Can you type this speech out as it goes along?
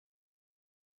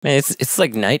Man, it's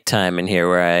like nighttime in here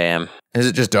where I am. Is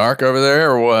it just dark over there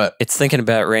or what? It's thinking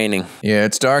about raining. Yeah,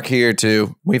 it's dark here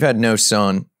too. We've had no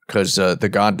sun because the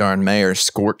goddarn mayor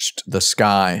scorched the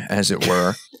sky, as it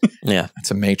were. Yeah.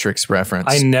 It's a Matrix reference.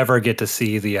 I never get to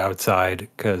see the outside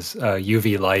because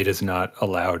UV light is not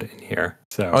allowed in here.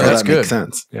 So that's that good. Makes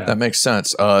sense. Yeah. That makes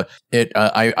sense.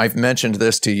 I've mentioned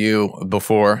this to you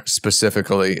before,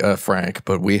 specifically, Frank,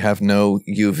 but we have no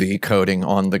UV coating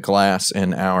on the glass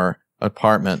in our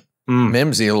apartment.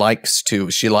 Mimsy likes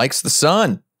the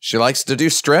sun. She likes to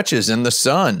do stretches in the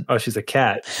sun. Oh, she's a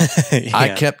cat. Yeah.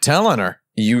 I kept telling her,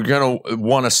 you're going to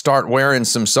want to start wearing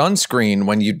some sunscreen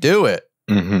when you do it.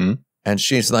 Mm-hmm. And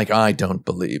she's like, I don't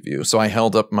believe you. So I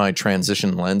held up my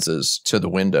transition lenses to the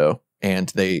window and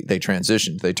they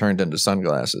transitioned. They turned into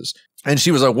sunglasses. And she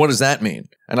was like, what does that mean?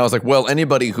 And I was like, well,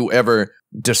 anybody who ever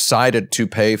decided to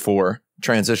pay for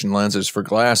transition lenses for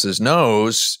glasses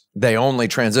knows they only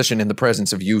transition in the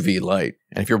presence of UV light.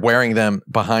 And if you're wearing them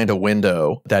behind a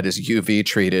window that is UV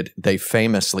treated, they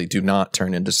famously do not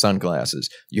turn into sunglasses.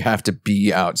 You have to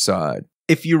be outside.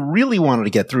 If you really wanted to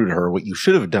get through to her, what you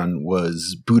should have done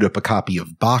was boot up a copy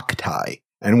of Bocket.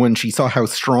 And when she saw how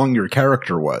strong your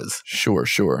character was. Sure.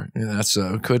 Yeah, that's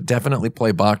could definitely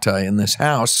play Bocket in this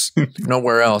house.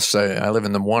 Nowhere else. I live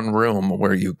in the one room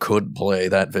where you could play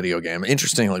that video game.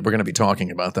 Interestingly, we're going to be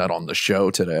talking about that on the show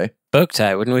today.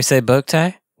 Boketai. Wouldn't we say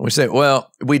Boketai? We say,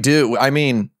 well, we do. I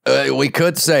mean, we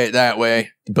could say it that way,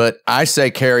 but I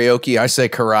say karaoke. I say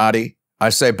karate.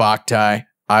 I say Bocket.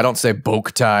 I don't say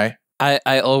Boketai.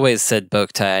 I always said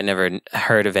Boketai. I never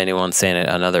heard of anyone saying it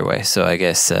another way. So I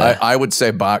guess I would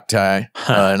say Boketai,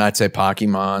 and I'd say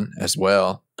Pokemon as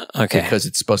well. Okay, because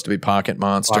it's supposed to be Pocket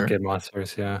Monster. Pocket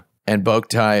monsters, yeah. And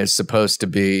Boketai is supposed to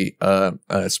be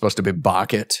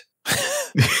Bocket.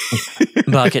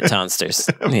 Bocket Tinesters.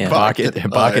 Yeah. Bocket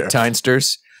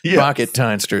Tinesters. Yes. Bocket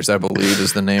Tinesters, I believe,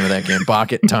 is the name of that game.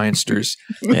 Bocket Tinesters.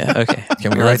 Yeah. Okay. Can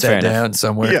we Well, write that's fair that down enough.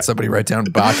 somewhere? Yeah. Somebody write down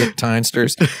Bocket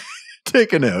Tinesters.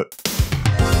 Take a note.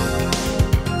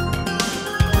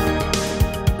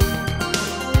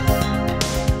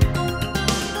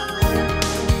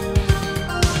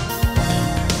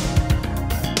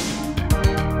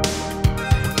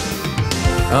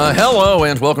 Hello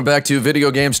and welcome back to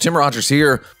Video Games. Tim Rogers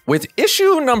here with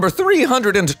issue number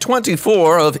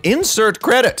 324 of Insert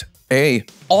Credit, a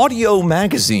audio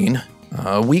magazine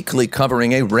weekly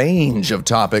covering a range of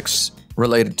topics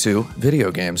related to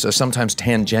video games, sometimes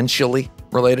tangentially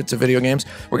related to video games.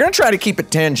 We're going to try to keep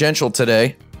it tangential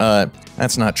today.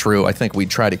 That's not true. I think we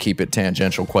try to keep it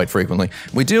tangential quite frequently.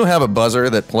 We do have a buzzer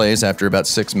that plays after about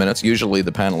 6 minutes. Usually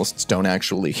the panelists don't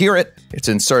actually hear it. It's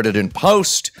inserted in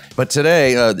post. But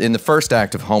today, in the first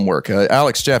act of homework,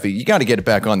 Alex, Jaffe, you got to get it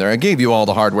back on there. I gave you all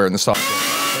the hardware and the software.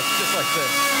 It's just like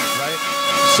this, right?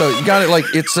 So you got it like,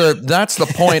 that's the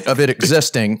point of it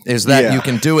existing, is that you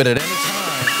can do it at any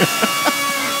time.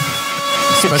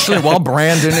 Especially while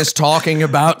Brandon is talking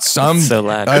about some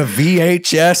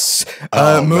VHS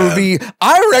movie. Man.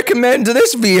 I recommend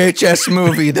this VHS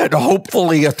movie that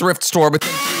hopefully a thrift store within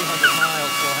 300 miles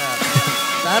will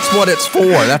have. That's what it's for.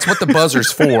 That's what the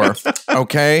buzzer's for.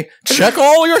 Okay? Check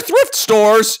all your thrift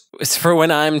stores. It's for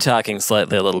when I'm talking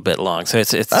slightly a little bit long. So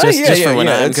it's just for when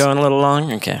I'm going a little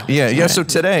long? Okay. Yeah. Right. So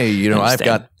today,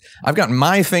 I've got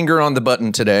my finger on the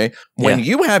button today. When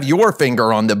you have your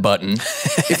finger on the button,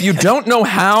 if you don't know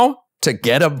how to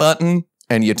get a button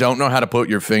and you don't know how to put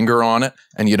your finger on it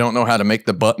and you don't know how to make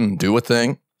the button do a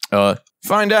thing,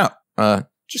 find out.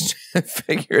 Just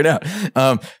figure it out.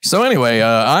 So anyway,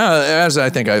 as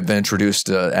I think I've introduced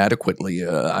adequately,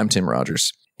 I'm Tim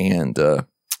Rogers. And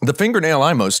the fingernail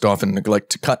I most often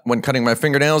neglect to cut when cutting my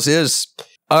fingernails is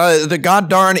the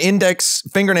goddarn index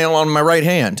fingernail on my right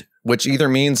hand, which either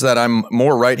means that I'm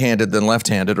more right-handed than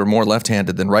left-handed or more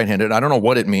left-handed than right-handed. I don't know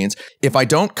what it means. If I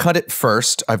don't cut it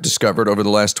first, I've discovered over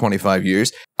the last 25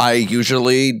 years, I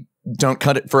usually don't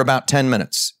cut it for about 10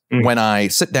 minutes. When I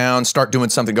sit down, start doing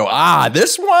something, go,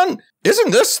 this one?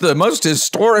 Isn't this the most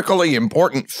historically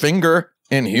important finger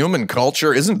in human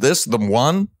culture? Isn't this the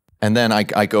one? And then I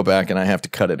go back and I have to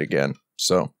cut it again.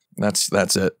 So that's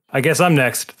it. I guess I'm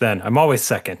next then. I'm always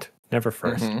second. Never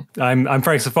first. Mm-hmm. I'm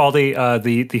Frank Cifaldi.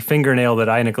 The fingernail that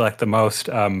I neglect the most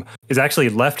is actually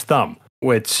left thumb,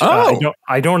 which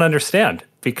I don't understand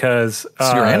because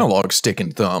it's your analog stick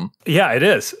and thumb. Yeah, it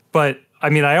is. But I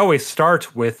mean, I always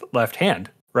start with left hand,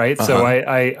 right? So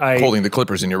I holding the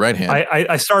clippers in your right hand.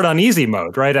 I start on easy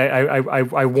mode, right?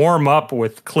 I warm up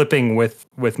with clipping with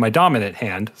my dominant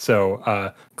hand.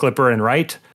 So clipper in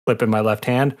right, clip in my left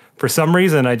hand. For some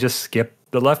reason, I just skip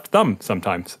the left thumb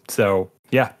sometimes. So.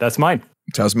 Yeah, that's mine.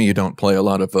 Tells me you don't play a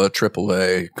lot of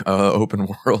AAA open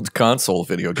world console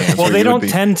video games. Well, they don't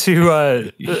tend to.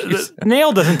 The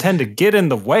nail doesn't tend to get in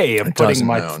the way of putting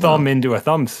my thumb into a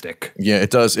thumbstick. Yeah,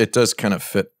 it does. It does kind of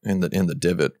fit in the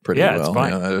divot pretty well. It's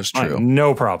fine. Yeah, that is true. Fine.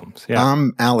 No problems. Yeah.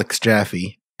 I'm Alex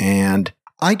Jaffe, and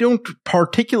I don't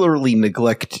particularly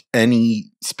neglect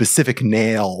any specific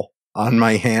nail on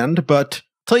my hand, but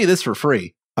I'll tell you this for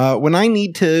free. When I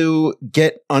need to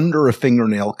get under a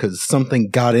fingernail because something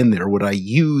got in there, what I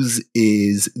use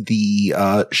is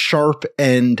the sharp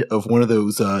end of one of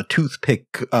those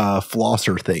toothpick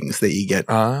flosser things that you get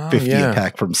 50 a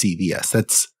pack from CVS.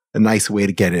 That's a nice way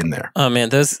to get in there. Oh man,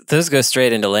 those go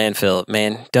straight into landfill.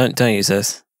 Man, don't use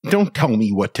those. Don't tell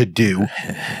me what to do.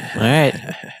 All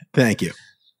right. Thank you.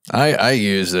 I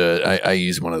use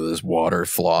one of those water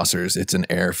flossers. It's an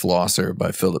air flosser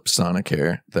by Philips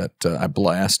Sonicare that I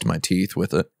blast my teeth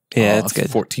with it. Yeah, it's good.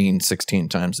 14, 16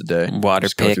 times a day. Water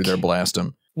Just pick. go through there, blast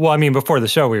them. Well, I mean, before the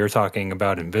show, we were talking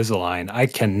about Invisalign. I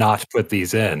cannot put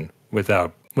these in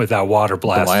without water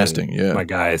blasting. Yeah, my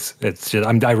guys. It's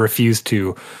just I refuse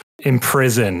to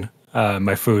imprison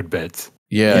my food bits.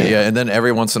 Yeah, and then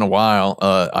every once in a while,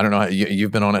 I don't know.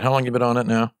 You've been on it. How long you been on it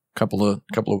now? Couple of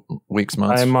weeks,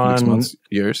 months,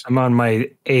 years. I'm on my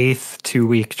 8th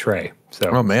 2-week tray. So,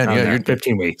 oh man, you're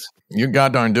 15 weeks. You're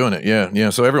goddamn doing it,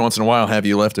 yeah. So every once in a while, have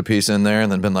you left a piece in there and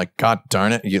then been like, God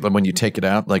darn it? When you take it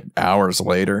out, like hours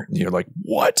later, you're like,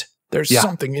 what? There's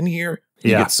something in here.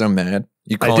 You get so mad.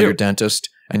 You call your dentist,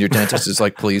 and your dentist is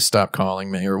like, please stop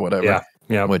calling me or whatever.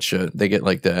 Yeah. Which they get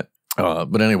like that.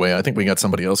 But anyway, I think we got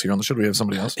somebody else here on the show. Do we have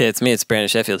somebody else? Yeah, it's me. It's Brandon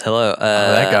Sheffield. Hello.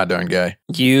 That goddamn guy.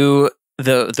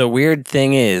 The weird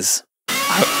thing is,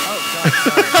 Dude,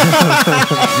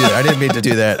 I didn't mean to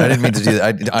do that.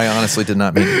 I honestly did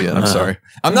not mean to do that. I'm sorry.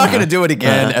 I'm not going to do it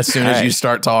again as soon as you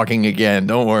start talking again.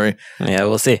 Don't worry. Yeah,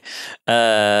 we'll see.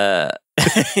 Yeah,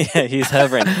 he's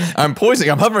hovering. I'm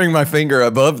hovering my finger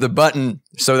above the button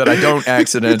so that I don't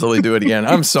accidentally do it again.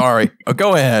 I'm sorry.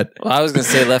 Go ahead. Well, I was going to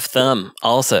say left thumb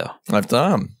also. Left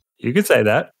thumb. You could say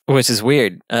that. Which is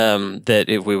weird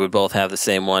that we would both have the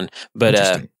same one.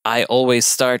 But I always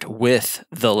start with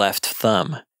the left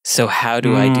thumb. So how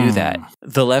do I do that?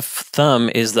 The left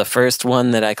thumb is the first one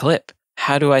that I clip.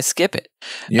 How do I skip it?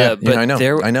 Yeah, I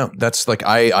know. That's like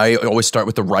I always start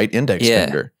with the right index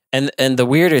finger. And the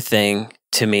weirder thing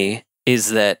to me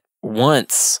is that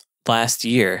once last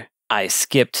year I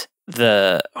skipped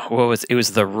it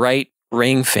was the right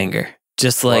ring finger.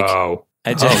 Just like wow.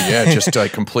 Just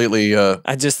like completely.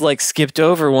 I just like skipped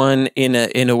over one in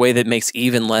a way that makes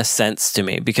even less sense to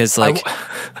me because like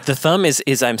the thumb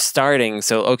is I'm starting.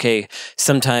 So okay,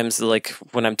 sometimes like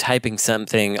when I'm typing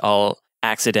something, I'll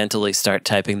accidentally start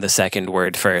typing the second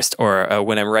word first, or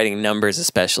when I'm writing numbers,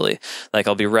 especially like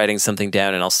I'll be writing something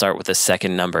down and I'll start with the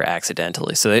second number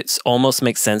accidentally. So it almost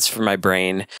makes sense for my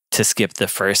brain to skip the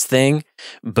first thing,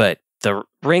 but the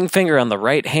ring finger on the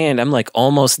right hand, I'm like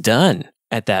almost done.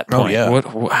 At that point,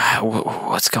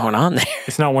 what's going on there?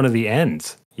 It's not one of the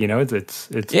ends. You know, it's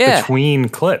between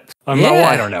clips. Well,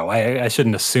 I don't know. I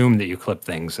shouldn't assume that you clip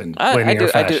things in linear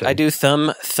fashion. I do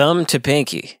thumb to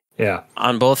pinky. Yeah,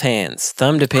 on both hands,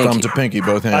 thumb to pinky. Thumb to pinky,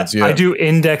 both hands. I do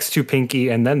index to pinky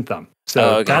and then thumb.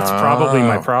 So that's probably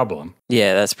my problem.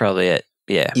 Yeah, that's probably it.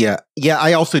 Yeah.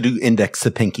 I also do index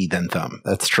to pinky then thumb.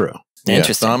 That's true.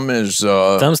 Interesting.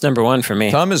 Thumb's number one for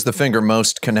me. Thumb is the finger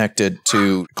most connected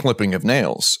to clipping of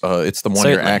nails. It's the one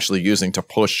you're actually using to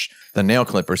push the nail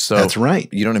clipper. So that's right.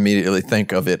 You don't immediately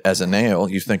think of it as a nail.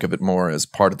 You think of it more as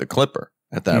part of the clipper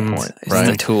at that point. Right?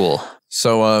 It's the tool.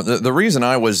 So the reason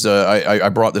I was I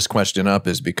brought this question up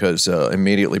is because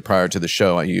immediately prior to the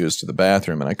show I used the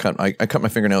bathroom and I cut my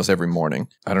fingernails every morning.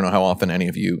 I don't know how often any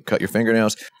of you cut your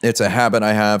fingernails. It's a habit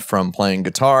I have from playing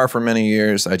guitar for many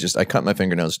years. I cut my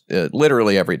fingernails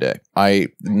literally every day. I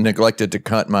neglected to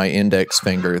cut my index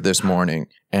finger this morning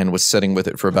and was sitting with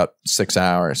it for about 6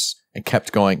 hours and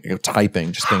kept going,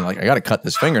 typing, just being like, I got to cut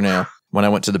this fingernail. When I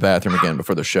went to the bathroom again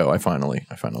before the show, I finally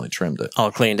trimmed it. All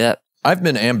cleaned up. I've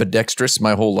been ambidextrous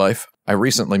my whole life. I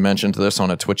recently mentioned this on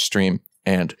a Twitch stream,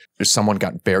 and someone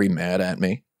got very mad at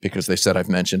me because they said I've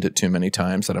mentioned it too many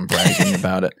times, that I'm bragging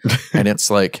about it. And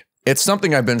it's like, it's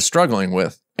something I've been struggling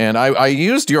with. And I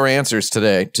used your answers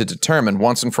today to determine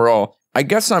once and for all, I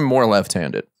guess I'm more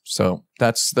left-handed. So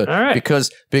that's the, all right.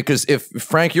 Because if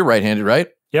Frank, you're right-handed, right?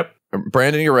 Yep.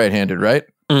 Brandon, you're right-handed, right?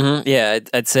 Mm-hmm. Yeah,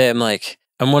 I'd say I'm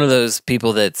one of those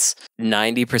people that's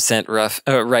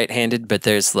 90% right-handed, but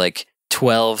there's like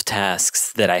 12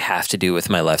 tasks that I have to do with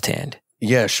my left hand.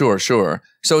 Yeah, sure. So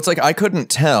it's like I couldn't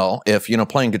tell if,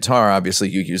 playing guitar, obviously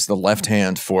you use the left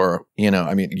hand for,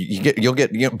 you'll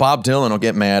get Bob Dylan will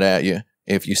get mad at you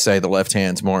if you say the left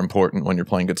hand's more important when you're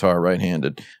playing guitar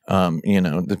right-handed.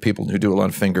 The people who do a lot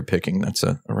of finger picking, that's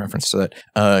a reference to that.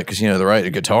 Because, the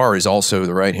guitar is also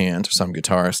the right hand. Some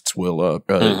guitarists will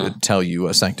tell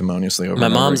you sanctimoniously over My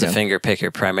and over mom's again. a finger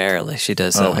picker primarily. She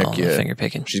does all the finger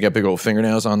picking. She's got big old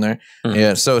fingernails on there.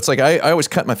 Yeah, so it's like I always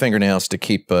cut my fingernails to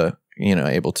keep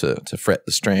able to fret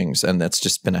the strings, and that's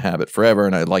just been a habit forever,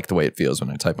 and I like the way it feels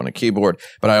when I type on a keyboard.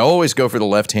 But I always go for the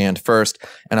left hand first,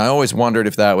 and I always wondered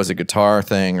if that was a guitar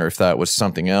thing or if that was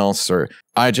something else, or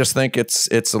I just think it's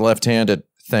a left-handed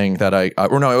thing that I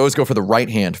always go for the right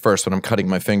hand first when I'm cutting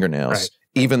my fingernails, right,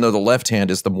 even though the left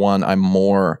hand is the one I'm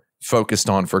more focused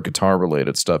on for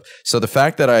guitar-related stuff. So the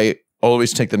fact that I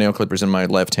always take the nail clippers in my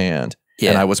left hand,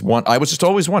 and I was just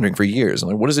always wondering for years,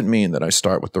 like, what does it mean that I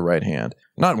start with the right hand?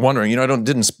 Not wondering, I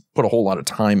didn't put a whole lot of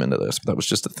time into this, but that was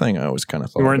just a thing I always kind of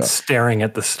thought about. You weren't staring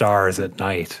at the stars at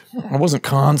night. I wasn't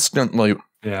constantly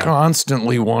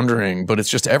wondering, but it's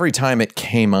just every time it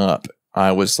came up,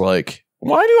 I was like,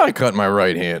 why do I cut my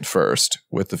right hand first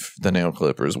with the nail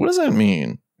clippers? What does that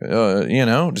mean?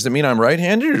 Does it mean I'm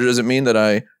right-handed, or does it mean that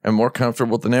I am more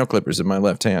comfortable with the nail clippers in my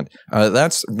left hand?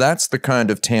 That's the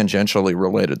kind of tangentially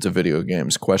related to video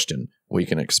games question we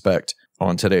can expect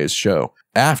on today's show.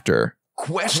 After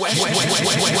question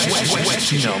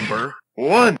number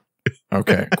 1.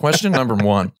 Okay, question number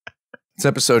 1. It's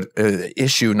episode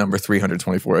issue number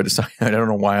 324. I don't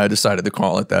know why I decided to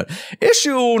call it that.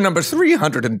 Issue number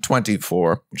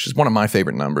 324, which is one of my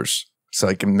favorite numbers. It's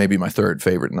like maybe my third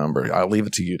favorite number. I'll leave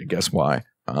it to you to guess why.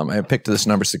 I picked this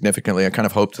number significantly. I kind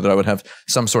of hoped that I would have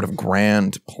some sort of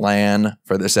grand plan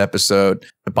for this episode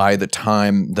by the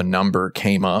time the number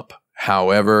came up.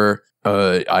 However,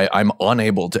 I'm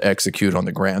unable to execute on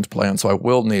the grand plan, so I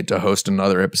will need to host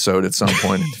another episode at some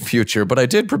point in the future. But I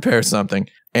did prepare something,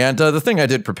 and the thing I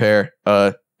did prepare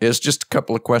is just a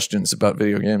couple of questions about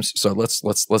video games. So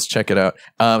let's check it out.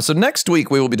 So next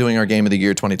week we will be doing our Game of the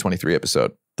Year 2023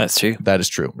 episode. That's true. That is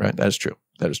true, right? That is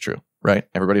true, right?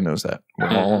 Everybody knows that. We're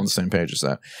all on the same page as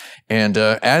that. And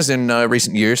as in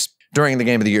recent years, during the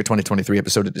Game of the Year 2023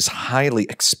 episode, it is highly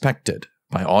expected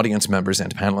by audience members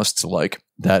and panelists alike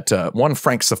that one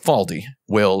Frank Cifaldi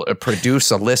will produce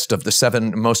a list of the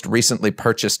 7 most recently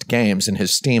purchased games in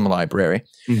his Steam library,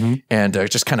 and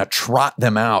just kind of trot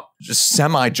them out just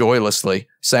semi-joylessly,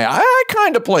 say, I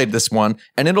kind of played this one,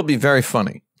 and it'll be very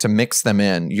funny to mix them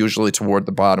in, usually toward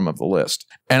the bottom of the list.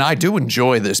 And I do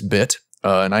enjoy this bit.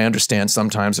 And I understand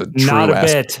sometimes a true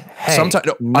aspect. Hey, I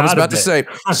was about to say,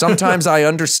 sometimes I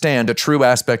understand a true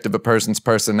aspect of a person's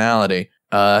personality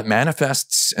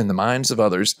manifests in the minds of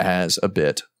others as a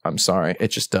bit. I'm sorry. It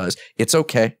just does. It's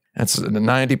okay. That's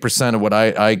 90% of what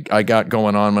I got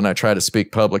going on when I try to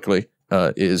speak publicly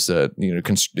is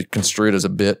construed as a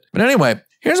bit. But anyway,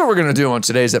 here's what we're going to do on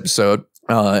today's episode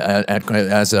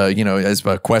as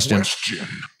a question.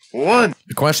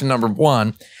 Question number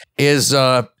 1 is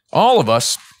all of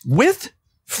us, with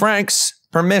Frank's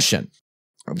permission.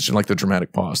 I should like the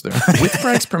dramatic pause there. With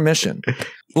Frank's permission,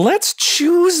 let's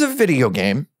choose a video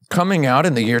game coming out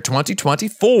in the year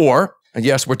 2024. And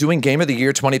yes, we're doing Game of the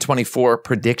Year 2024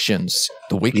 predictions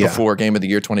the week before Game of the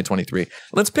Year 2023.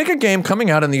 Let's pick a game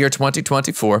coming out in the year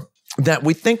 2024 that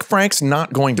we think Frank's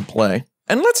not going to play,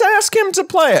 and let's ask him to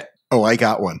play it. Oh, I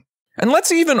got one. And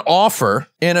let's even offer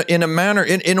in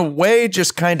a way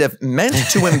just kind of meant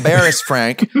to embarrass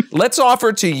Frank, let's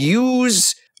offer to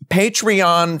use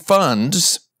Patreon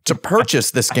funds to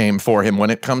purchase this game for him when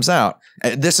it comes out.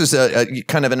 This is a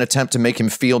kind of an attempt to make him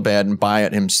feel bad and buy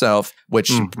it himself,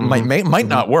 which might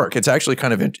not work. It's actually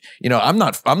kind of, I'm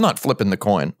not flipping the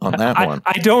coin on that one.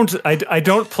 I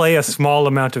don't play a small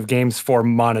amount of games for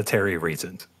monetary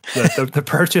reasons. The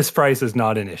purchase price is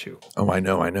not an issue. Oh, I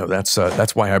know.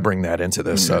 That's why I bring that into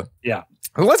this. Yeah.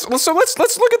 Let's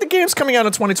look at the games coming out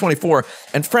in 2024.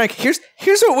 And Frank, here's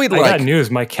what we'd like. I got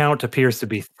news. My count appears to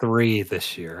be 3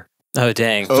 this year. Oh,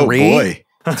 dang. Oh, 3? boy.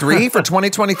 3 for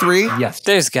 2023? Yes.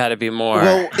 There's got to be more.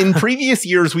 Well, in previous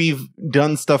years, we've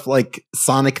done stuff like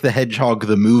Sonic the Hedgehog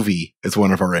the movie as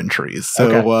one of our entries.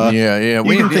 So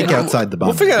we can think outside the box.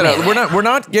 We'll figure that out. We're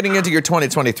not getting into your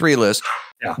 2023 list.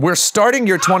 Yeah. We're starting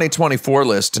your 2024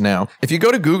 list now. If you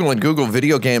go to Google and Google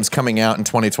video games coming out in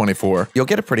 2024, you'll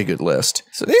get a pretty good list.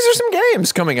 So these are some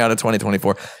games coming out in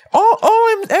 2024. All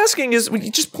I'm asking is we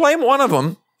just play one of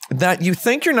them that you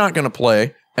think you're not going to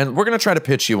play, and we're going to try to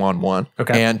pitch you on one.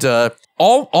 Okay. And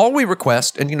all we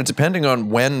request, and depending on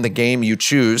when the game you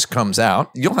choose comes out,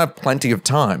 you'll have plenty of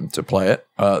time to play it.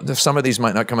 Some of these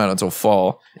might not come out until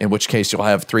fall, in which case you'll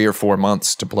have 3 or 4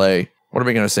 months to play. What are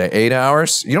we going to say? 8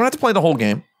 hours? You don't have to play the whole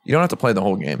game.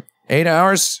 8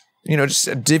 hours just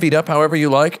divvied up however you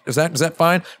like. Is that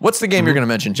fine? What's the game you're going to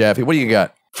mention, Jaffe? What do you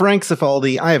got? Frank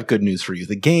Cifaldi, I have good news for you.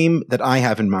 The game that I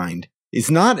have in mind is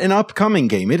not an upcoming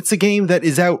game. It's a game that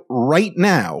is out right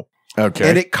now. Okay.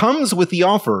 And it comes with the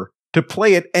offer to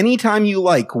play it anytime you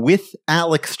like with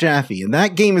Alex Jaffe. And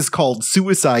that game is called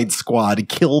Suicide Squad: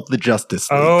 Kill the Justice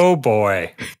League. Oh,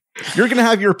 boy. You're going to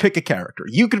have your pick a character.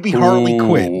 You could be Harley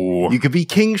Quinn. You could be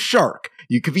King Shark.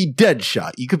 You could be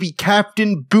Deadshot. You could be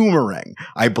Captain Boomerang.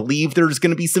 I believe there's going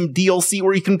to be some DLC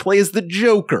where you can play as the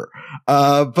Joker.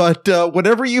 But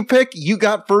whatever you pick, you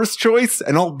got first choice,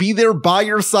 and I'll be there by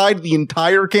your side the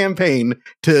entire campaign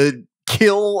to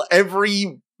kill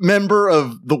every member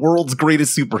of the world's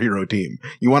greatest superhero team.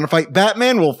 You want to fight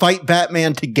Batman? We'll fight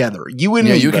Batman together. You and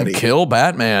me, you buddy. can kill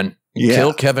Batman.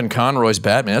 Kill Kevin Conroy's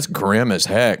Batman. That's grim as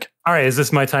heck. All right, is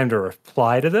this my time to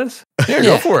reply to this? Yeah,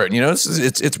 go for it.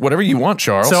 It's whatever you want,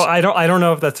 Charles. So I don't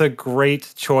know if that's a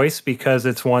great choice because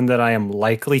it's one that I am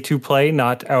likely to play,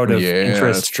 not out of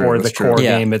interest for the core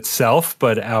game itself,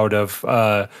 but out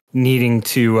of needing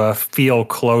to feel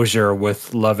closure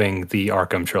with loving the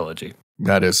Arkham trilogy.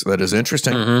 That is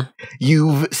interesting. Mm-hmm.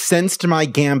 You've sensed my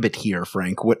gambit here,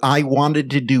 Frank. What I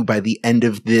wanted to do by the end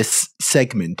of this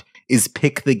segment is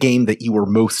pick the game that you were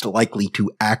most likely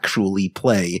to actually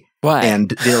play. Why? And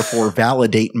therefore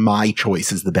validate my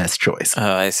choice as the best choice.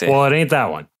 Oh, I see. Well, it ain't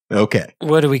that one. Okay.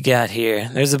 What do we got here?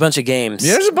 There's a bunch of games.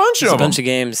 Yeah, there's a bunch of them. A bunch of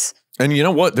games. And you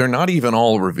know what? They're not even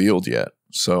all revealed yet.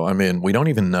 So, I mean, we don't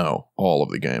even know all of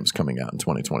the games coming out in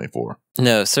 2024.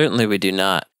 No, certainly we do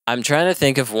not. I'm trying to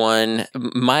think of one.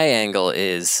 My angle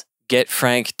is get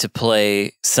Frank to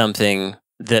play something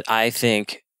that I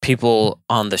think people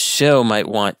on the show might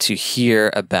want to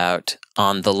hear about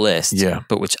on the list,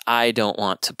 but which I don't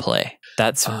want to play.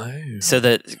 That's so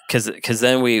that because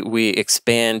then we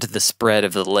expand the spread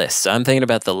of the list. So I'm thinking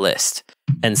about the list,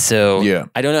 and so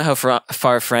I don't know how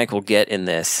far Frank will get in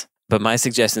this, but my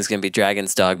suggestion is going to be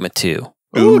Dragon's Dogma 2.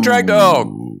 Ooh, Drag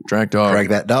Dog, Drag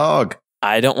that dog.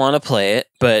 I don't want to play it,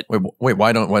 but wait,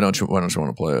 why don't you want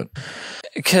to play it?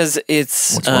 Because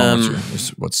it's what's wrong with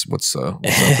you? What's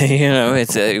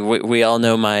it's we all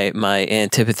know my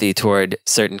antipathy toward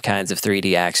certain kinds of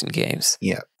 3D action games.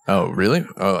 Yeah. Oh, really?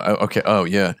 Oh, okay. Oh,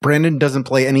 yeah. Brandon doesn't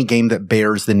play any game that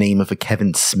bears the name of a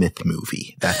Kevin Smith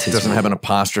movie. That's his. Doesn't have an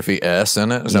apostrophe S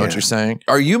in it. Is that what you're saying?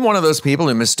 Are you one of those people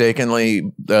who mistakenly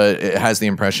has the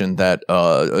impression that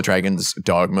Dragon's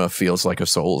Dogma feels like a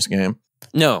Souls game?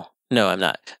 No, I'm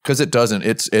not. Because it doesn't.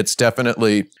 It's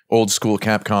definitely old school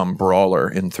Capcom brawler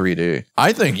in 3D.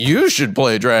 I think you should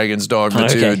play Dragon's Dogma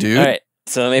 2, dude. All right.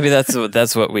 So maybe that's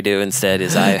what we do instead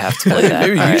is I have to play that.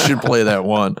 Maybe you should play that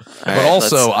one. But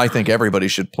also, I think everybody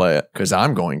should play it because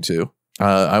I'm going to.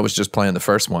 I was just playing the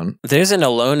first one. There's an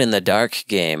Alone in the Dark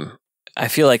game. I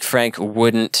feel like Frank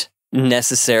wouldn't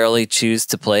necessarily choose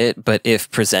to play it, but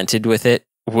if presented with it,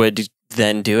 would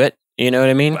then do it. You know what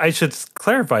I mean? I should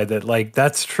clarify that,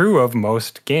 that's true of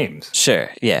most games.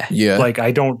 Sure, yeah.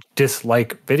 I don't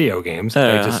dislike video games.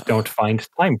 I just don't find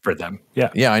time for them. Yeah.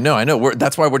 Yeah, I know.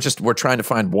 That's why we're trying to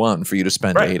find one for you to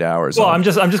spend 8 hours on. Well, I'm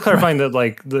just clarifying that,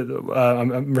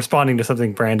 I'm responding to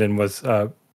something Brandon was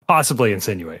possibly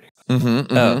insinuating.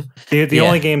 Mm-hmm, mm-hmm. The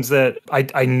only games that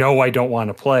I know I don't want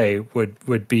to play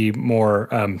would be more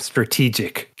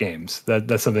strategic games.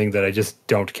 That's something that I just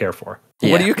don't care for.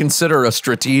 Yeah. What do you consider a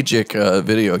strategic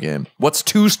video game? What's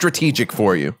too strategic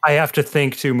for you? I have to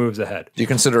think 2 moves ahead. Do you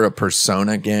consider a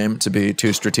Persona game to be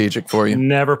too strategic for you?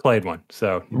 Never played one,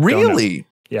 so really?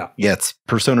 Yeah, it's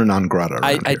Persona non grata.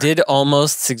 I did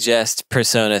almost suggest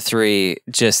Persona 3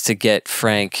 just to get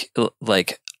Frank to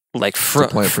play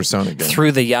a Persona game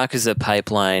through the Yakuza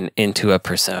pipeline into a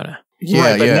Persona.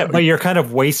 Yeah, but you're kind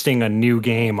of wasting a new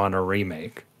game on a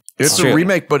remake. It's a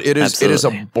remake, but it is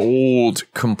a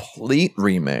bold, complete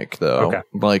remake, though.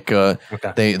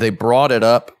 Okay. They brought it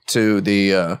up to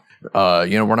the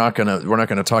we're not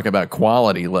gonna talk about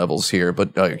quality levels here,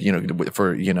 but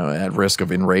for at risk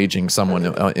of enraging someone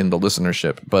in the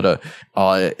listenership, but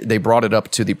they brought it up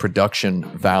to the production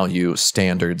value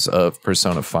standards of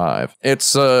Persona 5.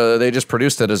 It's they just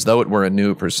produced it as though it were a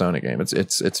new Persona game.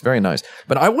 It's very nice,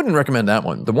 but I wouldn't recommend that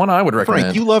one. The one I would recommend.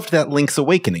 Frank, you loved that Link's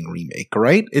Awakening remake,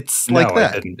 right? It's like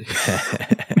that. I didn't.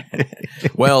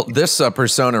 Well, this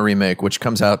Persona remake, which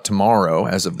comes out tomorrow,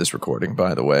 as of this recording,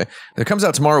 by the way, it comes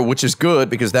out tomorrow, which is good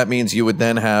because that means you would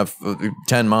then have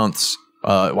 10 months.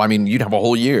 You'd have a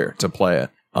whole year to play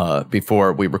it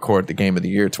before we record the Game of the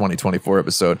Year 2024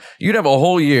 episode. You'd have a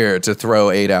whole year to throw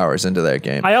 8 hours into that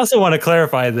game. I also want to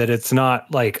clarify that it's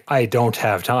not like I don't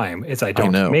have time. It's I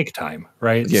don't make time,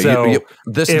 right? Yeah, so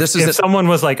if someone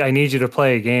was like, I need you to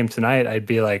play a game tonight, I'd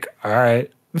be like, all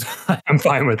right. I'm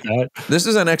fine with that. This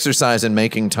is an exercise in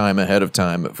making time ahead of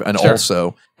time, and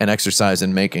also an exercise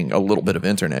in making a little bit of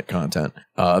internet content.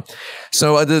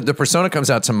 So the Persona comes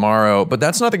out tomorrow, but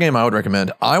that's not the game I would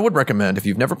recommend. I would recommend, if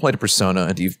you've never played a Persona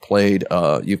and you've played the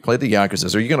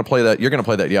Yakuza, you're going to play that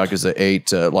Yakuza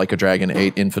 8, Like a Dragon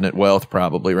 8 Infinite Wealth,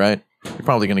 probably, right? You're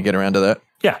probably going to get around to that.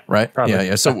 Yeah. Right? Probably.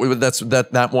 Yeah. So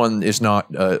that one is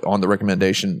not on the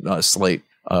recommendation slate.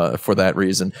 For that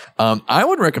reason, I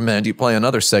would recommend you play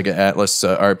another Sega Atlas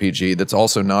RPG that's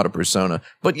also not a Persona,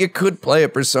 but you could play a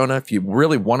Persona if you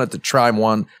really wanted to try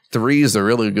one. 3 is a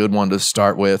really good one to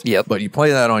start with. Yep. But you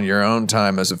play that on your own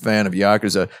time as a fan of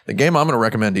Yakuza. The game I'm going to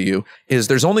recommend to you is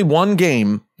there's only one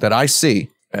game that I see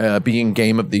being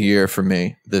Game of the Year for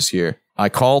me this year. I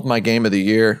called my Game of the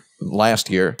Year last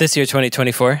year. This year,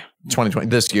 2024? 2020,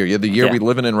 this year, the year we're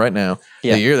living in right now,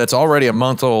 the year that's already a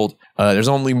month old. There's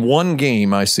only one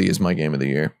game I see as my Game of the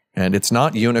Year, and it's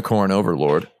not Unicorn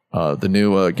Overlord, the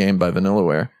new game by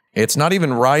Vanillaware. It's not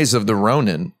even Rise of the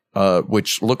Ronin,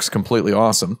 which looks completely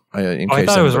awesome. I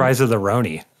thought it was Rise of the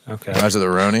Roni. Okay. Rise of the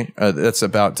Roni. That's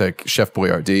about Chef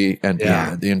Boyardee and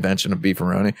the invention of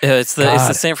beefaroni. It's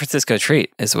the San Francisco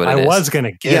treat, is what it is. I was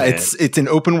gonna get it. It's an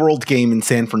open world game in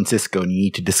San Francisco, and you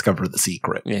need to discover the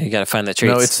secret. Yeah, you got to find the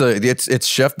treats. No, it's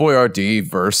Chef Boyardee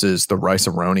versus the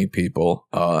Rice-A-Roni people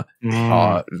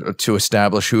to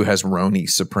establish who has Roni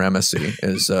supremacy.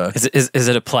 Is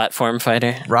it a platform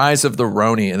fighter? Rise of the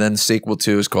Roni, and then sequel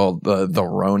 2 is called the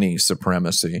Roni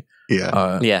Supremacy.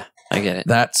 Yeah, yeah, I get it.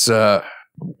 That's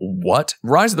what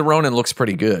Rise of the Ronin looks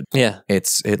pretty good. Yeah,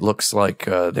 it looks like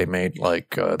they made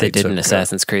they did an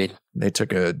Assassin's Creed. They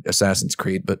took a Assassin's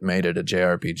Creed but made it a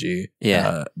JRPG.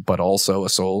 Yeah, but also a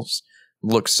Souls.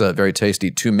 Looks very tasty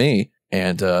to me.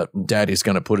 And Daddy's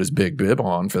going to put his big bib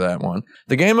on for that one.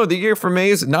 The Game of the Year for me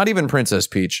is not even Princess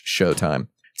Peach Showtime.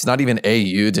 It's not even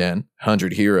Ayuden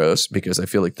 100 Heroes, because I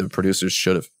feel like the producers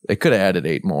they could have added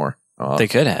 8 more. They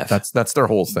could have. That's their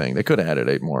whole thing. They could have added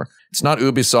 8 more. It's not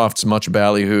Ubisoft's much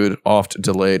ballyhooed, oft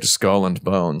delayed Skull and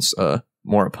Bones.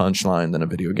 More a punchline than a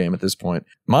video game at this point.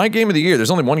 My Game of the Year.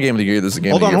 There's only one Game of the Year. This is a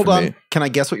Game of the Year for me. Can I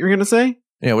guess what you're going to say?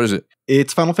 Yeah, what is it?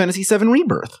 It's Final Fantasy VII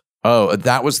Rebirth. Oh,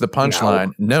 that was the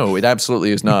punchline. No, it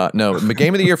absolutely is not. No, the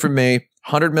Game of the Year for me,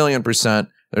 100,000,000%.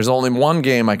 There's only one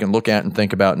game I can look at and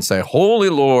think about and say, holy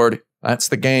Lord, that's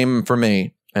the game for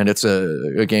me. And it's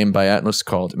a game by Atlas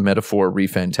called Metaphor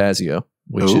ReFantasio,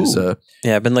 which is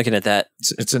yeah, I've been looking at that.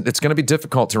 It's going to be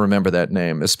difficult to remember that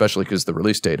name, especially because the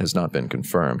release date has not been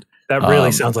confirmed. That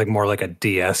really sounds like more like a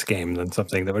DS game than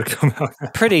something that would come out.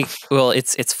 Pretty well.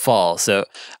 It's fall, so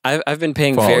I've been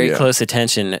paying very close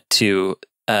attention to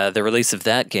the release of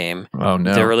that game. Oh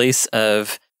no, the release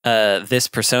of this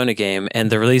Persona game, and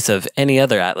the release of any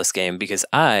other Atlas game, because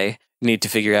I need to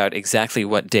figure out exactly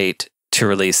what date to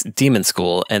release Demon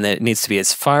School, and that it needs to be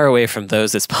as far away from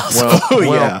those as possible.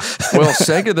 Well,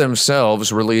 Sega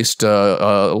themselves released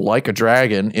Like a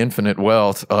Dragon, Infinite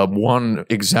Wealth,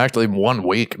 exactly 1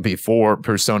 week before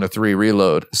Persona 3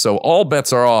 Reload. So all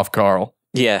bets are off, Carl.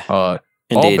 Yeah, all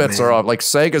bets are off. Like,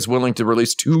 Sega's willing to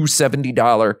release 2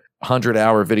 $70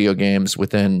 100-hour video games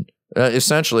within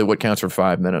essentially what counts for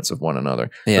 5 minutes of one another.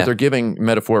 Yeah. But they're giving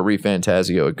Metaphor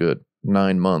ReFantasio a good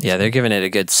 9 months. Yeah, they're giving it a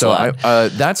good slot. So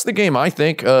that's the game I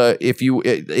think. It's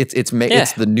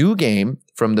the new game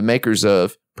from the makers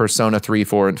of Persona 3,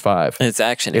 4, and 5. It's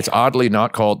action. It's oddly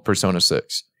not called Persona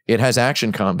 6. It has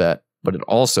action combat, but it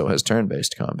also has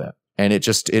turn-based combat, and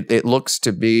it looks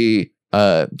to be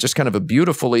just kind of a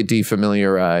beautifully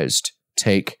defamiliarized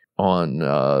take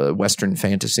on Western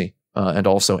fantasy and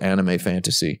also anime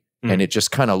fantasy, and it just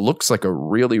kind of looks like a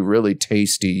really, really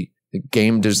tasty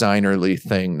game designerly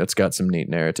thing that's got some neat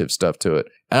narrative stuff to it.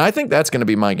 And I think that's going to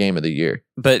be my Game of the Year.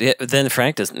 But then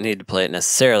Frank doesn't need to play it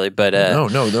necessarily. But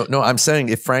no. I'm saying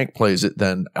if Frank plays it,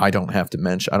 then I don't have to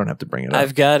bring it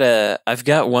up. I've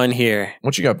got one here.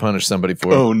 What you got to punish somebody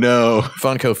for? Oh no,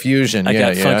 Funko Fusion. I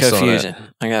got Funko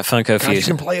Fusion. You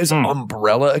can play as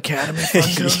Umbrella Academy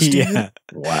Funkos, dude. Yeah.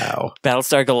 Wow.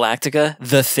 Battlestar Galactica,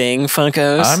 The Thing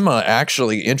Funkos. I'm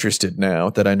actually interested now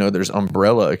that I know there's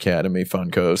Umbrella Academy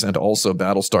Funkos and also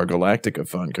Battlestar Galactica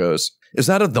Funkos. Is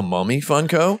that a The Mummy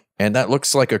Funko? And that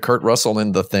looks like a Kurt Russell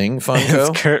in The Thing Funko?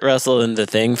 It's Kurt Russell in The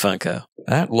Thing Funko.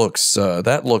 That looks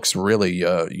really,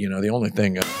 the only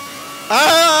thing...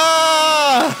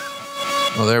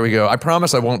 Well, there we go. I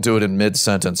promise I won't do it in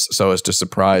mid-sentence so as to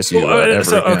surprise you again.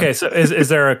 Okay, so is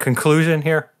there a conclusion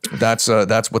here? That's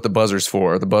what the buzzer's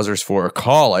for. The buzzer's for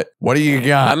call it. What do you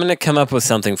got? I'm going to come up with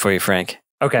something for you, Frank.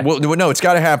 Okay. Well, no, it's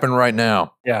got to happen right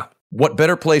now. Yeah. what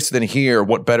better place than here?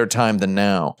 What better time than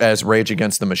now? As Rage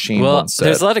Against the Machine once said.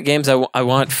 There's a lot of games I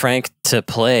want Frank to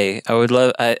play.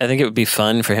 I think it would be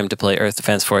fun for him to play Earth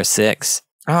Defense Force 6.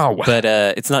 Oh, but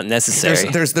it's not necessary.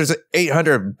 There's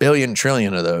 800 billion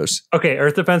trillion of those. Okay,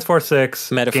 Earth Defense Force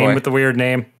 6. Metaphor. Game with the weird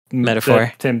name.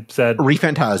 Metaphor. Tim said.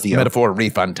 Refantasio. Metaphor,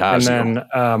 Refantasio. And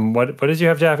then, what did you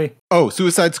have, Jaffe? Oh,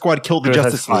 Suicide Squad killed the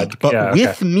Justice League, but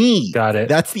with me. Got it.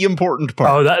 That's the important part.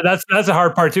 Oh, that's a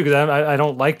hard part too, because I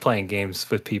don't like playing games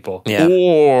with people. Yeah.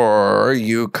 Or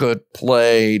you could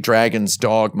play Dragon's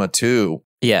Dogma 2.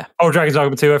 Yeah. Oh, Dragon's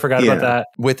Dogma 2. I forgot about that.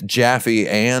 With Jaffe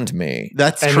and me.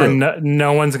 That's true. And then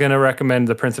no one's going to recommend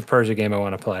the Prince of Persia game I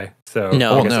want to play. So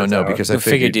No, because I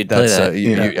figured you'd play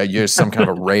that. You're some kind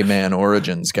of Rayman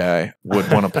Origins guy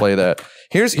would want to play that.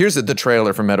 Here's the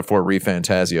trailer for Metaphor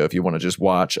Refantasio if you want to just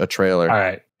watch a trailer. All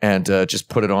right. And just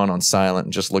put it on silent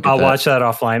and just look at that. I'll watch that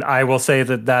offline. I will say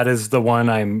that is the one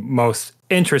I'm most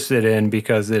interested in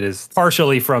because it is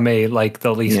partially from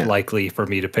the least likely for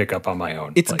me to pick up on my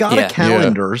own. It's got a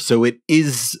calendar, so it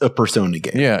is a Persona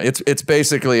game. Yeah, it's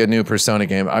basically a new Persona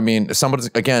game. I mean, someone's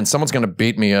going to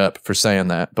beat me up for saying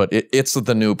that, but it's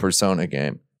the new Persona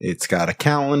game. It's got a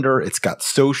calendar. It's got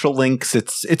social links.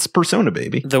 It's Persona,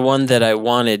 baby. The one that I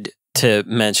wanted to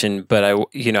mention, but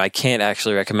I can't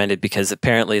actually recommend it because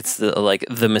apparently it's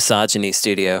the misogyny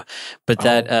studio. But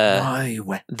that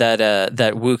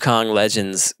Wukong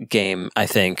Legends game I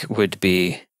think would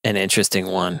be an interesting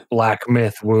one. Black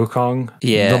Myth Wukong.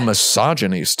 Yeah, the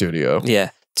misogyny studio. Yeah,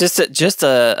 just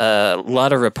a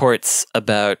lot of reports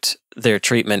about their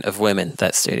treatment of women.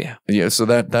 That studio. Yeah, so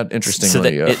that interestingly, so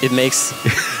that it makes.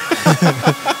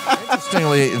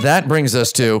 Interestingly, that brings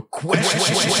us to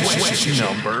question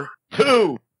number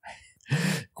 2.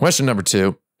 Question number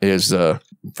 2 is for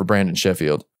Brandon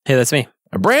Sheffield. Hey, that's me.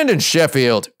 Brandon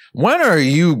Sheffield, when are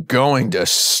you going to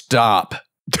stop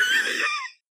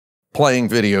playing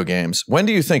video games? When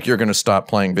do you think you're going to stop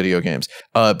playing video games?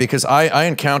 Because I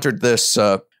encountered this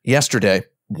yesterday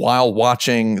while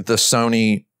watching the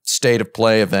Sony State of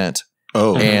Play event.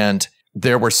 Oh. And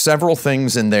there were several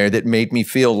things in there that made me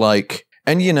feel like,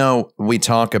 and we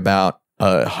talk about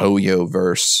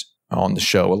Hoyoverse on the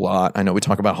show a lot. I know we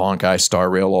talk about Honkai Star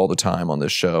Rail all the time on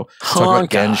this show. We talk about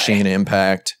Genshin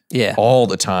Impact all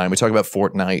the time. We talk about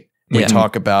Fortnite. We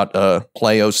talk about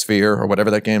Playosphere or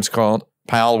whatever that game's called.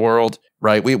 Pal World,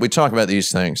 right? We talk about these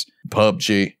things.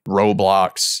 PUBG,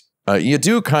 Roblox. You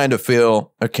do kind of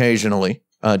feel occasionally,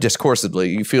 discoursively,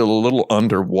 you feel a little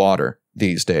underwater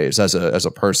these days as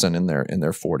a person in their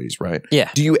 40s, right?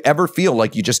 Yeah. Do you ever feel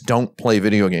like you just don't play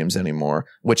video games anymore?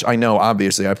 Which I know,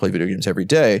 obviously, I play video games every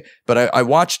day, but I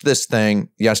watched this thing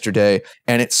yesterday,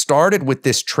 and it started with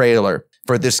this trailer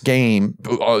for this game,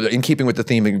 in keeping with the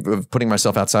theme of putting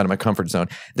myself outside of my comfort zone.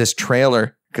 This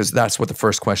trailer, because that's what the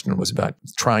first question was about,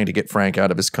 trying to get Frank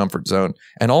out of his comfort zone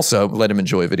and also let him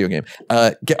enjoy a video game.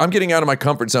 I'm getting out of my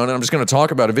comfort zone, and I'm just going to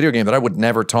talk about a video game that I would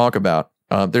never talk about.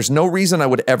 There's no reason I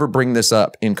would ever bring this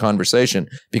up in conversation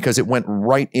because it went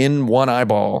right in one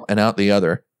eyeball and out the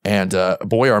other. And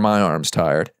boy, are my arms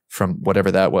tired from whatever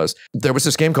that was. There was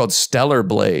this game called Stellar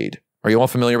Blade. Are you all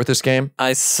familiar with this game?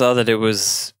 I saw that it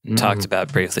was talked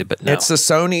about briefly, but no. It's a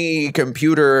Sony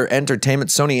Computer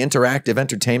Entertainment, Sony Interactive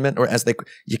Entertainment, or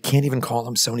you can't even call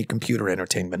them Sony Computer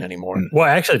Entertainment anymore. Well,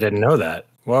 I actually didn't know that.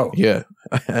 Whoa. Yeah.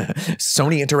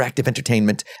 Sony Interactive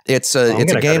Entertainment. It's a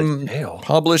game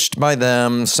published by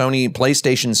them, Sony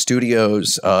PlayStation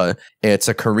Studios. It's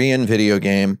a Korean video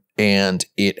game, and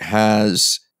it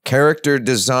has character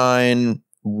design,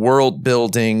 world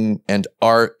building, and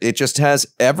art. It just has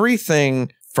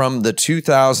everything from the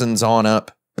 2000s on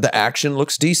up. The action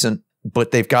looks decent,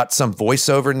 but they've got some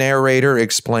voiceover narrator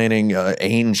explaining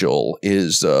Angel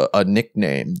is a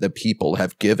nickname that people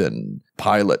have given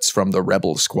pilots from the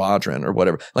Rebel Squadron or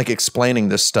whatever, like explaining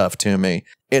this stuff to me.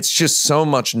 It's just so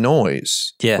much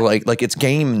noise. Yeah. Like it's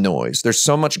game noise. There's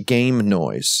so much game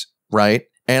noise, right?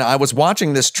 And I was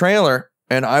watching this trailer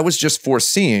and I was just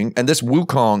foreseeing, and this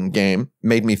Wukong game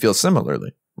made me feel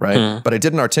similarly, right? But I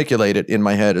didn't articulate it in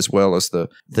my head as well as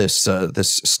this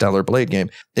Stellar Blade game.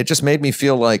 It just made me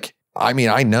feel like, I mean,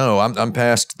 I know I'm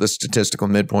past the statistical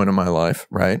midpoint of my life,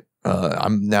 right?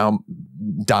 I'm now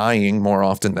dying more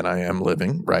often than I am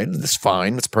living, right? It's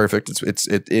fine. It's perfect.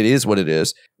 It is what it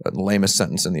is. The lamest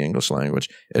sentence in the English language.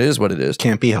 It is what it is.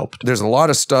 Can't be helped. There's a lot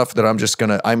of stuff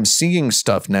that I'm seeing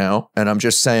stuff now, and I'm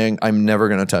just saying I'm never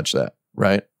going to touch that,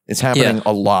 right? It's happening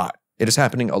a lot. It is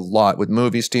happening a lot with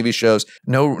movies, TV shows.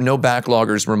 No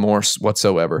backlogger's remorse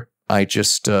whatsoever. I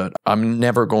just, I'm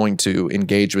never going to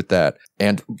engage with that.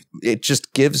 And it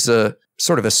just gives a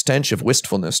sort of a stench of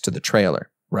wistfulness to the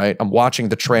trailer, right? I'm watching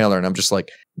the trailer and I'm just like,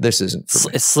 this isn't for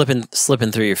me. It's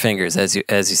slipping through your fingers as you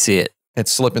see it.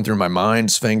 It's slipping through my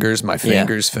mind's fingers, my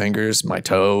fingers, my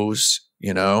toes,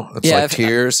 you know? It's like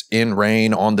tears in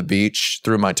rain on the beach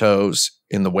through my toes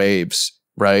in the waves,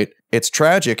 right? It's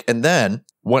tragic. And then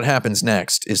what happens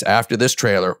next is after this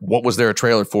trailer, what was there a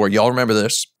trailer for? Y'all remember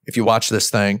this? If you watch this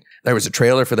thing, there was a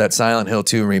trailer for that Silent Hill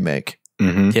 2 remake.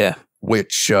 Yeah.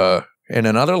 Which, in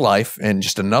another life and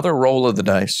just another roll of the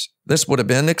dice, this would have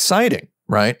been exciting,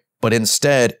 right? But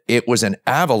instead, it was an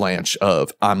avalanche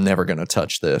of, I'm never going to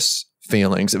touch this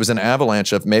feelings. It was an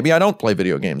avalanche of, maybe I don't play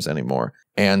video games anymore.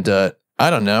 And I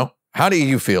don't know. How do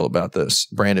you feel about this,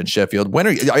 Brandon Sheffield? When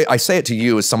are you, I say it to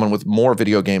you as someone with more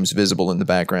video games visible in the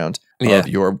background of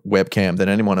your webcam than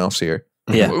anyone else here.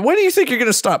 Yeah. When do you think you're going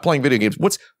to stop playing video games?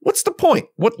 What's the point?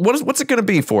 What's it going to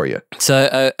be for you?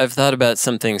 So I've thought about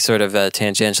something sort of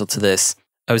tangential to this.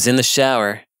 I was in the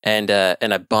shower and I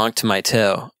bonked my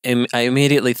toe. And I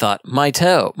immediately thought, my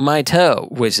toe,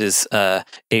 which is a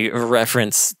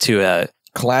reference to a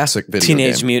classic video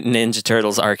Teenage Mutant Ninja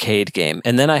Turtles arcade game.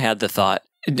 And then I had the thought,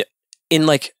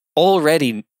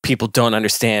 already people don't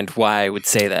understand why I would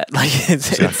say that. Like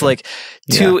it's like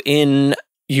two in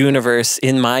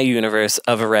my universe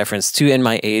of a reference, two in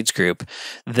my age group,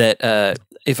 that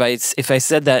if I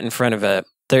said that in front of a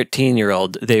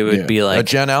 13-year-old, they would be like, a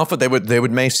Gen Alpha, they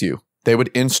would mace you. They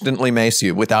would instantly mace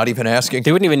you without even asking.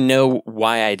 They wouldn't even know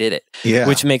why I did it. Yeah.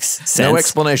 Which makes sense. No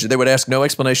explanation. They would ask no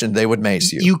explanation. They would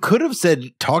mace you. You could have said,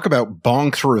 talk about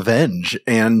Bonk's revenge,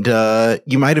 and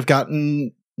you might have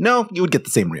gotten... No, you would get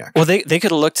the same reaction. Well, they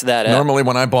could have looked that up. Normally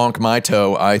when I bonk my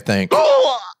toe, I think...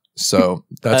 So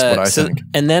that's what I think.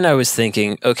 And then I was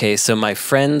thinking, okay, so my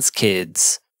friends'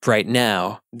 kids right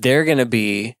now, they're going to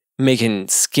be making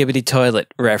skibbity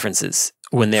toilet references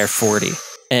when they're 40.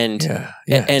 And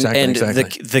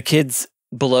exactly. The kids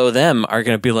below them are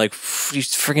going to be like, you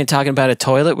freaking talking about a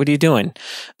toilet? What are you doing?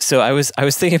 So I was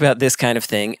thinking about this kind of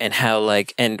thing and how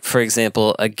and for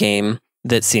example, a game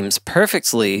that seems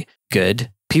perfectly good,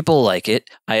 people like it.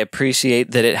 I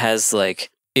appreciate that it has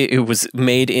it was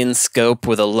made in scope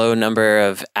with a low number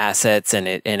of assets, and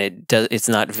it's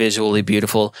not visually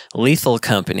beautiful. Lethal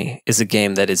Company is a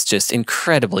game that is just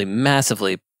incredibly,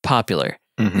 massively popular.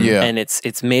 Mm-hmm. Yeah. And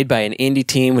it's made by an indie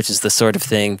team, which is the sort of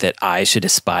thing that I should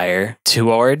aspire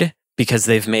toward because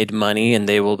they've made money and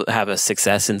they will have a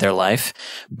success in their life.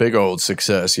 Big old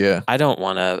success, yeah. I don't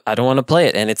want to play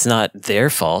it, and it's not their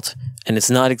fault, and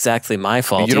it's not exactly my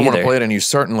fault. You don't want to play it, and you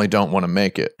certainly don't want to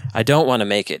make it. I don't want to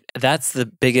make it. That's the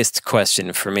biggest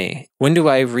question for me. When do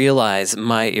I realize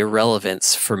my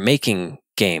irrelevance for making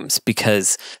games?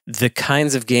 Because the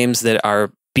kinds of games that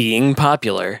are being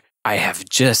popular, I have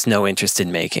just no interest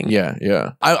in making.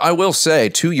 Yeah. I will say,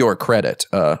 to your credit,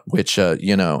 which,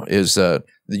 is...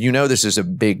 this is a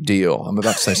big deal. I'm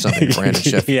about to say something to Brandon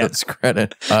Sheffield's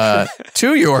credit.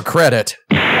 To your credit,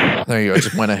 there you go. I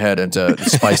just went ahead and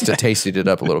tasted it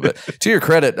up a little bit. To your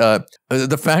credit,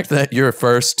 the fact that your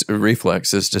first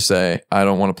reflex is to say, I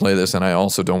don't want to play this and I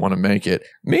also don't want to make it,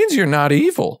 means you're not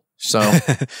evil. So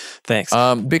thanks.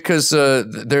 Because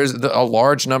there's a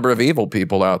large number of evil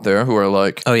people out there who are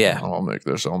like, oh yeah, I'll make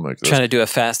this. Trying to do a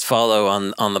fast follow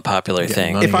on the popular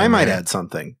thing. If I might add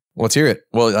something. Let's hear it.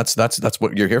 Well, that's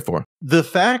what you're here for. The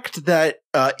fact that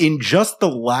in just the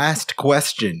last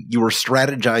question, you were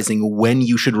strategizing when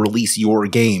you should release your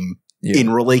game in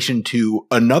relation to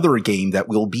another game that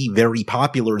will be very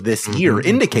popular this year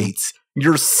indicates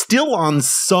you're still on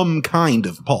some kind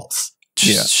of pulse.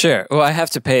 Yeah. Sure. Well, I have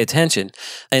to pay attention.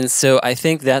 And so I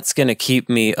think that's going to keep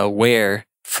me aware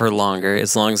for longer,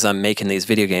 as long as I'm making these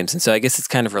video games. And so I guess it's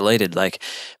kind of related. Like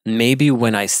maybe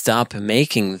when I stop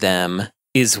making them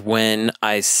is when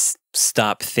I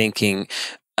stop thinking,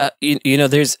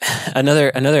 there's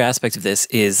another aspect of this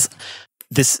is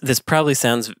this probably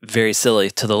sounds very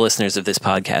silly to the listeners of this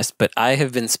podcast, but I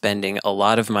have been spending a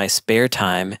lot of my spare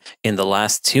time in the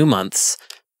last 2 months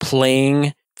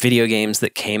playing video games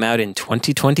that came out in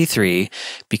 2023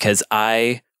 because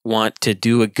I want to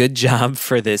do a good job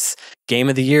for this Game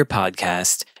of the Year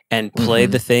podcast and play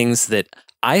the things that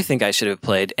I think I should have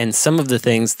played and some of the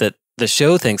things that the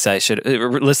show thinks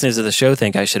listeners of the show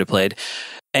think I should have played.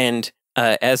 And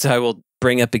as I will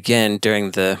bring up again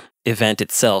during the event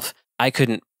itself, I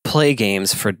couldn't play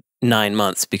games for 9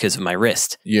 months because of my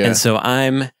wrist. Yeah. And so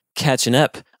I'm catching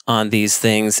up on these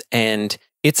things, and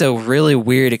it's a really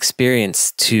weird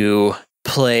experience to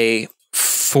play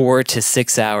 4 to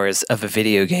 6 hours of a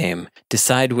video game,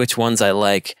 decide which ones I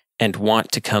like, and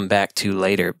want to come back to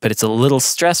later. But it's a little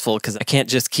stressful because I can't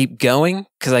just keep going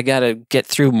because I got to get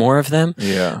through more of them.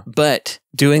 Yeah. But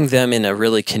doing them in a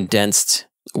really condensed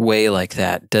way like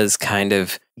that does kind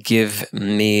of give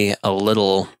me a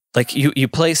little, like you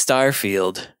play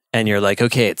Starfield and you're like,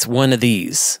 okay, it's one of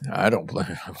these. I don't play.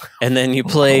 And then you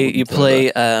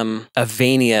play a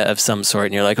Vania of some sort,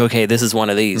 and you're like, okay, this is one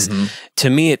of these. To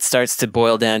me, it starts to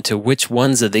boil down to which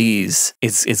ones of these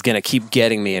is going to keep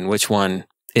getting me and which one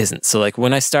isn't. So like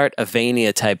when I start a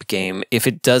Vania type game, if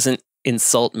it doesn't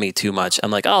insult me too much,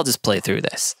 I'm like, I'll just play through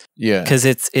this. Yeah. Because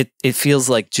it feels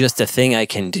like just a thing I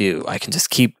can do. I can just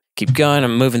keep going.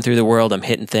 I'm moving through the world. I'm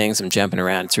hitting things. I'm jumping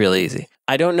around. It's real easy.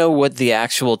 I don't know what the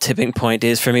actual tipping point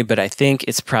is for me, but I think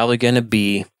it's probably going to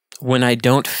be when I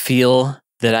don't feel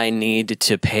that I need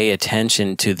to pay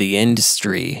attention to the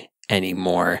industry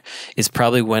anymore is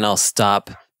probably when I'll stop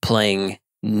playing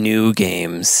new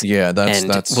games. Yeah,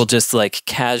 that's we'll just like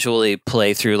casually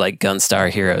play through like Gunstar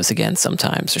Heroes again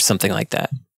sometimes or something like that.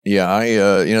 Yeah,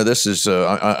 this is,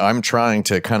 I'm trying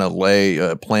to kind of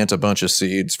plant a bunch of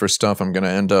seeds for stuff I'm going to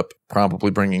end up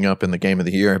probably bringing up in the Game of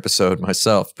the Year episode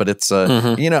myself. But it's,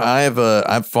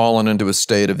 I've fallen into a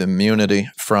state of immunity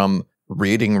from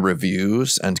reading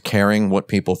reviews and caring what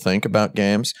people think about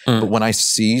games. But when I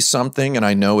see something and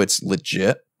I know it's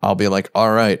legit, I'll be like,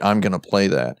 all right, I'm going to play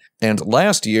that. And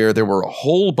last year, there were a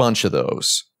whole bunch of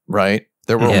those, right?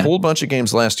 There were a whole bunch of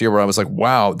games last year where I was like,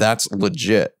 wow, that's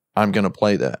legit. I'm going to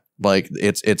play that. Like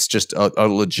it's just a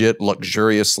legit,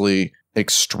 luxuriously,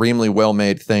 extremely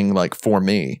well-made thing like for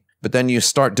me. But then you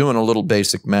start doing a little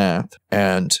basic math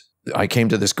and I came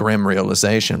to this grim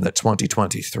realization that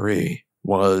 2023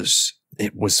 was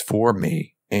for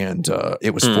me and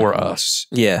it was for us.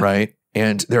 Yeah. Right.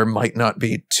 And there might not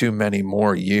be too many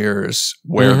more years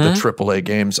where the AAA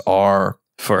games are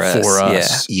for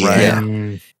us. Yeah. Right?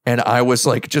 Yeah. And I was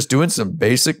like just doing some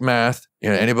basic math.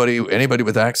 Anybody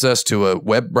with access to a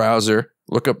web browser,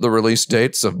 look up the release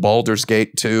dates of Baldur's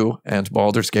Gate 2 and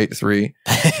Baldur's Gate 3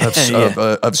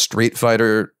 of Street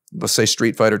Fighter. Let's say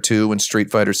Street Fighter 2 and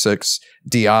Street Fighter 6,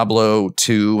 Diablo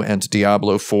 2 and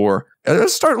Diablo 4. And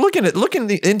let's start looking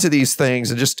into these things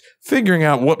and just figuring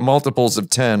out what multiples of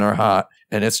 10 are hot.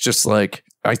 And it's just like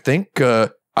I think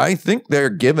they're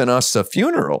giving us a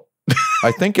funeral.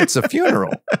 I think it's a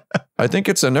funeral. I think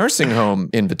it's a nursing home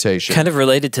invitation. Kind of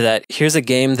related to that, here's a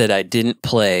game that I didn't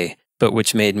play, but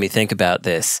which made me think about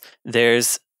this.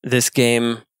 There's this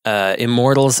game,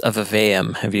 Immortals of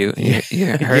Aveum. Have you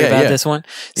heard about this one?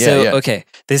 Okay,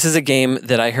 this is a game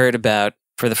that I heard about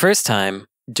for the first time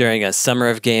during a Summer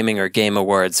of Gaming or Game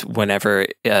Awards, whenever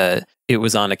it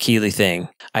was on a Keighley thing.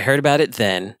 I heard about it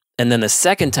then, and then the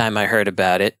second time I heard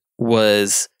about it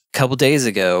was couple days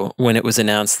ago when it was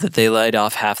announced that they laid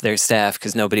off half their staff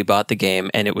because nobody bought the game,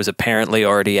 and it was apparently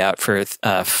already out for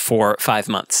 5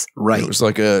 months. Right. It was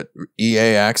like a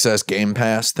EA Access Game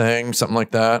Pass thing, something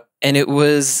like that. And it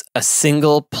was a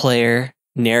single player,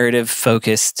 narrative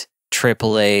focused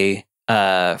AAA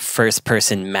first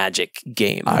person magic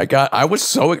game. I was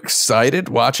so excited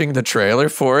watching the trailer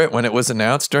for it when it was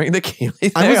announced during the Keighley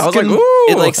thing. I was like, ooh.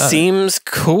 It like seems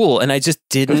cool, and I just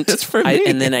didn't. It's for me.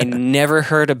 And then I never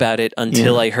heard about it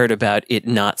until I heard about it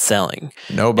not selling.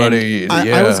 Nobody.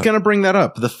 I was going to bring that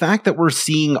up. The fact that we're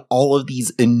seeing all of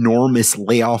these enormous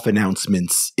layoff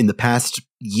announcements in the past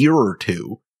year or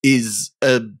two is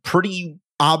a pretty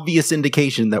obvious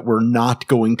indication that we're not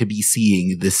going to be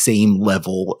seeing the same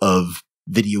level of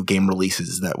video game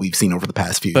releases that we've seen over the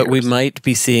past few years. But we might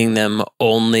be seeing them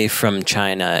only from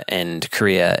China and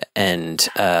Korea and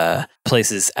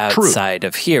places outside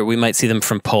of here. We might see them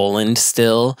from Poland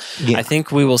still. Yeah. I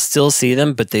think we will still see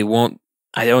them, but they won't.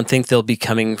 I don't think they'll be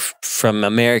coming from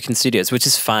American studios, which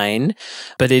is fine.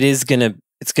 But it's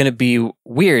gonna be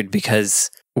weird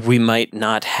because we might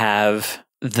not have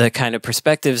the kind of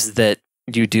perspectives that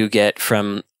you do get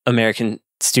from American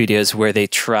studios where they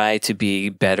try to be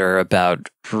better about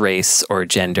race or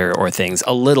gender or things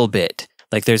a little bit.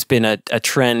 Like there's been a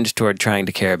trend toward trying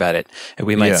to care about it. And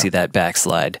we might see that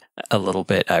backslide a little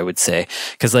bit, I would say.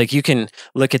 Because like you can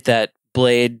look at that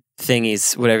Blade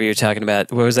thingies, whatever you're talking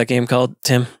about. What was that game called,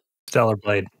 Tim? Stellar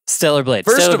Blade.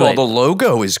 First of all, the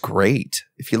logo is great.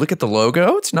 If you look at the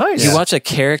logo, it's nice. You watch a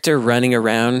character running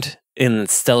around in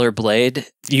Stellar Blade,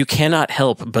 you cannot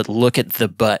help but look at the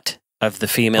butt of the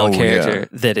female character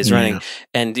that is running.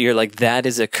 And you're like, that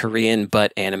is a Korean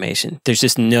butt animation. There's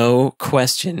just no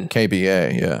question.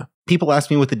 KBA, yeah. People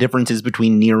ask me what the difference is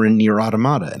between Nier and Nier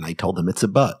Automata, and I told them it's a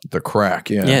butt. The crack,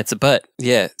 yeah. Yeah, it's a butt.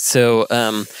 Yeah. So,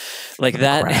 like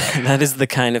that is the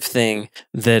kind of thing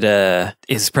that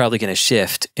is probably going to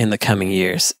shift in the coming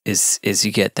years, is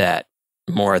you get that,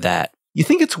 more of that. You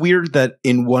think it's weird that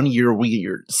in 1 year we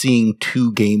are seeing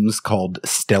two games called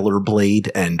Stellar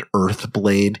Blade and Earth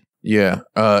Blade? Yeah.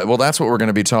 Well, that's what we're going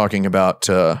to be talking about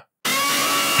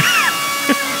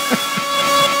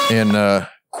in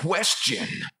Question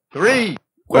 3.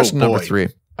 question number 3.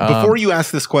 Before you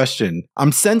ask this question,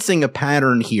 I'm sensing a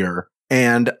pattern here,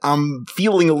 and I'm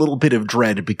feeling a little bit of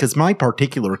dread because my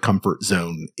particular comfort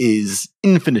zone is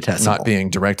infinitesimal. Not being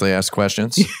directly asked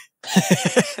questions.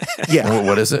 Yeah.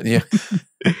 What is it? Yeah.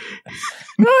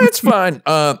 No, it's fine.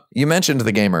 You mentioned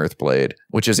the game Earthblade,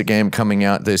 which is a game coming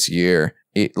out this year.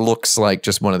 It looks like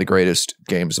just one of the greatest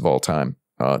games of all time.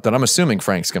 That I'm assuming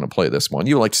Frank's going to play this one.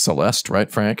 You liked Celeste, right,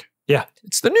 Frank? Yeah.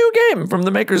 It's the new game from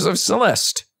the makers of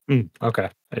Celeste. Okay.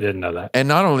 I didn't know that. And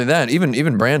not only that,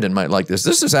 even Brandon might like this.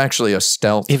 This is actually a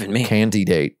stealth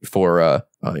candidate for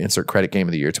insert credit game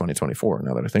of the year 2024.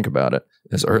 Now that I think about it,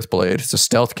 is Earthblade. It's a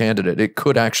stealth candidate. It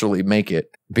could actually make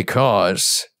it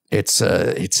because it's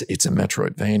a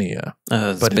Metroidvania,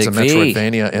 but it's a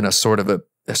Metroidvania in a sort of a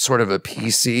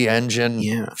PC engine,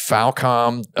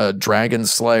 Falcom, Dragon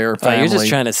Slayer family. You're just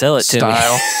trying to sell it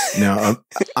style. to me. No,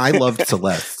 I loved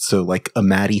Celeste, so like a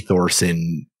Maddie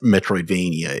Thorson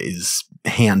Metroidvania is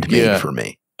handmade for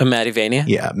me. A Maddivania?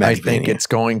 Yeah, I think it's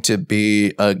going to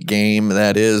be a game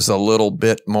that is a little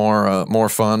bit more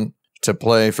fun to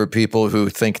play for people who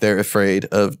think they're afraid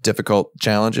of difficult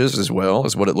challenges as well,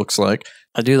 is what it looks like.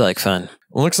 I do like fun. It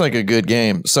looks like a good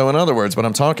game. So in other words, what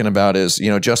I'm talking about is,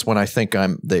 just when I think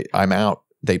I'm out,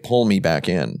 they pull me back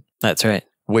in. That's right.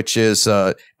 Which is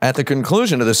at the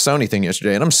conclusion of this Sony thing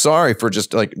yesterday. And I'm sorry for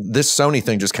just like this Sony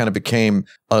thing just kind of became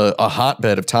a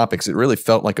hotbed of topics. It really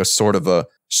felt like a sort of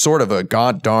a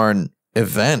god darn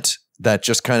event that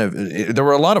just kind of, there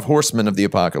were a lot of horsemen of the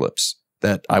apocalypse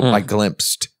that I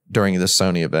glimpsed during this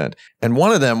Sony event. And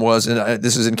one of them was, and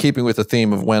this is in keeping with the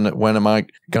theme of when am I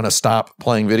going to stop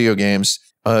playing video games?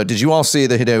 Did you all see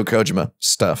the Hideo Kojima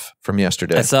stuff from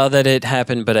yesterday? I saw that it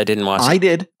happened, but I didn't watch it. I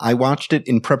did. I watched it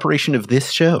in preparation of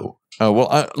this show. Oh,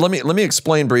 well, let me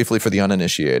explain briefly for the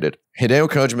uninitiated. Hideo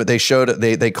Kojima,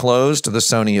 they closed the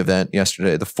Sony event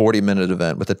yesterday, the 40-minute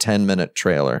event, with a 10-minute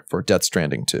trailer for Death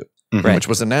Stranding 2. Right. Which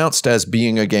was announced as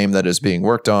being a game that is being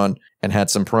worked on and had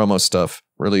some promo stuff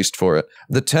released for it.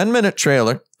 The 10-minute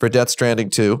trailer for Death Stranding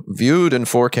 2, viewed in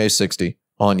 4K 60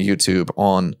 on YouTube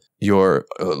on your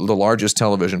the largest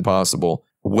television possible,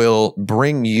 will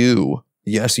bring you,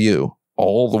 yes you,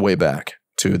 all the way back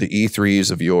to the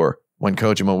E3s of yore when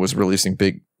Kojima was releasing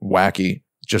big, wacky,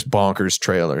 just bonkers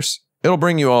trailers. It'll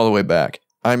bring you all the way back.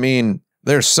 I mean,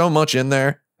 there's so much in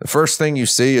there. The first thing you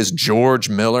see is George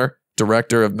Miller,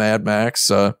 director of Mad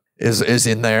Max, is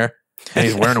in there, and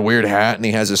he's wearing a weird hat, and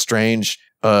he has a strange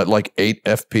 8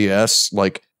 FPS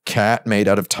like cat made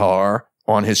out of tar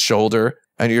on his shoulder,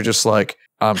 and you're just like,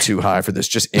 I'm too high for this,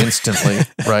 just instantly,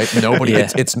 right? Nobody,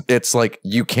 it's like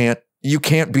you can't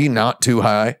be not too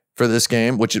high for this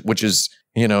game, which is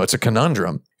it's a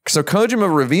conundrum. So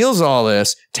Kojima reveals all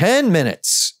this 10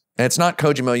 minutes. And it's not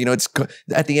Kojima, it's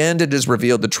at the end it is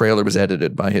revealed the trailer was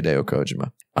edited by Hideo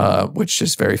Kojima, which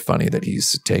is very funny that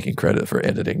he's taking credit for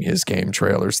editing his game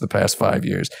trailers the past 5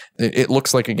 years. It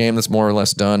looks like a game that's more or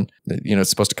less done. It's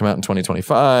supposed to come out in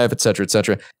 2025, et cetera, et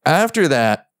cetera. After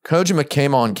that, Kojima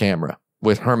came on camera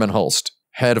with Herman Hulst,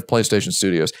 head of PlayStation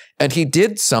Studios, and he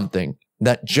did something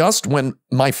that just when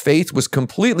my faith was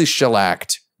completely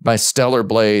shellacked by Stellar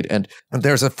Blade, and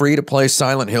there's a free-to-play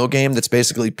Silent Hill game that's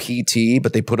basically PT,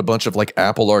 but they put a bunch of like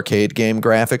Apple Arcade game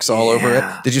graphics all over it.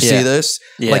 Did you see this?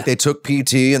 Yeah. Like they took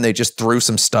PT and they just threw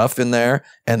some stuff in there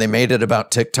and they made it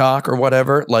about TikTok or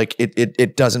whatever. Like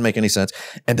it doesn't make any sense.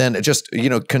 And then it just,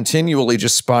 continually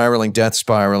just death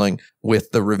spiraling with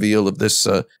the reveal of this,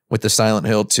 with the Silent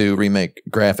Hill 2 remake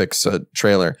graphics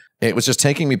trailer. It was just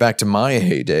taking me back to my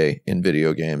heyday in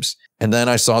video games. And then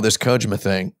I saw this Kojima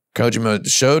thing. Kojima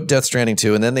showed Death Stranding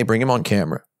 2, and then they bring him on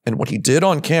camera. And what he did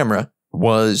on camera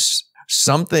was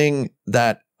something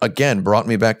that, again, brought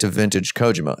me back to vintage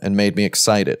Kojima and made me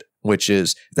excited, which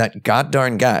is that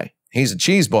goddarn guy. He's a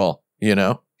cheeseball,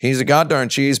 He's a goddarn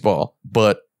cheeseball.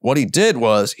 But what he did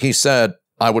was he said,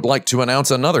 I would like to announce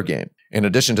another game in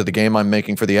addition to the game I'm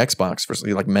making for the Xbox. First,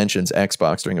 he mentions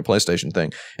Xbox during a PlayStation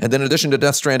thing. And then in addition to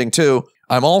Death Stranding 2,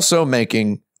 I'm also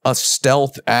making a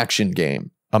stealth action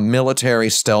game. A military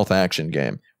stealth action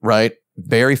game, right?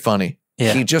 Very funny.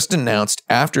 Yeah. He just announced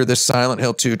after this Silent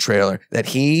Hill 2 trailer that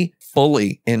he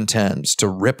fully intends to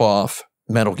rip off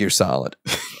Metal Gear Solid,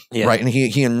 right? And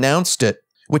he announced it,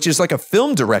 which is like a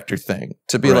film director thing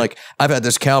to be like, I've had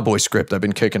this cowboy script I've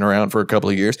been kicking around for a couple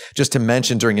of years just to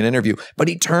mention during an interview, but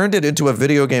he turned it into a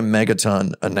video game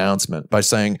megaton announcement by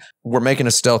saying, we're making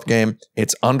a stealth game.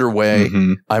 It's underway.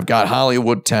 I've got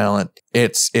Hollywood talent.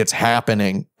 It's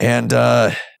happening. And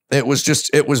it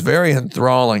was very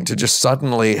enthralling to just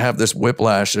suddenly have this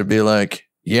whiplash and be like,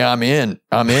 yeah, I'm in.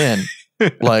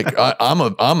 Like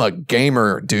I'm a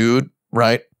gamer, dude,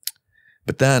 right?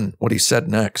 But then what he said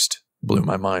next blew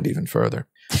my mind even further.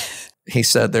 He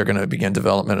said they're going to begin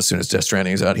development as soon as Death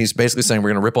Stranding is out. He's basically saying we're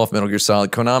going to rip off Metal Gear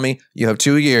Solid. Konami, you have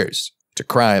 2 years to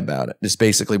cry about it. Is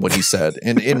basically what he said.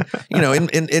 In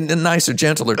nicer,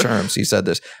 gentler terms, he said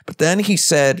this. But then he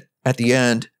said at the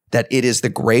end that it is the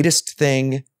greatest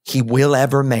thing he will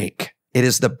ever make. It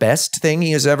is the best thing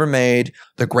he has ever made,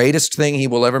 the greatest thing he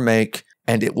will ever make,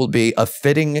 and it will be a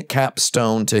fitting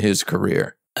capstone to his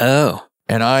career. Oh.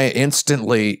 And I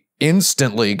instantly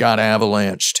got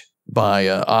avalanched by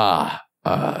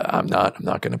I'm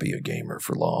not going to be a gamer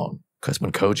for long, because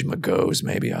when Kojima goes,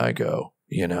 maybe I go,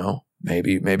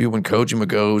 maybe when Kojima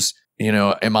goes,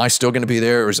 am I still going to be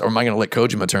there, or am I going to let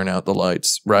Kojima turn out the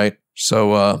lights? Right.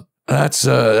 So that's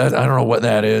I don't know what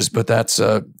that is, but that's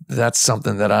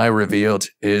something that I revealed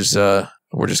is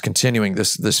we're just continuing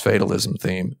this fatalism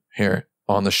theme here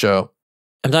on the show.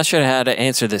 I'm not sure how to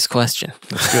answer this question.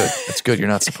 That's good. That's good. You're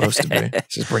not supposed to be.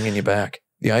 This is bringing you back.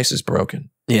 The ice is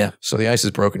broken. Yeah. So the ice is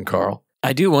broken, Carl.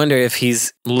 I do wonder if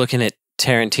he's looking at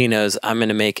Tarantino's I'm going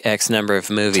to make X number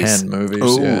of movies. 10 movies.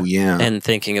 Oh, yeah. And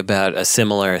thinking about a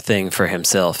similar thing for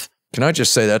himself. Can I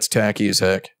just say that's tacky as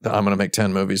heck, the I'm going to make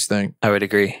 10 movies thing? I would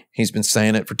agree. He's been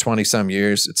saying it for 20-some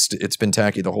years. It's been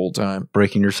tacky the whole time.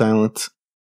 Breaking your silence.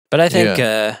 But I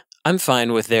think I'm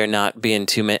fine with there not being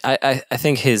too many. I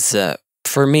think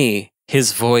for me,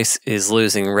 his voice is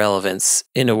losing relevance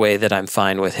in a way that I'm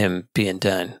fine with him being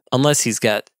done. Unless he's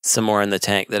got some more in the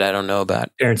tank that I don't know about.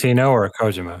 Tarantino or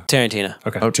Kojima? Tarantino.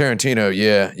 Okay. Oh, Tarantino,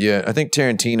 yeah. I think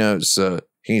Tarantino's,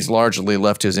 he's largely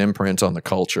left his imprint on the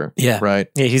culture. Yeah. Right?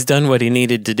 Yeah, he's done what he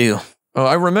needed to do. Oh,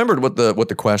 I remembered what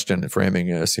the question framing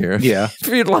is here. Yeah. If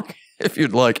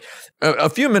you'd like. A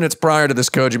few minutes prior to this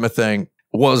Kojima thing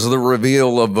was the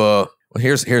reveal of... Well,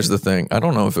 here's the thing. I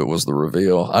don't know if it was the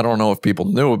reveal. I don't know if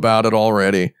people knew about it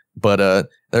already, but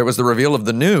there was the reveal of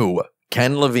the new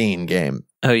Ken Levine game.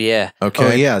 Oh, yeah. Okay.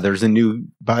 Oh, yeah. There's a new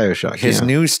BioShock. His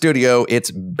new studio, it's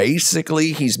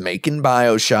basically he's making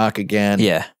BioShock again.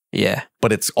 Yeah. Yeah.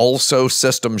 But it's also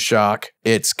System Shock.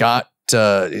 It's got kind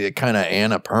of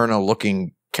Annapurna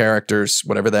looking characters,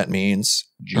 whatever that means.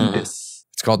 Judas.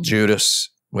 It's called Judas,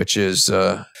 which is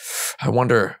I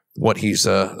wonder what he's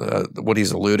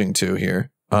alluding to here.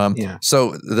 Yeah.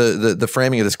 So the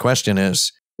framing of this question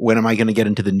is, when am I going to get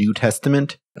into the New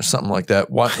Testament? Something like that.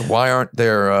 Why aren't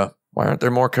there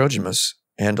more Kojimas?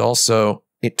 And also,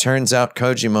 it turns out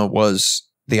Kojima was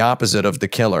the opposite of the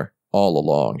killer all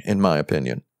along, in my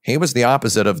opinion. He was the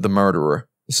opposite of the murderer.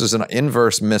 This is an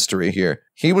inverse mystery here.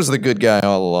 He was the good guy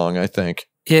all along, I think.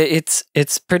 Yeah,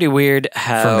 it's pretty weird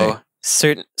how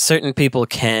certain people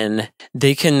can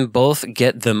both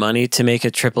get the money to make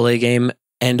a AAA game,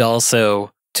 and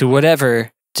also, to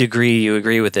whatever degree you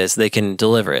agree with this, they can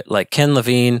deliver it. Like Ken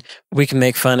Levine, we can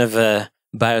make fun of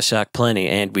BioShock plenty,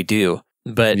 and we do,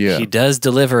 but he does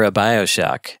deliver a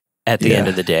BioShock at the end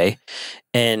of the day,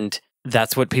 and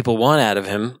that's what people want out of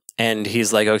him. And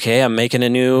he's like, okay, I'm making a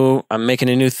new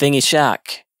thingy shock.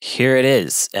 Here it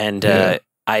is, and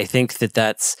I think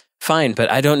that's fine,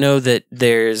 but I don't know that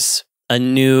there's a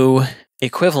new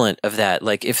equivalent of that.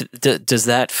 Like, does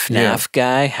that FNAF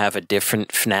guy have a different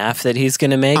FNAF that he's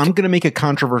going to make? I'm going to make a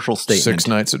controversial statement. Six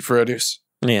Nights at Freddy's.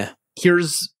 Yeah.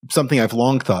 Here's something I've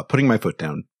long thought, putting my foot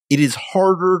down. It is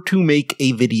harder to make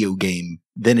a video game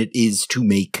than it is to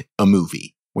make a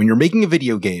movie. When you're making a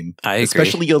video game,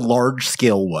 especially a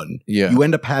large-scale one, you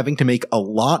end up having to make a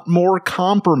lot more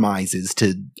compromises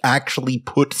to actually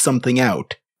put something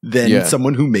out than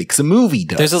someone who makes a movie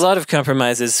does. There's a lot of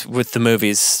compromises with the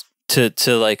movies to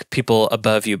like people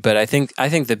above you, but I think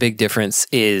the big difference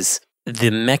is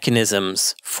the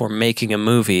mechanisms for making a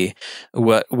movie.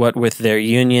 What with their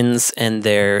unions and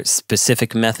their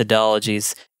specific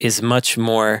methodologies is much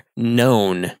more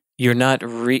known. You're not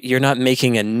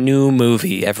making a new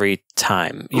movie every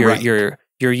time. You're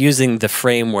using the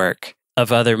framework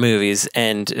of other movies,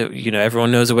 and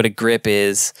everyone knows what a grip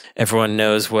is. Everyone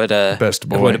knows what a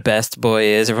best boy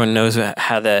is. Everyone knows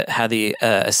how the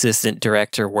assistant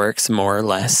director works, more or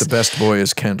less. The best boy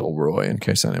is Kendall Roy, in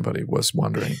case anybody was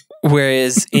wondering.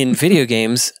 Whereas in video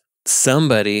games,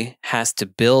 somebody has to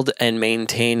build and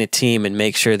maintain a team and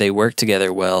make sure they work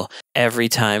together well every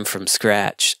time from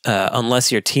scratch.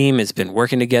 Unless your team has been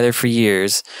working together for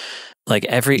years. Like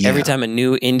every time a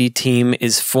new indie team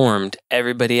is formed,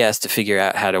 everybody has to figure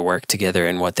out how to work together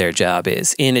and what their job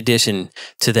is, in addition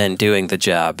to then doing the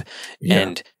job.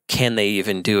 And can they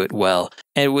even do it well?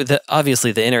 And with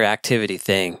obviously the interactivity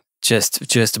thing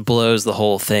just blows the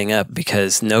whole thing up,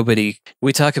 because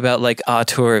we talk about like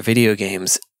auteur video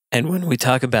games, and when we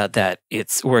talk about that,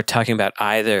 we're talking about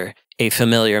either a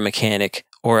familiar mechanic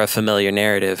or a familiar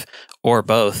narrative or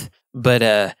both.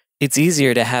 But it's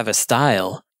easier to have a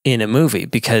style in a movie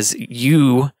because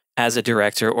you, as a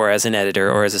director or as an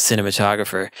editor or as a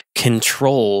cinematographer,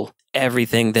 control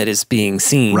everything that is being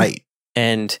seen. Right.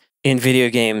 And in video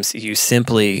games, you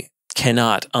simply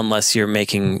cannot, unless you're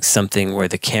making something where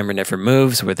the camera never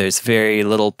moves, where there's very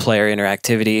little player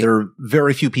interactivity. There are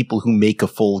very few people who make a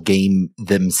full game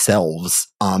themselves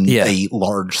on a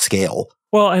large scale.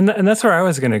 Well, and that's where I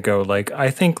was going to go. Like, I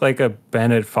think like a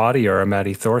Bennett Foddy or a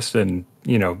Matty Thorsten,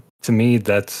 to me,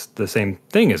 that's the same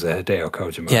thing as a Hideo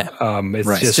Kojima. Yeah.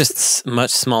 It's just much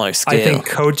smaller scale. I think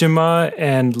Kojima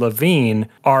and Levine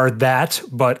are that,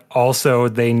 but also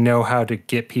they know how to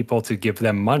get people to give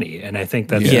them money. And I think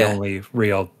that's the only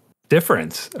real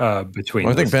difference between.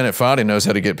 Well, I think Bennett Foddy knows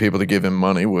how to get people to give him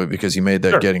money because he made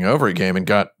that Getting Over It game and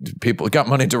got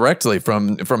money directly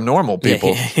from normal people.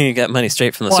 Yeah, he got money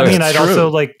straight from the source. I mean, I'd also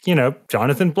like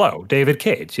Jonathan Blow, David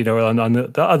Cage, on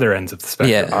the other ends of the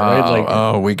spectrum. Yeah.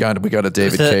 Right? We got a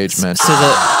David Cage mention.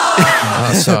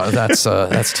 So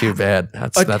that's too bad.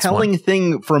 That's telling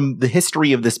thing from the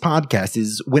history of this podcast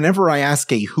is whenever I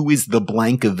ask who is the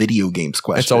blank of video games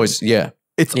question, it's always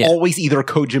It's always either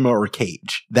Kojima or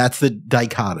Cage. That's the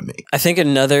dichotomy. I think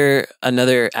another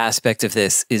aspect of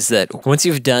this is that once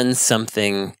you've done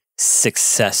something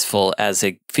successful as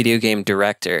a video game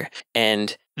director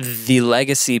and the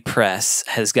legacy press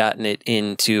has gotten it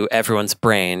into everyone's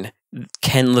brain,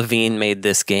 Ken Levine made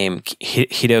this game,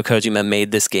 Hideo Kojima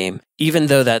made this game, even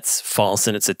though that's false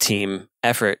and it's a team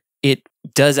effort, it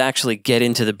does actually get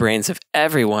into the brains of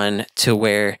everyone to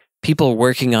where people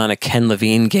working on a Ken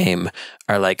Levine game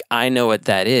are like, I know what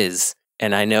that is,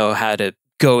 and I know how to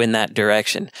go in that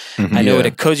direction. I know what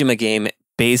a Kojima game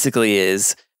basically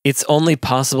is. It's only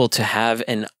possible to have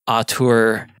an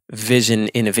auteur vision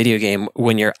in a video game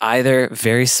when you're either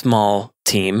very small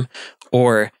team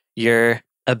or you're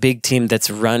a big team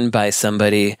that's run by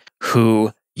somebody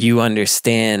who you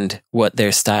understand what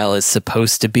their style is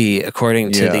supposed to be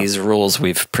according to these rules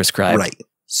we've prescribed. Right.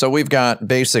 So we've got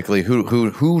basically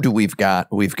who do we've got?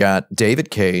 We've got David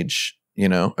Cage.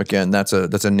 Again, that's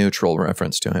a neutral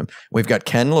reference to him. We've got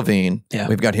Ken Levine. Yeah.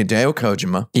 We've got Hideo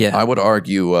Kojima. Yeah. I would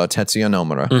argue Tetsuya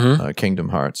Nomura, Kingdom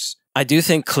Hearts. I do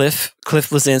think Cliff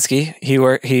Bleszinski,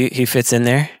 he fits in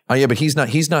there. Oh yeah, but he's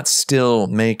not still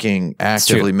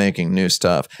actively making new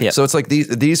stuff. Yep. So it's like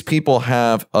these people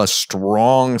have a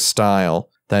strong style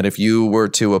that if you were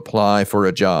to apply for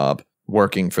a job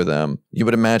working for them, you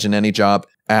would imagine any job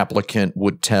applicant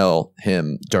would tell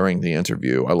him during the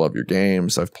interview, I love your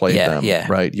games, I've played them,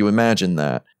 right? You imagine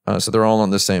that. So they're all on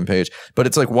the same page. But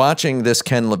it's like watching this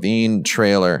Ken Levine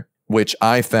trailer, which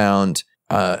I found,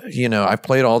 I've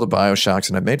played all the BioShocks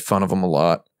and I've made fun of them a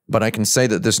lot, but I can say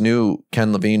that this new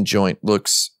Ken Levine joint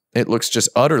looks just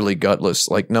utterly gutless.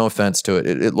 Like, no offense to it.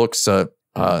 It looks,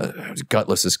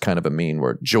 gutless is kind of a mean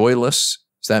word. Joyless,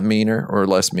 is that meaner or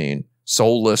less mean?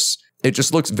 Soulless. It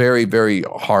just looks very, very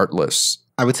heartless.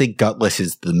 I would say gutless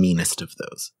is the meanest of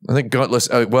those. I think gutless,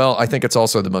 I think it's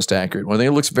also the most accurate one. I think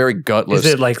it looks very gutless.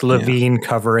 Is it like Levine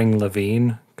covering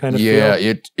Levine kind of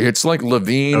feel? It's like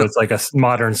Levine. So it's like a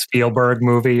modern Spielberg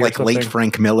movie. Like late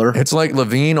Frank Miller. It's like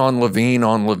Levine on Levine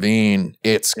on Levine.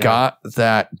 It's got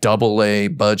that AA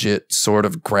budget sort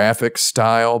of graphic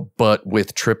style, but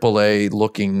with AAA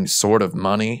looking sort of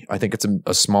money. I think it's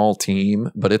a small team,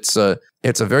 but it's a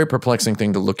very perplexing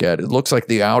thing to look at. It looks like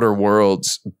The Outer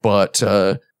Worlds, but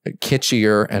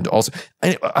kitschier, and also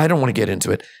I don't want to get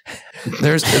into it.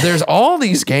 There's all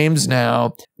these games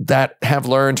now that have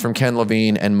learned from Ken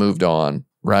Levine and moved on,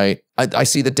 right? I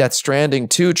see the Death Stranding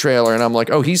 2 trailer and I'm like,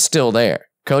 oh, he's still there.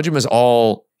 Kojima's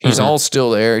all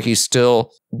still there. He's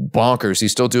still bonkers.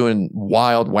 He's still doing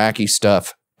wild, wacky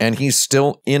stuff, and he's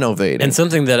still innovating. And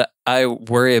something that I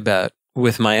worry about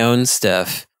with my own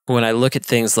stuff, when I look at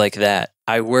things like that,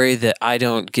 I worry that I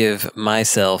don't give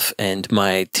myself and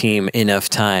my team enough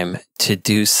time to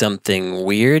do something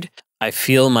weird. I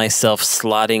feel myself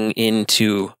slotting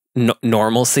into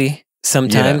normalcy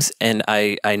sometimes, and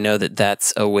I know that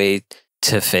that's a way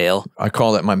to fail. I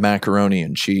call that my macaroni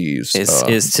and cheese.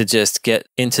 Is to just get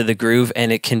into the groove,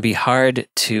 and it can be hard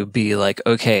to be like,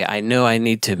 okay, I know I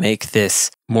need to make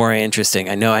this more interesting.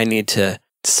 I know I need to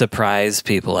surprise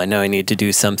people. I know I need to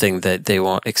do something that they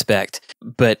won't expect.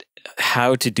 But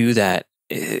how to do that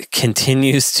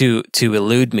continues to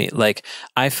elude me. Like,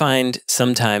 I find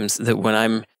sometimes that when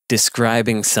I'm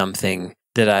describing something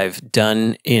that I've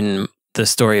done in the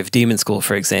story of Demon School,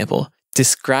 for example,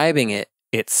 describing it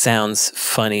it sounds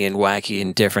funny and wacky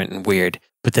and different and weird.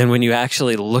 But then when you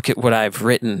actually look at what I've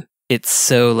written, it's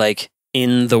so like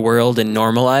in the world and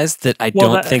normalized that I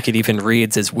don't think it even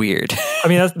reads as weird. I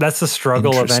mean, that's the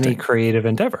struggle of any creative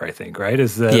endeavor, I think, right?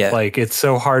 Is that like it's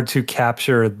so hard to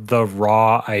capture the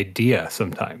raw idea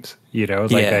sometimes, you know?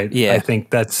 Like I think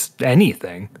that's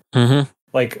anything. Mm-hmm.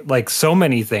 Like so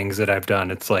many things that I've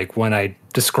done, it's like when I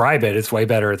describe it, it's way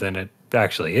better than it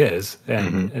actually is,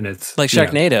 and it's like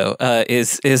Sharknado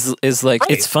is like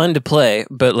it's fun to play,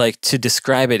 but like to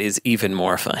describe it is even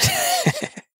more fun.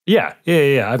 Yeah.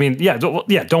 I mean,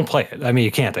 don't play it. I mean,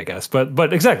 you can't, I guess,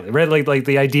 but exactly, right? Like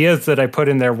the ideas that I put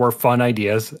in there were fun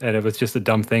ideas, and it was just a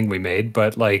dumb thing we made.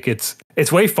 But like, it's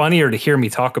way funnier to hear me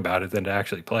talk about it than to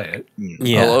actually play it.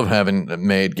 Yeah, I love having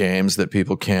made games that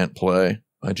people can't play.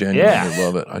 I genuinely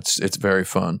love it. It's very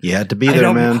fun. You had to be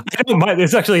there, man. I don't mind.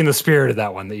 It's actually in the spirit of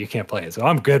that one that you can't play it, so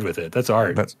I'm good with it. That's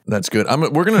art. That's good.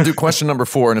 We're going to do question number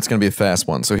 4, and it's going to be a fast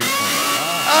one. So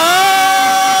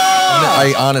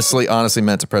I honestly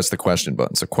meant to press the question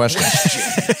button. So question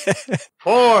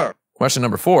 4. Question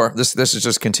number 4. This is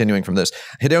just continuing from this.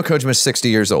 Hideo Kojima is 60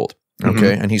 years old.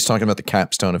 Okay, and he's talking about the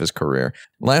capstone of his career.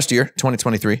 Last year,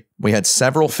 2023, we had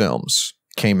several films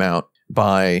came out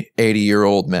by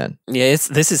 80-year-old men. Yeah,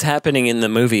 this is happening in the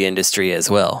movie industry as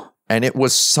well. And it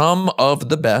was some of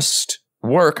the best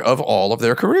work of all of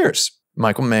their careers.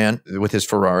 Michael Mann with his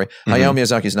Ferrari. Hayao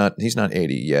Miyazaki's he's not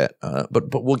 80 yet, but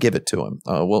we'll give it to him.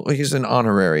 Well, he's an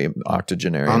honorary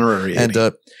octogenarian. Honorary 80.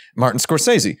 And Martin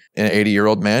Scorsese, an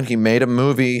 80-year-old man, he made a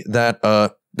movie that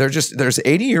there's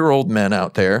 80-year-old men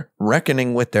out there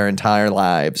reckoning with their entire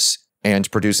lives and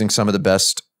producing some of the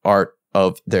best art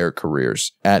of their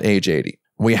careers at age 80.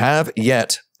 We have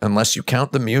yet, unless you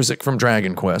count the music from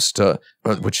Dragon Quest,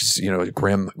 which is,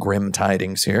 grim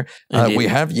tidings here, we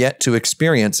have yet to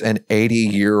experience an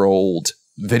 80-year-old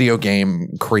video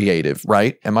game creative,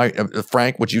 right? Am I,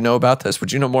 Frank, would you know about this?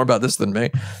 Would you know more about this than me?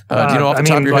 Do you know off the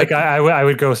top of your head? I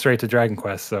would go straight to Dragon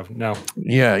Quest, so no.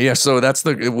 Yeah. So that's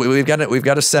we've got a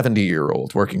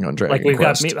 70-year-old working on Dragon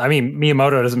Quest.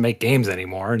 Miyamoto doesn't make games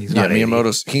anymore, and he's not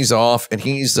 80. He's off, and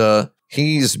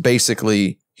he's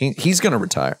basically he's going to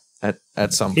retire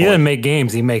at some point. He doesn't make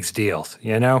games; he makes deals.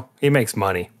 He makes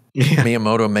money.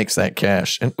 Miyamoto makes that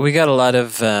cash, and we got a lot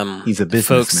of he's a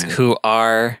folks businessman who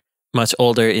are much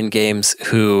older in games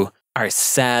who are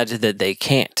sad that they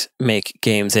can't make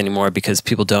games anymore because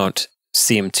people don't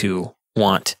seem to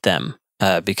want them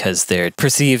because they're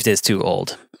perceived as too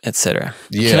old, etc.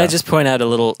 Yeah. Can I just point out a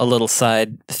little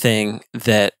side thing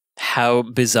that how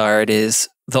bizarre it is?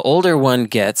 The older one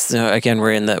gets, again,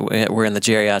 we're in the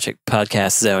geriatric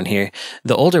podcast zone here.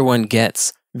 The older one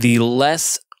gets, the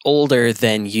less older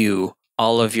than you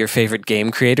all of your favorite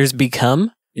game creators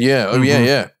become. Yeah. Oh,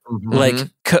 yeah. Mm-hmm. Like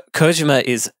Kojima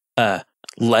is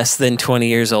less than 20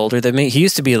 years older than me. He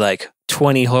used to be like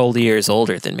 20 whole years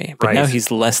older than me, but now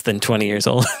he's less than 20 years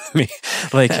older than me.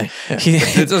 Like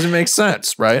it doesn't make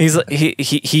sense, right?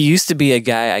 He used to be a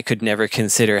guy I could never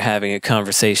consider having a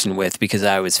conversation with because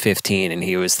I was 15 and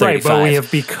he was 35. Right, but we have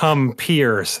become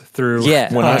peers through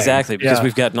exactly, because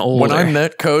we've gotten older. When I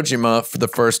met Kojima for the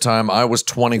first time, I was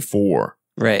 24.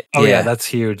 Right. Oh yeah, that's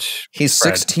huge. He's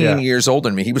 16 years older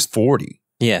than me. He was 40.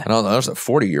 Yeah. And I was a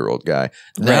 40-year-old guy.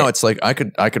 Now it's like I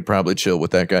could probably chill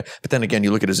with that guy. But then again, you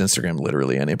look at his Instagram,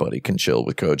 literally anybody can chill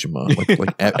with Kojima.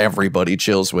 Like everybody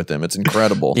chills with him. It's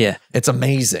incredible. Yeah. It's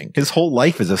amazing. His whole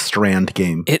life is a Strand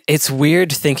game. It's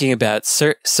weird thinking about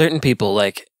certain people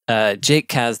like Jake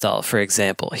Kasdal, for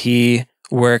example. He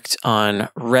worked on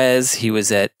Rez. He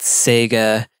was at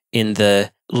Sega in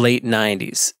the late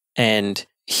 90s. And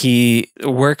he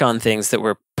worked on things that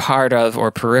were part of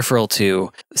or peripheral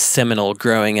to seminal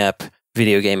growing up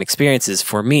video game experiences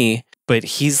for me, but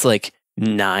he's like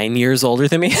 9 years older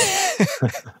than me.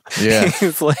 Yeah.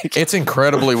 It's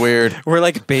incredibly weird. We're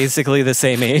like basically the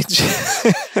same age.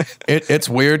 It's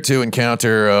weird to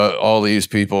encounter all these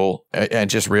people and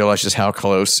just realize just how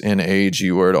close in age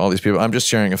you were to all these people. I'm just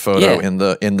sharing a photo in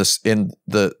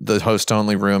the host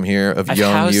only room here of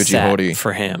young Yuji Horii.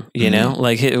 For him,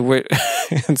 like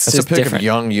it's a pic different. Of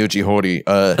young Yuji Horii.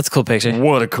 That's a cool picture.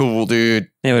 What a cool dude.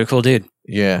 Yeah, what a cool dude.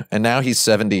 Yeah, and now he's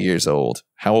 70 years old.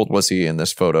 How old was he in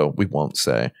this photo? We won't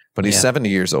say, but he's 70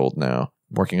 years old now,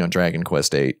 working on Dragon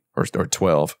Quest 8 or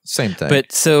 12. Same thing.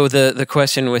 But so the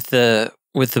question with the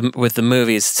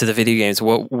movies to the video games,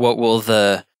 who will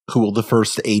the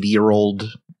first 80-year-old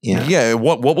Yeah.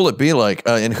 What will it be like?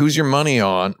 And who's your money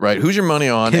on? Right? Who's your money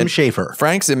on? Tim Schafer.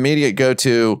 Frank's immediate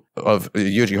go-to of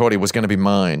Yuji Horii was going to be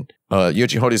mine.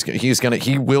 Yuji Horii,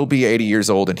 he will be 80 years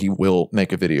old and he will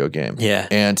make a video game. Yeah.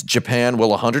 And Japan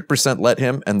will 100% let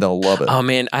him, and they'll love it. Oh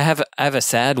man, I have a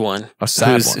sad one.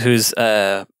 Who's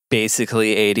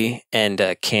basically 80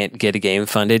 and can't get a game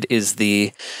funded is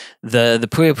the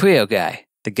Puyo Puyo guy.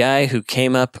 The guy who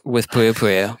came up with Puyo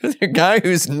Puyo. The guy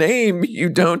whose name you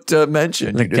don't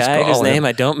mention. The guy whose name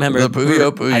I don't remember. The Puyo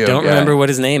Puyo I don't guy. remember what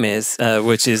his name is,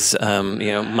 which is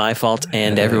my fault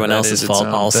and everyone else's fault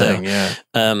also. Thing,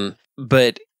 yeah.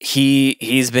 But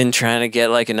he's been trying to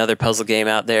get like another puzzle game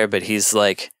out there, but he's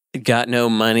like got no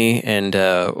money and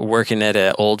working at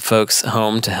an old folks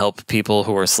home to help people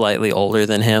who are slightly older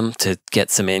than him to get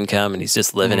some income, and he's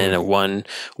just living in a one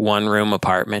room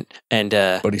apartment. And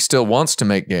but he still wants to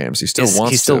make games. He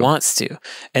still wants to.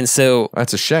 And so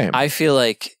that's a shame. I feel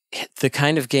like the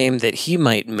kind of game that he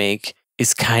might make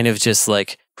is kind of just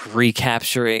like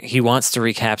recapturing. He wants to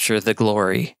recapture the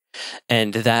glory,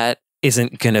 and that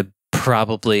isn't going to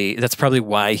that's probably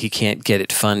why he can't get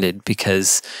it funded,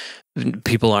 because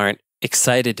people aren't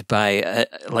excited by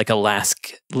like a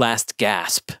last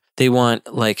gasp. They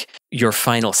want like your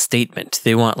final statement.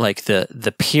 They want like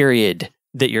the period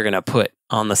that you're going to put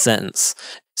on the sentence.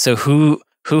 So who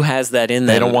has that in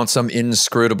them? They don't want some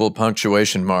inscrutable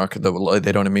punctuation mark that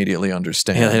they don't immediately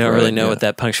understand. Yeah, they don't really know what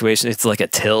that punctuation. It's like a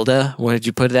tilde. What did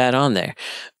you put that on there?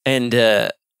 And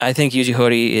I think Yuji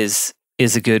Horii is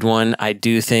a good one. I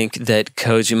do think that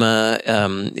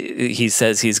Kojima, he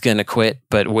says he's going to quit,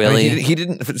 but will he? He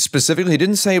didn't specifically. He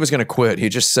didn't say he was going to quit. He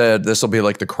just said this will be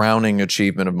like the crowning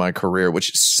achievement of my career,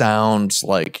 which sounds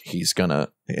like he's gonna.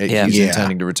 He's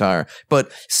intending to retire.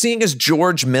 But seeing as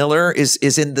George Miller is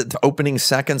in the opening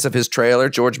seconds of his trailer,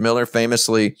 George Miller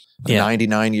famously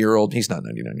 99-year-old. He's not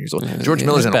 99 years old. George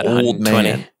Miller's an old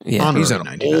man. Yeah, he's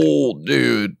an old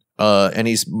dude. And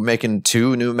he's making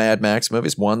 2 new Mad Max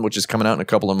movies, one which is coming out in a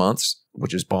couple of months,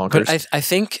 which is bonkers. But I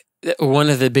think one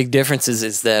of the big differences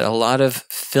is that a lot of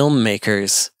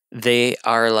filmmakers, they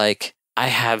are like, I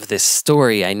have this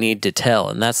story I need to tell,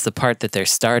 and that's the part that they're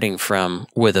starting from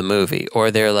with a movie. Or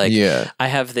they're like, I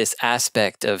have this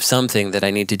aspect of something that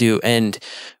I need to do. And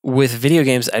with video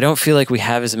games, I don't feel like we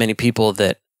have as many people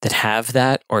that have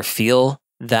that or feel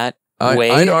that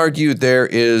way. I'd argue there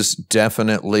is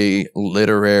definitely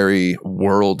literary,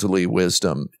 worldly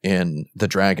wisdom in the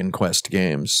Dragon Quest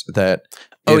games. That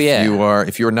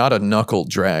if you're not a knuckle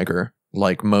dragger,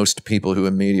 like most people who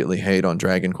immediately hate on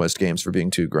Dragon Quest games for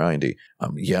being too grindy.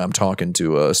 I'm talking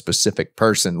to a specific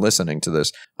person listening to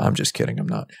this. I'm just kidding. I'm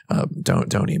not.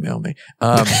 Don't email me.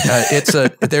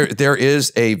 There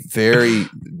is a very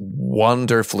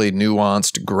wonderfully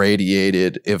nuanced,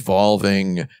 gradated,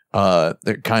 evolving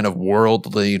kind of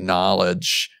worldly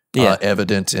knowledge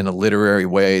evident in a literary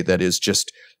way that is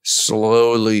just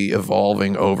slowly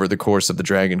evolving over the course of the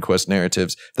Dragon Quest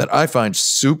narratives that I find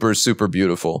super, super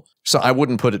beautiful. So I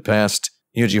wouldn't put it past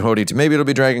Yuji Horii to maybe it'll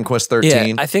be Dragon Quest 13.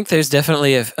 Yeah, I think there's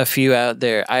definitely a few out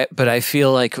there. But I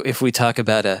feel like if we talk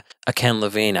about a Ken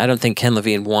Levine, I don't think Ken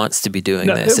Levine wants to be doing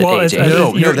this at age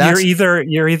 80.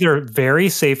 You're either very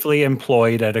safely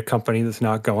employed at a company that's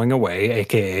not going away,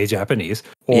 aka Japanese,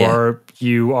 or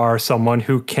you are someone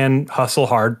who can hustle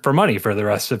hard for money for the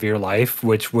rest of your life,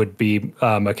 which would be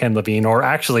a Ken Levine or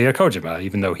actually a Kojima,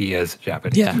 even though he is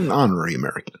Japanese. Yeah, an honorary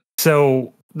American.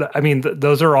 So I mean,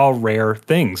 those are all rare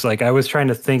things. Like, I was trying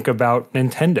to think about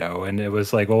Nintendo, and it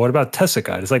was like, well, what about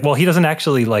Tezuka? It's like, well, he doesn't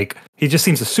actually he just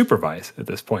seems to supervise at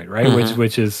this point, right? Mm-hmm.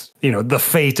 Which is, the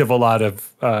fate of a lot of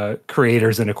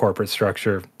creators in a corporate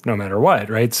structure, no matter what,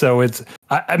 right? So it's,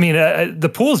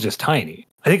 the pool's just tiny.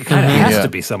 I think it kind of has to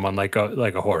be someone like a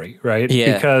Horii, right?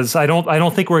 Yeah. Because I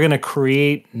don't think we're going to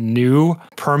create new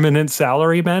permanent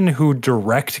salarymen who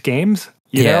direct games.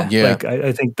 You know? Like,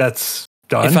 I think that's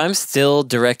done. If I'm still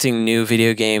directing new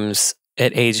video games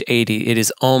at age 80, it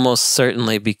is almost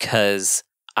certainly because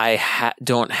I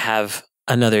don't have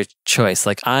another choice.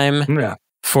 Like, I'm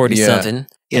 40-something,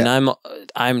 and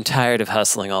I'm tired of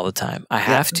hustling all the time. I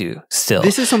have to still.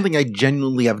 This is something I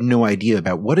genuinely have no idea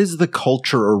about. What is the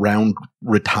culture around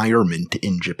retirement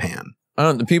in Japan?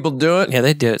 People do it. Yeah,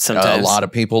 they do it sometimes. A lot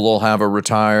of people will have a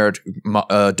retired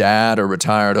dad or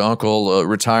retired uncle.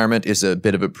 Retirement is a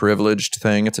bit of a privileged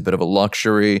thing. It's a bit of a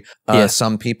luxury.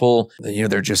 Some people, they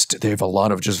have a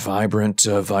lot of just vibrant,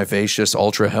 vivacious,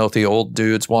 ultra healthy old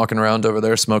dudes walking around over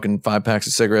there smoking 5 packs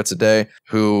of cigarettes a day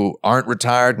who aren't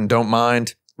retired and don't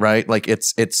mind. Right? Like,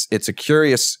 it's a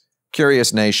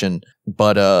curious nation,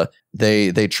 but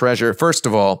they treasure. First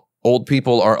of all, old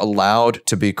people are allowed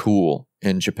to be cool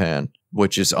in Japan.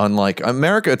 which is unlike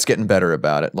America. It's getting better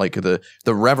about it. Like the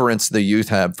reverence the youth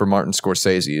have for Martin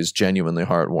Scorsese is genuinely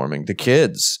heartwarming. The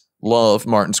kids love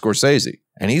Martin Scorsese,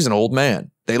 and he's an old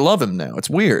man. They love him now. It's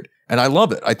weird, and I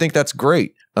love it. I think that's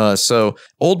great. So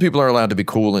old people are allowed to be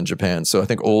cool in Japan. So I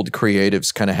think old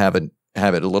creatives kind of have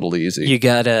it a little easy. You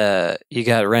got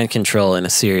rent control in a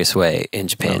serious way in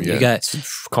Japan. Oh, yeah. You got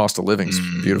cost of living's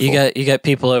beautiful. You got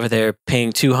people over there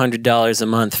paying $200 a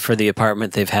month for the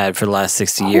apartment they've had for the last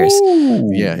 60 years. Ooh.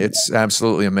 Yeah, it's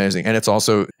absolutely amazing, and it's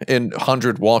also in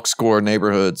 100 walk score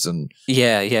neighborhoods and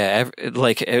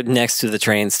like next to the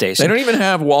train station. They don't even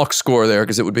have walk score there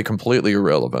because it would be completely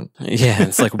irrelevant. Yeah,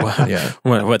 it's like what?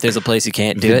 What? There's a place you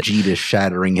can't do it. Vegeta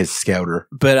shattering his scouter.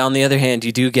 But on the other hand,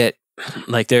 you do get.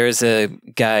 Like there's a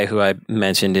guy who I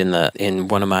mentioned in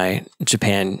one of my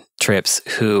Japan trips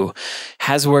who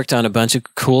has worked on a bunch of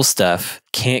cool stuff,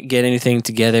 can't get anything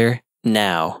together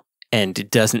now, and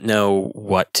doesn't know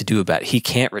what to do about it. He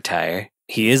can't retire.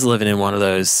 He is living in one of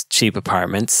those cheap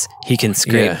apartments. He can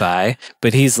scrape by,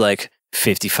 but he's like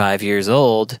 55 years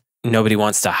old. Nobody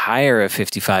wants to hire a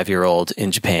 55-year-old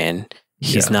in Japan.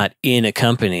 He's not in a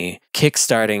company.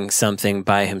 Kickstarting something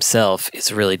by himself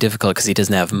is really difficult because he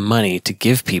doesn't have money to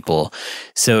give people.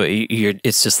 So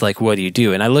it's just like, what do you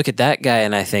do? And I look at that guy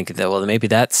and I think that, well, maybe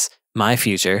that's my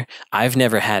future. I've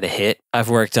never had a hit. I've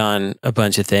worked on a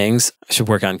bunch of things. I should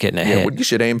work on getting a hit. What you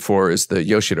should aim for is the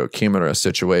Yoshiro Kimura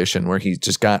situation where he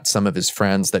just got some of his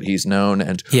friends that he's known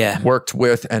and worked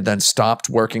with and then stopped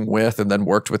working with and then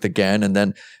worked with again and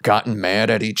then gotten mad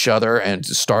at each other and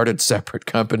started separate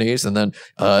companies and then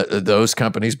those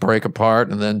companies break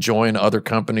apart and then join other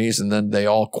companies and then they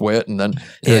all quit and then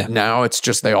now it's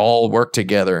just they all work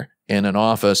together in an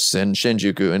office in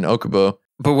Shinjuku in Okubo.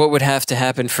 But what would have to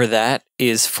happen for that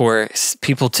is for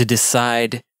people to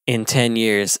decide in 10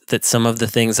 years that some of the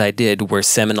things I did were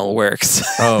seminal works.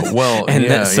 Oh, well, and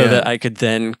that I could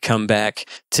then come back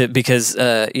to, because,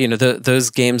 those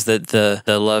games that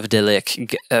the Love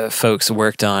Delic folks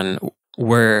worked on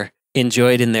were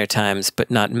enjoyed in their times, but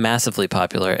not massively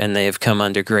popular, and they have come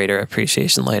under greater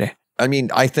appreciation later. I mean,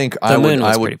 I think I would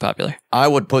pretty popular. I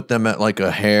would put them at like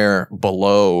a hair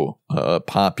below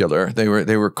popular. They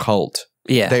were cult.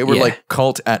 Yeah, they were like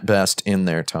cult at best in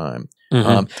their time.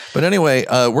 Mm-hmm. But anyway,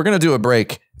 we're going to do a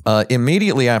break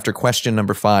immediately after question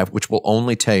number 5, which will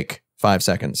only take 5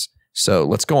 seconds. So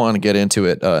let's go on and get into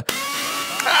it.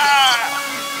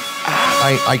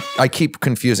 I keep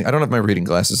confusing. I don't have my reading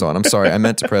glasses on. I'm sorry. I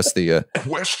meant to press the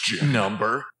question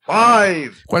number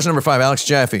 5. Question number 5, Alex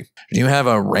Jaffe. Do you have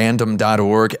a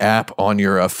random.org app on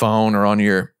your phone or on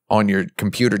your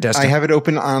computer desktop? I have it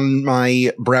open on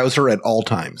my browser at all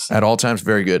times. At all times?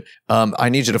 Very good. I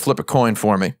need you to flip a coin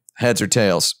for me. Heads or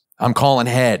tails? I'm calling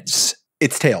heads.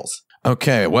 It's tails.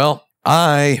 Okay, well,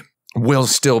 I will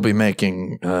still be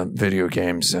making video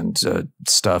games and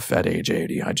stuff at age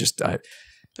 80.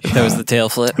 That was the tail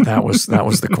flip? That was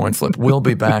the coin flip. We'll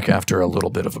be back after a little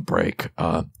bit of a break.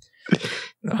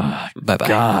 Bye-bye.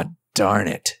 God darn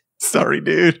it. Sorry,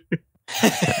 dude.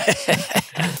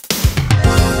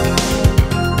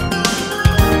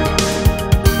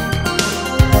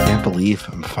 I can't believe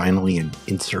I'm finally an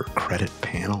insert credit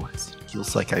panelist. It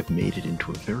feels like I've made it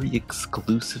into a very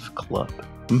exclusive club.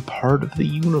 I'm part of the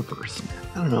universe now.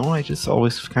 I don't know, I just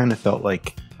always kind of felt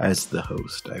like, as the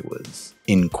host, I was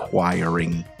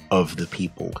inquiring of the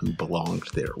people who belonged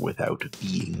there without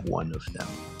being one of them.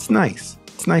 It's nice.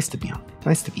 It's nice to be on.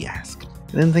 Nice to be asked.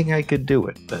 I didn't think I could do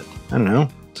it, but I don't know.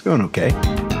 It's going okay.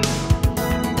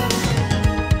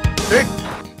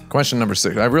 Question number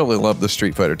 6. I really love the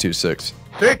Street Fighter 2 6.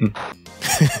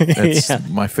 It's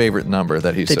my favorite number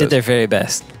that he says. They did their very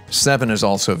best. 7 is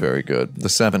also very good. The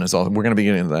 7 is also. We're going to be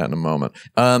getting into that in a moment.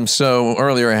 So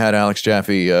earlier I had Alex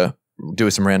Jaffe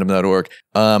do some random.org.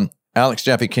 Alex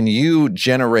Jaffe, can you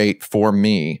generate for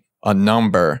me a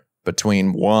number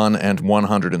between 1 and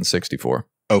 164?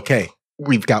 Okay.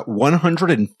 We've got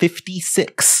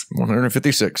 156.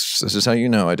 156. This is how you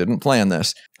know I didn't plan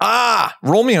this.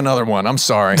 Roll me another one. I'm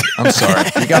sorry.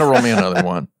 You got to roll me another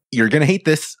one. You're going to hate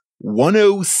this.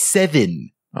 107.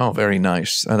 Oh, very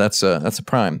nice. That's a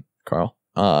prime, Carl.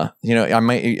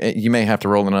 You may have to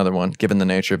roll another one given the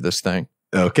nature of this thing.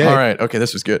 Okay. All right. Okay,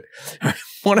 this was good.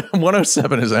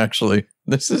 107 is actually,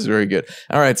 this is very good.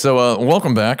 All right, so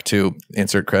welcome back to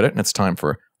Insert Credit, and it's time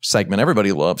for a segment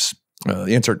everybody loves.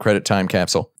 The Insert Credit Time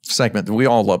Capsule segment. We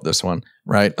all love this one,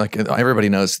 right? Like everybody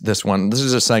knows this one. This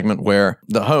is a segment where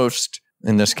the host,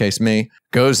 in this case me,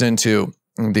 goes into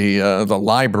the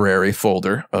library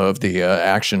folder of the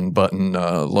Action Button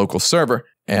local server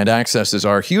and accesses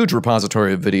our huge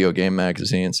repository of video game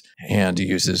magazines and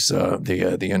uses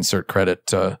the insert credit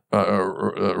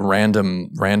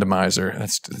randomizer.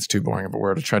 That's too boring of a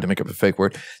word. I tried to make up a fake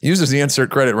word. Uses the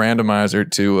insert credit randomizer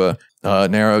to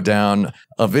narrow down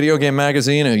a video game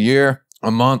magazine, a year,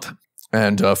 a month,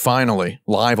 and finally,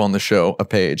 live on the show, a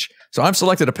page. So I've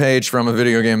selected a page from a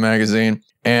video game magazine,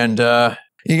 and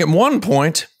you get 1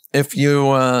 point if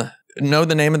you know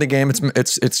the name of the game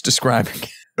it's describing.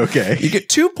 Okay. You get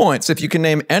 2 points if you can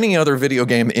name any other video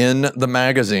game in the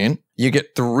magazine. You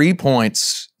get 3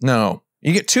 points. No.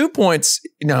 You get 2 points.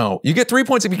 No. You get 3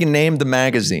 points if you can name the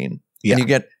magazine. Yeah.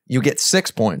 And you get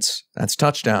 6 points. That's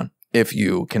touchdown. If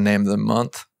you can name the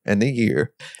month and the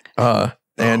year.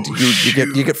 And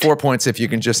you get 4 points if you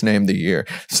can just name the year.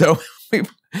 So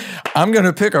I'm going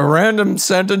to pick a random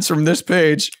sentence from this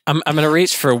page. I'm going to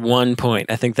reach for 1 point.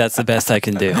 I think that's the best I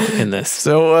can do in this.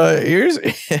 So here's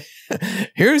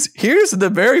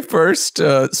the very first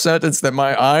sentence that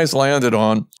my eyes landed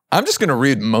on. I'm just going to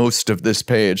read most of this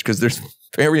page because there's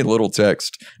very little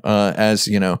text, as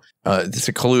you know, it's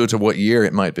a clue to what year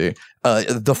it might be.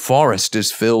 The forest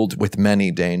is filled with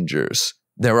many dangers.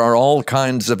 There are all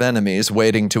kinds of enemies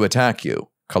waiting to attack you.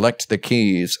 Collect the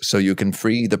keys so you can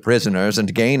free the prisoners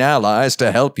and gain allies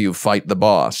to help you fight the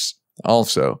boss.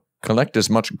 Also, collect as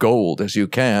much gold as you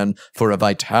can for a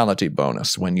vitality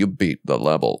bonus when you beat the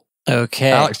level.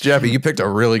 Okay. Alex, Jaffe, you picked a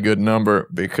really good number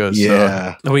because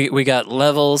we got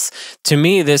levels. To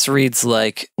me, this reads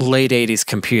like late 80s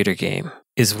computer game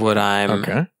is what I'm...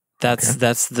 Okay.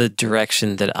 That's the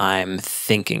direction that I'm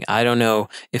thinking. I don't know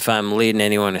if I'm leading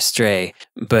anyone astray,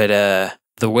 but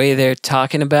the way they're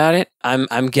talking about it,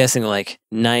 I'm guessing like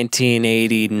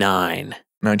 1989.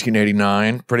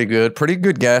 1989, pretty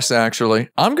good guess actually.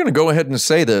 I'm gonna go ahead and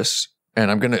say this, and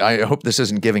I hope this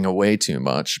isn't giving away too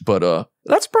much, but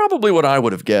that's probably what I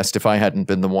would have guessed if I hadn't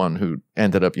been the one who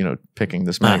ended up, picking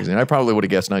this magazine. I probably would have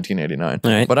guessed 1989,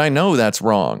 right. But I know that's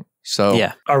wrong. So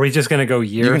yeah, are we just gonna go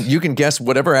years? You can guess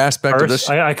whatever aspect first, of this.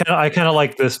 I kind of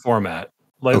like this format.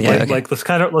 Like let's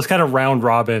kind of round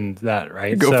robin that,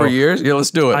 right? Go for years. Yeah,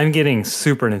 let's do it. I'm getting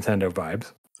Super Nintendo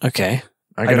vibes. Okay.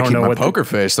 I gotta keep my poker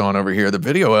face on over here. The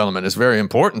video element is very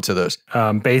important to this.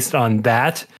 Based on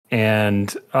that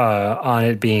and on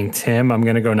it being Tim, I'm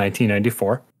gonna go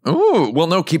 1994. Ooh, well,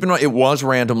 no, keep in mind, it was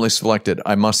randomly selected,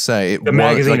 I must say. The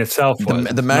magazine itself was.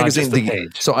 The magazine, not just the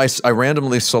page. So I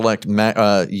randomly select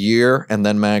year, and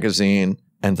then magazine,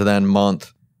 and then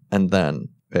month, and then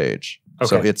page.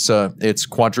 Okay. So it's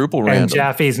quadruple random. And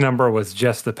Jaffe's number was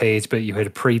just the page, but you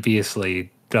had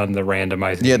previously done the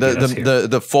randomizing. Yeah,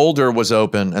 the folder was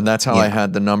open, and that's how I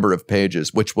had the number of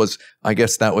pages, which was, I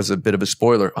guess that was a bit of a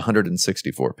spoiler,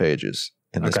 164 pages.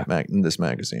 In this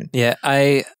magazine. Yeah,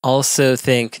 I also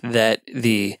think that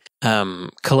the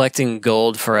collecting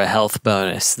gold for a health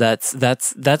bonus, that's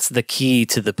the key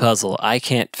to the puzzle. I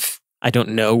don't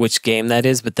know which game that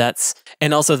is, but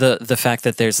and also the fact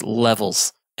that there's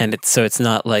levels, and it's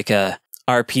not like a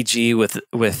RPG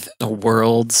with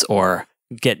worlds or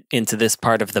get into this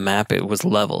part of the map. It was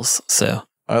levels. So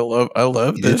I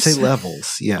love you this. Did say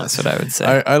levels, yeah. That's what I would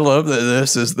say. I love that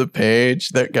this is the page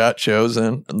that got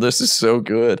chosen. This is so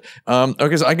good.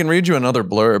 Okay, so I can read you another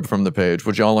blurb from the page.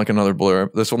 Would y'all like another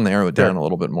blurb? This will narrow it down a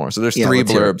little bit more. So there's 3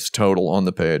 blurbs total on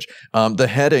the page. The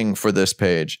heading for this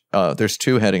page, there's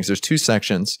 2 headings. There's 2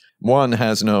 sections. One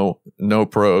has no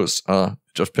prose,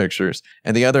 just pictures.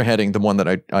 And the other heading, the one that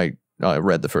I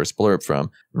read the first blurb from,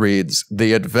 reads,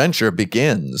 "The adventure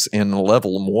begins in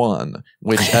level 1,"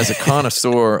 which, as a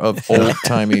connoisseur of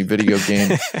old-timey video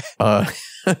game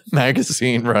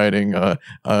magazine writing,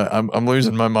 I'm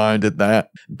losing my mind at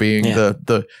that being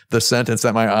the sentence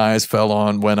that my eyes fell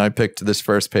on when I picked this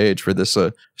first page for this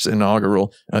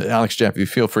inaugural. Alex, Jaffe,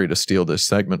 feel free to steal this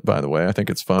segment, by the way. I think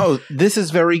it's fun. Oh, this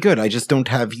is very good. I just don't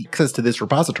have access to this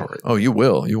repository. Oh, you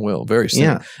will very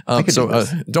soon. Yeah,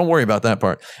 don't worry about that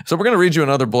part. So we're going to read you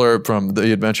another blurb from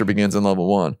The Adventure Begins in Level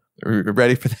 1. Are you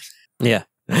ready for this? Yeah.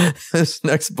 This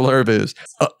next blurb is,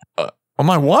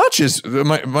 my watch is,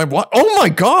 my watch, oh my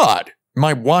God!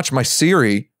 My watch, my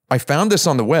Siri, I found this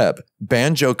on the web.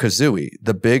 Banjo-Kazooie,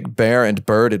 The Big Bear and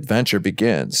Bird Adventure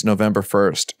begins November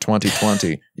 1st,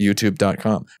 2020,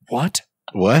 youtube.com. What?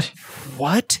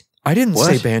 I didn't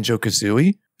say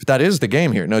Banjo-Kazooie. That is the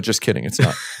game here. No, just kidding. It's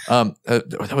not.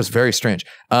 That was very strange.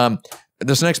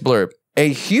 This next blurb.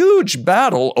 A huge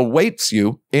battle awaits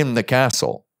you in the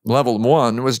castle. Level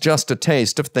 1 was just a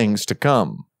taste of things to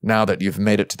come. Now that you've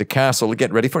made it to the castle,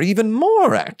 get ready for even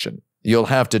more action. You'll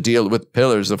have to deal with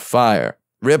pillars of fire,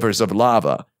 rivers of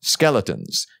lava,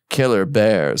 skeletons, killer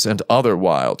bears, and other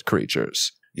wild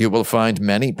creatures. You will find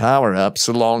many power-ups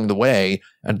along the way,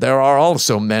 and there are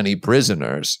also many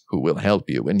prisoners who will help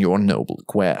you in your noble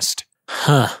quest.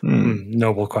 Huh.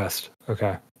 Noble quest.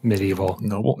 Okay. Medieval.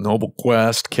 Noble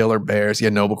quest, killer bears. Yeah,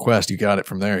 noble quest. You got it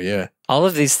from there, yeah. All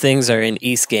of these things are in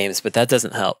East games, but that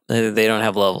doesn't help. They don't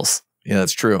have levels. Yeah,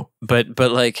 that's true. But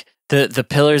like the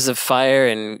pillars of fire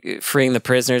and freeing the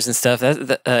prisoners and stuff.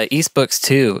 That East Books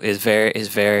 2 is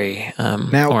very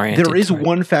now oriented. There is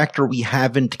one factor we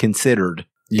haven't considered.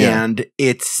 Yeah. And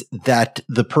it's that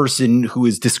the person who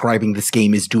is describing this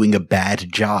game is doing a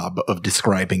bad job of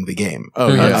describing the game.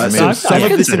 Oh, yeah. So some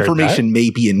of this information may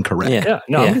be incorrect.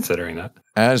 I'm considering that.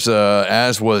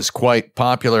 As was quite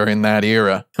popular in that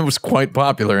era. It was quite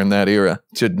popular in that era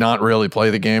to not really play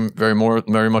the game very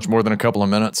much more than a couple of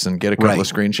minutes and get a couple of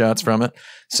screenshots from it.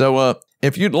 So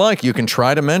if you'd like, you can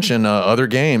try to mention other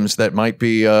games that might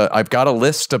be. I've got a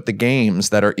list of the games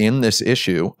that are in this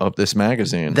issue of this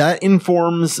magazine. That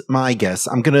informs my guess.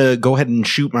 I'm going to go ahead and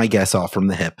shoot my guess off from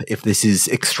the hip. If this is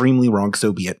extremely wrong,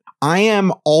 so be it. I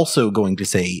am also going to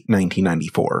say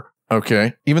 1994.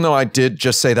 Okay. Even though I did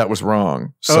just say that was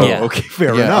wrong. So, okay.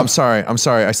 Fair enough. I'm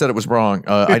sorry. I said it was wrong.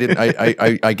 I didn't.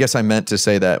 I guess I meant to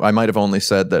say that. I might have only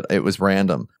said that it was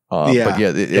random. But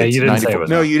you didn't say it was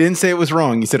wrong. You didn't say it was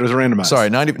wrong. You said it was randomized. Sorry,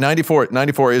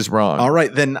 94 is wrong. All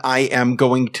right, then I am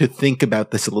going to think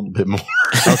about this a little bit more.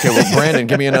 Okay, well, Brandon,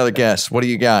 give me another guess. What do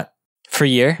you got? For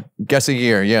year? Guess a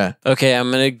year, yeah. Okay, I'm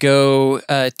going to go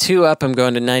 2 up. I'm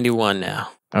going to 91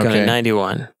 now. Okay. Going to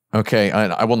 91. Okay,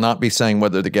 I will not be saying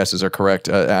whether the guesses are correct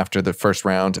after the first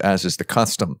round, as is the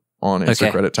custom on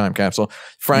Insert Credit Time Capsule.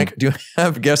 Frank, do you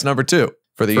have guess number 2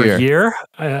 for the year?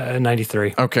 For year?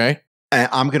 93. Okay.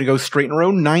 I'm going to go straight in a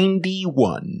row.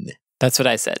 91. That's what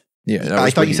I said. Yeah, I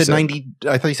thought you said 90.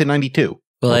 I thought you said 92.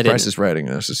 Well, I didn't. Price is writing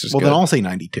this. This is well, good. Then I'll say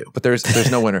 92. But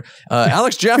there's no winner.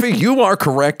 Alex Jaffe, you are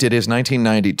correct. It is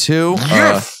 1992.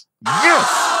 Yes.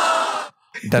 Yes.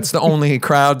 That's the only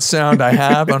crowd sound I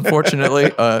have,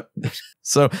 unfortunately.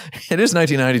 So it is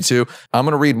 1992. I'm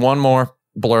going to read one more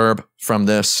blurb from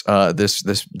this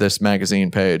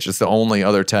magazine page. It's the only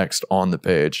other text on the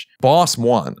page. Boss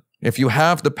 1. If you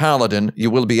have the Paladin, you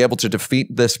will be able to defeat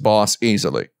this boss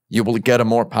easily. You will get a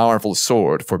more powerful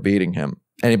sword for beating him.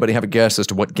 Anybody have a guess as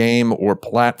to what game or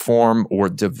platform or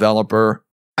developer?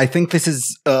 I think this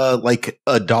is like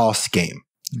a DOS game.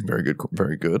 Very good,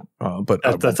 very good. But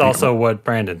that's also what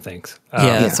Brandon thinks.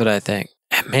 That's what I think.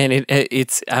 Man,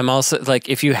 it's. I'm also like,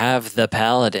 if you have the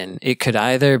Paladin, it could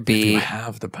either be. If you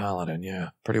have the Paladin, yeah,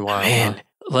 pretty wild. Man, huh?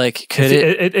 like, could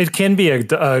it can be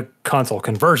a console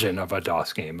conversion of a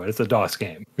DOS game, but it's a DOS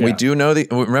game. Yeah. We do know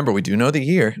we do know the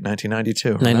year,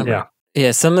 1992.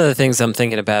 Yeah. Some of the things I'm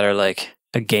thinking about are like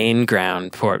a Gain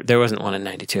Ground port. There wasn't one in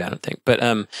 92, I don't think. But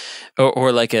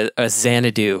or like a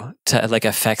Xanadu, like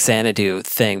a Xanadu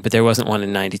thing, but there wasn't one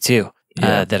in 92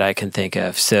 that I can think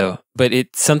of. So, but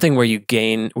it's something where you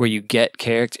get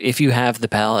character. If you have the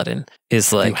Paladin,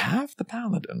 is like you have the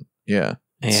Paladin. Yeah.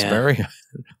 It's very,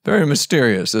 very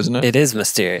mysterious, isn't it? It is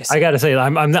mysterious. I got to say,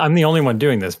 I'm the only one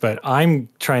doing this, but I'm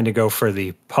trying to go for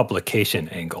the publication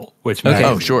angle, which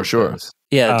oh, sure.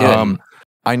 Yeah, do it.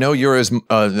 I know you're as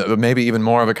maybe even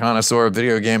more of a connoisseur of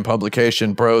video game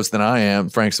publication pros than I am,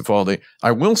 Frank Cifaldi.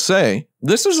 I will say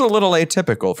this is a little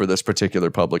atypical for this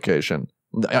particular publication.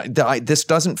 This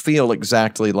doesn't feel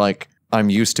exactly like I'm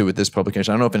used to with this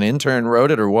publication. I don't know if an intern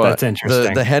wrote it or what. That's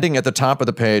interesting. The heading at the top of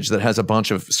the page that has a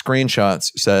bunch of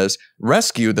screenshots says,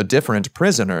 "Rescue the different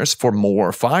prisoners for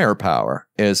more firepower,"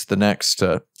 is the next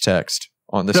text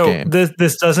on this game.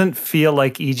 This doesn't feel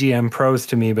like EGM pros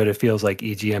to me, but it feels like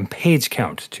EGM page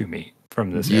count to me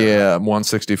from this era. Yeah,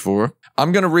 164.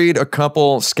 I'm going to read a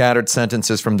couple scattered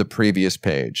sentences from the previous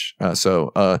page.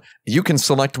 So you can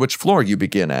select which floor you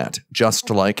begin at, just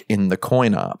like in the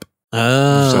coin op.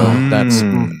 Oh. So that's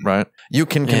right. You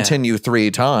can continue 3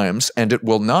 times, and it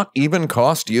will not even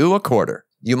cost you a quarter.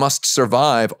 You must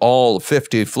survive all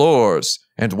 50 floors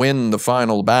and win the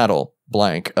final battle,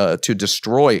 blank, to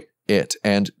destroy it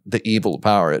and the evil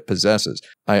power it possesses.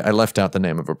 I left out the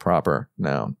name of a proper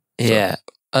noun. So. Yeah.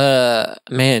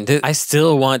 Man, I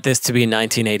still want this to be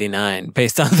 1989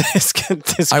 based on this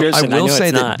description. I will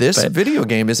say that this video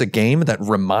game is a game that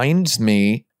reminds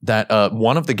me that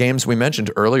one of the games we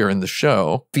mentioned earlier in the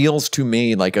show feels to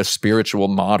me like a spiritual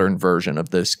modern version of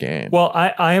this game. Well,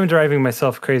 I am driving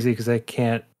myself crazy because I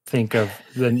can't think of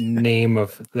the name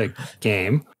of the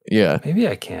game. Yeah. Maybe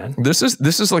I can. This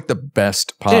is like the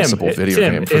best possible video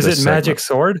game for this Is it segment. Magic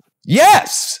Sword?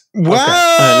 Yes! Wow!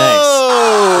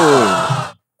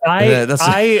 Okay. Oh,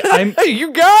 nice. I'm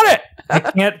you got it! I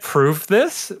can't prove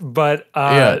this, but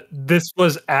this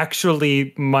was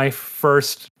actually my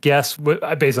first guess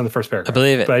based on the first paragraph. I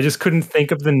believe it. But I just couldn't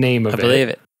think of the name of it. I believe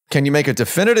it. Can you make a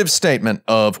definitive statement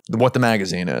of what the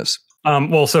magazine is?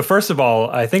 Well, so first of all,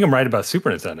 I think I'm right about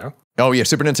Super Nintendo. Oh, yeah,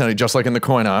 Super Nintendo, just like in the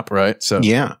coin op, right? So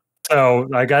Yeah. So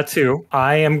I got two.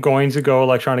 I am going to go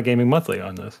Electronic Gaming Monthly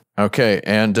on this. Okay,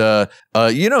 and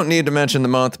you don't need to mention the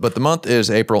month, but the month is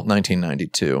April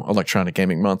 1992, Electronic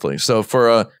Gaming Monthly. So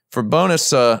for bonus,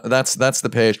 that's the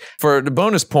page. For the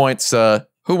bonus points,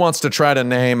 who wants to try to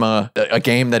name a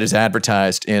game that is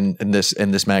advertised in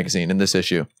this magazine, in this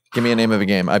issue? Give me a name of a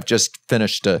game. I've just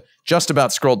finished, just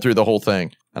about scrolled through the whole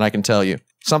thing, and I can tell you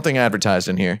something advertised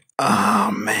in here.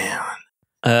 Oh, man.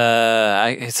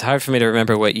 It's hard for me to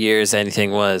remember what years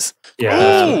anything was. Yeah,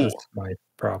 that's my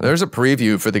problem. There's a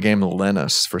preview for the game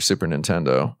Linus for Super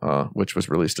Nintendo, which was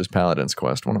released as Paladin's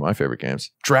Quest, one of my favorite games.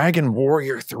 Dragon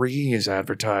Warrior 3 is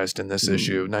advertised in this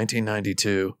issue,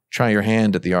 1992. Try your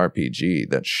hand at the RPG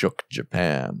that shook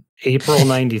Japan. April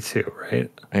 92,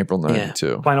 right? April 92.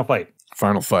 Yeah. Final Fight.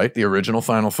 Final Fight, the original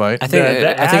Final Fight. I think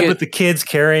The I think ad with the kids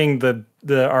carrying the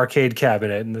arcade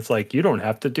cabinet, and it's like, you don't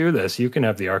have to do this. You can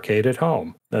have the arcade at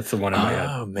home. That's the one in my head.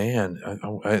 Oh, man.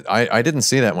 I didn't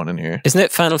see that one in here. isn't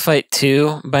it Final Fight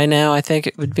 2 by now? I think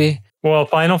it would be. Well,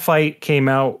 Final Fight came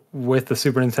out with the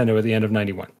Super Nintendo at the end of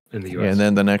 91 in the US. Yeah, and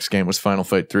then the next game was Final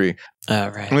Fight 3. Oh,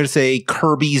 I'm right. going to say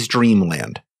Kirby's Dream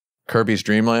Land. Kirby's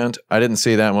Dream Land. I didn't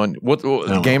see that one. What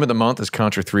game of the month is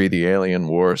Contra 3: The Alien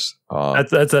Wars?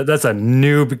 That's a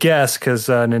noob guess because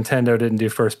Nintendo didn't do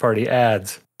first party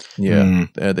ads. Yeah,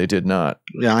 they did not.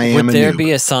 Yeah, I am Would a there noob.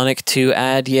 be a Sonic 2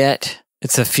 ad yet?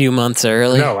 It's a few months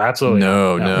early. No, absolutely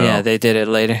No, not. no. Yeah, they did it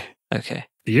later. Okay.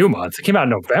 Few months. It came out in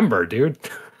November, dude.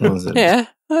 What was it? Yeah,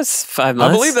 that's 5 I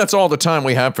months. believe that's all the time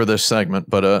we have for this segment,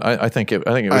 but I think it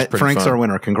was pretty Frank's fun. our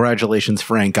winner. Congratulations,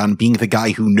 Frank, on being the guy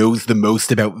who knows the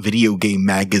most about video game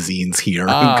magazines here.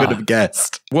 Who could have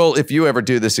guessed? Well, if you ever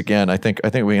do this again, I think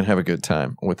we can have a good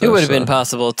time with this. It would have been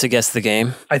possible to guess the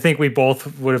game. I think we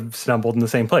both would have stumbled in the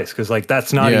same place because, like,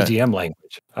 that's not Yeah. EGM language.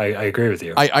 I agree with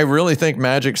you. I really think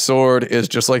Magic Sword is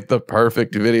just like the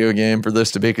perfect video game for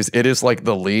this to be, because it is like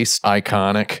the least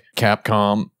iconic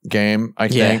Capcom game, I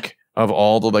think, of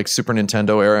all the like Super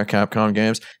Nintendo era Capcom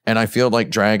games. And I feel like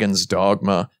Dragon's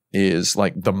Dogma is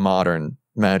like the modern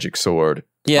Magic Sword.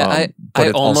 Yeah, but I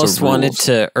it also almost wanted rules.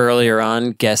 to earlier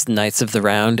on guess Knights of the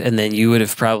Round, and then you would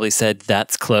have probably said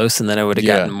that's close, and then I would have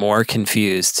gotten more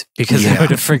confused because I would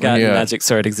have forgotten Magic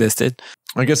Sword existed.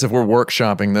 I guess if we're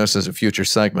workshopping this as a future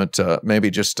segment,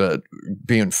 maybe just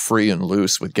being free and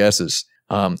loose with guesses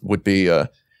would be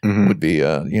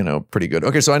pretty good.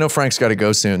 Okay, so I know Frank's got to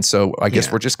go soon, so I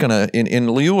guess we're just gonna in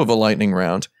lieu of a lightning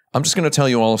round, I'm just gonna tell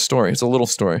you all a story. It's a little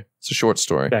story. It's a short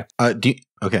story. Okay.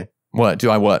 Okay. What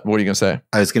are you gonna say?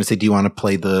 I was going to say, do you want to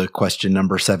play the question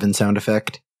number 7 sound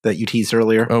effect that you teased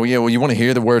earlier? Oh yeah, well you want to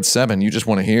hear the word 7. You just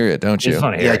want to hear it, don't you?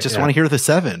 I just want to hear the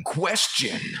 7.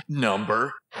 Question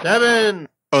number 7.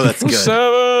 Oh, that's good.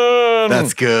 7.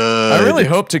 That's good. I really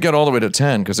hope to get all the way to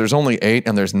 10 because there's only 8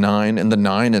 and there's 9, and the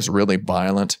 9 is really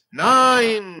violent.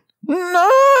 9. 9.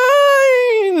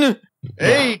 8.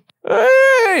 Hey,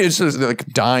 it's just like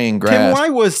dying grass. Tim, why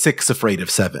was 6 afraid of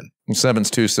 7?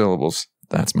 7's 2 syllables.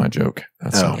 That's my joke.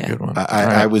 That's a good one.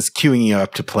 I was queuing you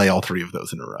up to play all 3 of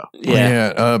those in a row.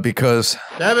 Yeah. Because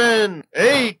 7.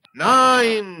 8.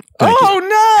 9.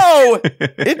 oh no,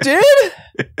 it did.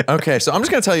 Okay, so I'm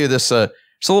just gonna tell you this.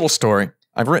 It's a little story.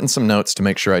 I've written some notes to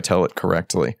make sure I tell it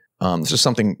correctly. This is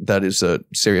something that is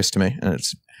serious to me, and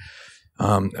it's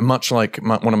much like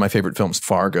one of my favorite films,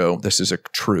 Fargo. This is a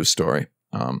true story.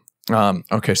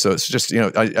 Okay, so it's just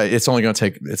it's only going to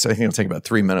take. I think it'll take about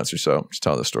 3 minutes or so to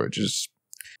tell the story. Just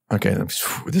okay.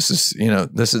 This is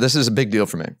this is a big deal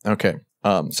for me. Okay,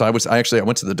 so I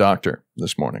went to the doctor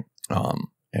this morning,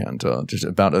 and just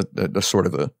about a sort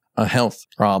of a health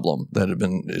problem that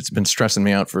it's been stressing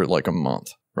me out for like a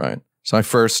month, right? So I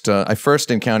first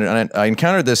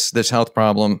encountered this health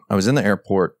problem. I was in the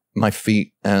airport. My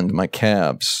feet and my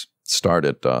calves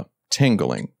started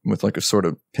tingling with like a sort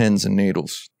of pins and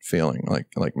needles feeling,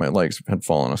 like my legs had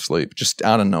fallen asleep just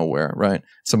out of nowhere, right?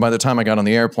 So by the time I got on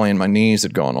the airplane, my knees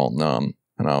had gone all numb,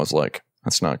 and I was like,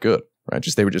 that's not good, right?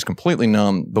 They were just completely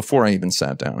numb before I even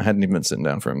sat down. I hadn't even been sitting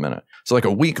down for a minute. So like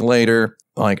a week later,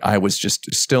 like I was just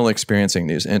still experiencing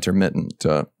these intermittent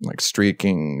like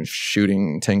streaking,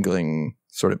 shooting, tingling,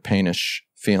 sort of painish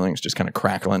feelings, just kind of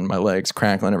crackling, my legs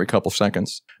crackling every couple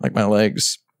seconds. Like my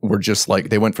legs were just like,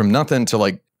 they went from nothing to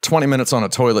like 20 minutes on a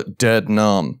toilet, dead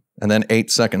numb. And then 8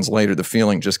 seconds later, the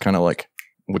feeling just kind of like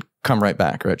would come right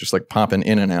back, right? Just like popping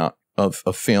in and out. of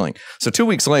feeling. So 2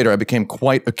 weeks later, I became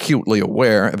quite acutely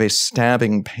aware of a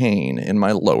stabbing pain in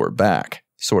my lower back,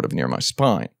 sort of near my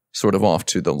spine, sort of off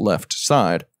to the left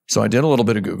side. So I did a little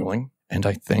bit of Googling, and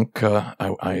I think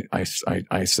I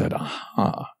said,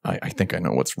 aha, I think I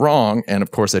know what's wrong. And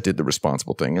of course, I did the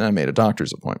responsible thing, and I made a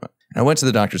doctor's appointment. I went to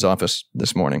the doctor's office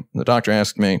this morning, and the doctor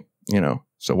asked me,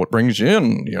 so what brings you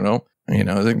in,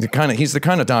 he's the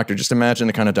kind of doctor, just imagine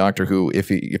the kind of doctor who, if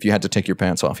you had to take your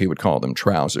pants off, he would call them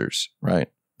trousers, right?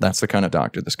 That's the kind of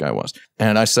doctor this guy was.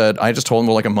 And I just told him,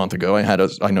 well, like a month ago,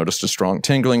 I noticed a strong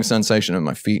tingling sensation in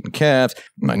my feet and calves.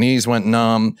 My knees went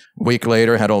numb. A week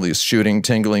later, I had all these shooting,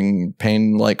 tingling,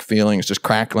 pain-like feelings just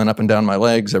crackling up and down my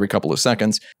legs every couple of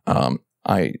seconds.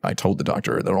 I told the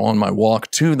doctor that on my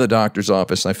walk to the doctor's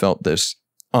office, I felt this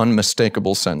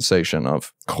unmistakable sensation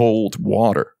of cold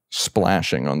water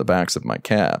splashing on the backs of my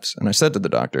calves. And I said to the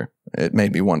doctor, it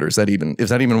made me wonder, is that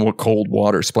even what cold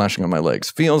water splashing on my legs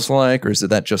feels like? Or is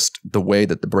that just the way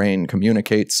that the brain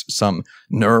communicates some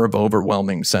nerve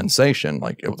overwhelming sensation?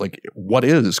 Like what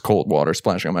is cold water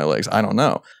splashing on my legs? I don't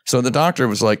know. So the doctor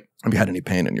was like, have you had any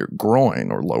pain in your groin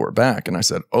or lower back? And I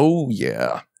said, oh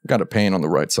yeah, I got a pain on the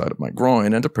right side of my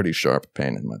groin and a pretty sharp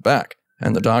pain in my back.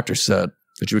 And the doctor said,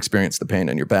 did you experience the pain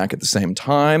in your back at the same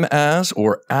time as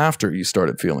or after you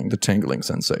started feeling the tingling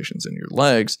sensations in your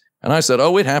legs? And I said,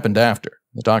 oh, it happened after.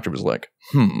 The doctor was like,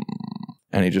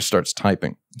 And he just starts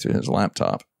typing to his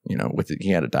laptop. He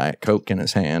had a Diet Coke in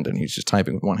his hand, and he's just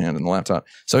typing with one hand in the laptop.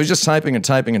 So he's just typing and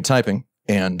typing and typing,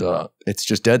 and it's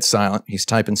just dead silent. He's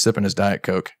typing, sipping his Diet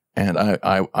Coke, and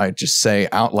I just say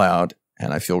out loud,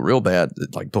 and I feel real bad,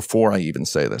 like before I even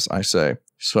say this, I say,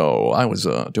 so I was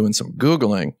doing some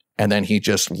Googling, and then he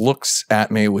just looks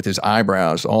at me with his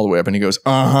eyebrows all the way up, and he goes,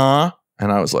 uh-huh.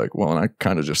 And I was like, well, and I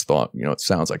kind of just thought, it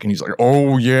sounds like, and he's like,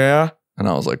 oh, yeah. And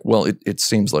I was like, well, it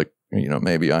seems like,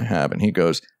 maybe I have. And he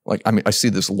goes, I see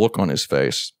this look on his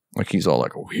face, like he's all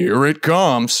like, oh, here it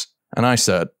comes. And I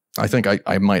said, I think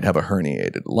I might have a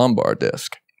herniated lumbar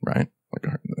disc, right?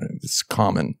 It's a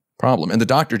common problem. And the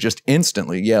doctor just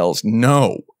instantly yells,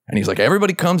 no. And he's like,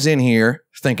 everybody comes in here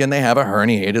thinking they have a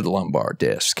herniated lumbar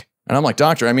disc. And I'm like,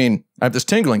 doctor, I have this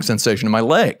tingling sensation in my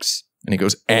legs. And he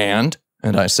goes, and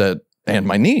I said, and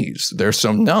my knees, they're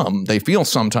so numb. They feel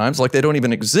sometimes like they don't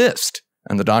even exist.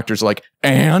 And the doctor's like,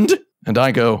 and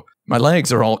I go, my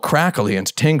legs are all crackly and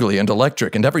tingly and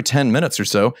electric. And every 10 minutes or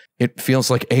so, it feels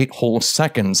like 8 whole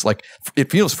seconds. Like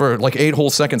it feels for like 8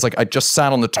 whole seconds, like I just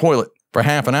sat on the toilet for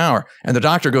half an hour. And the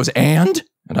doctor goes, and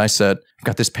I said, I've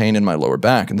got this pain in my lower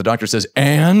back. And the doctor says,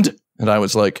 and I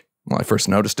was like, well, I first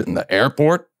noticed it in the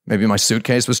airport. Maybe my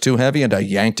suitcase was too heavy and I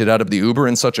yanked it out of the Uber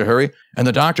in such a hurry. And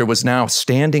the doctor was now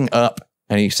standing up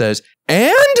and he says,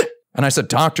 and I said,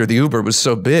 doctor, the Uber was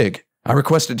so big. I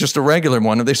requested just a regular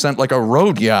one and they sent like a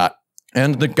road yacht.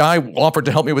 And the guy offered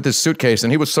to help me with his suitcase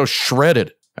and he was so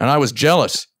shredded and I was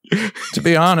jealous. To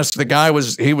be honest, the guy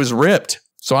was ripped.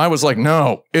 So I was like,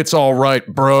 no, it's all right,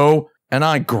 bro. And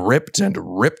I gripped and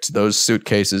ripped those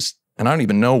suitcases. And I don't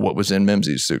even know what was in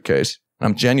Mimsy's suitcase.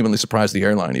 I'm genuinely surprised the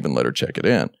airline even let her check it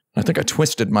in. I think I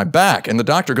twisted my back and the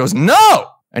doctor goes, no.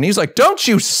 And he's like, don't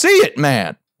you see it,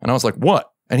 man? And I was like,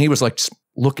 what? And he was like,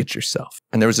 look at yourself.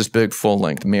 And there was this big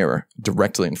full-length mirror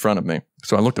directly in front of me.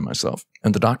 So I looked at myself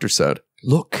and the doctor said,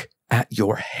 look at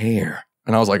your hair.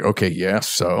 And I was like, okay, yeah,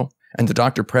 so? And the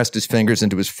doctor pressed his fingers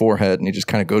into his forehead and he just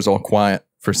kind of goes all quiet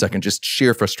for a second, just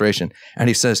sheer frustration. And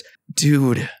he says,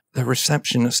 dude, the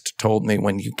receptionist told me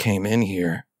when you came in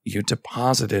here, you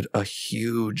deposited a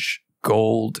huge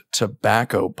gold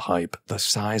tobacco pipe the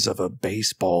size of a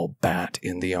baseball bat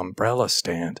in the umbrella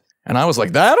stand. And I was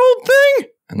like, that old thing?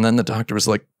 And then the doctor was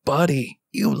like, buddy,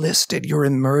 you listed your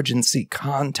emergency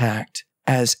contact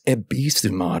as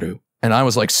Ebisumaru. And I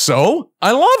was like, so?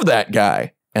 I love that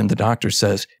guy. And the doctor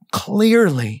says,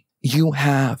 clearly you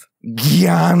have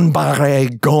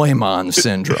Guillain-Barré Goemon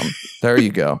syndrome. There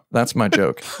you go. That's my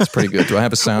joke. It's pretty good. Do I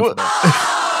have a sound for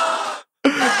that?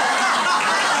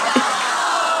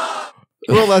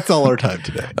 Well, that's all our time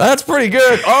today. That's pretty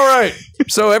good. All right.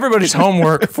 So everybody's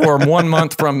homework for 1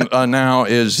 month from now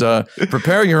is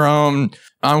prepare your own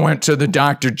I went to the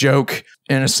doctor joke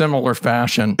in a similar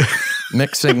fashion,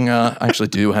 mixing. I actually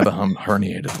do have a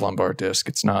herniated lumbar disc.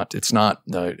 It's not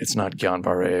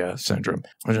Guillain-Barré syndrome.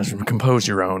 Just compose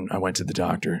your own. I went to the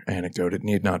doctor anecdote. It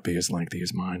need not be as lengthy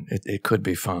as mine. It could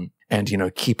be fun. And,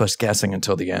 keep us guessing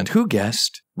until the end. Who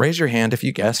guessed? Raise your hand if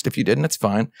you guessed. If you didn't, it's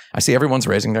fine. I see everyone's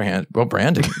raising their hand. Well,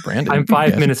 Brandon. I'm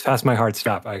 5 minutes past my hard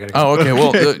stop. I gotta. Oh, okay.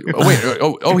 Well, wait.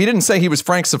 He didn't say he was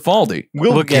Frank Cifaldi.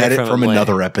 We'll get it from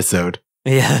another episode.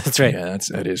 Yeah, that's right. Yeah,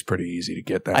 that is pretty easy to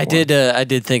get that. I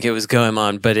did think it was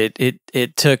Goemon, but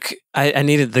it took. I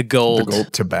needed the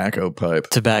gold tobacco pipe.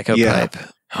 Pipe.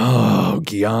 Oh,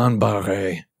 Guillain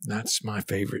Barré. That's my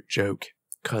favorite joke.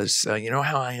 Because you know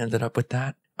how I ended up with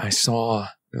that? I saw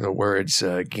the words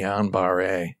Guillain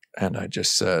Barré, and I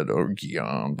just said, "Oh,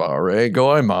 Guillain Barré,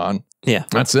 Goemon." Yeah,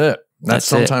 that's it. That's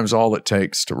sometimes all it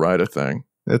takes to write a thing.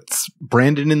 It's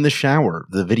Brandon in the shower.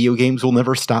 The video games will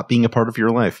never stop being a part of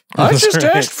your life. I just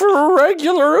asked for a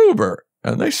regular Uber,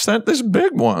 and they sent this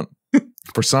big one.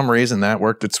 For some reason, that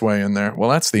worked its way in there. Well,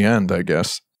 that's the end, I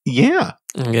guess. Yeah.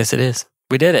 I guess it is.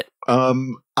 We did it.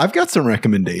 I've got some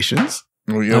recommendations.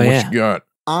 What you got?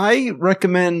 I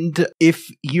recommend, if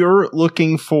you're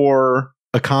looking for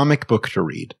a comic book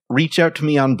to reach out to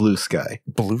me on Blue Sky.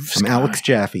 I'm Alex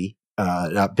Jaffe,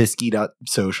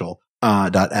 .bisky.social.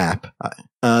 .app,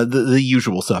 the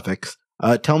usual suffix.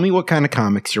 Tell me what kind of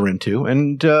comics you're into,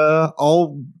 and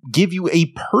I'll give you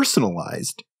a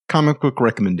personalized comic book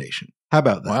recommendation. How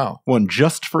about that? Wow. One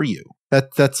just for you.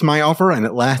 That's my offer, and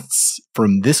it lasts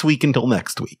from this week until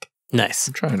next week. Nice.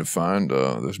 I'm trying to find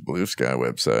this Blue Sky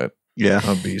website. Yeah.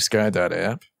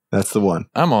 bsky.app. That's the one.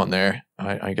 I'm on there.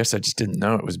 I guess I just didn't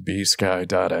know it was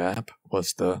bsky.app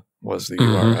was the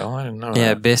URL. I didn't know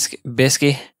that.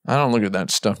 Bisky. I don't look at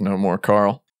that stuff no more,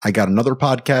 Carl. I got another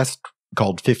podcast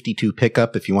called 52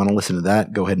 Pickup. If you want to listen to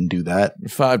that, go ahead and do that.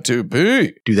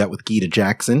 52P. Do that with Gita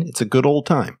Jackson. It's a good old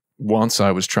time. Once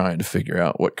I was trying to figure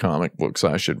out what comic books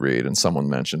I should read, and someone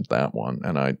mentioned that one,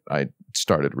 and I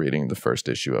started reading the first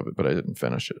issue of it, but I didn't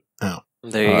finish it. Oh.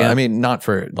 There you go. I mean, not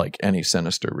for like any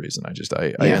sinister reason. I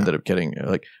ended up getting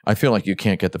I feel like you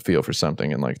can't get the feel for something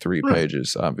in like 3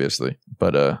 pages, obviously.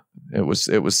 But it was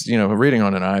reading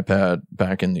on an iPad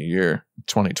back in the year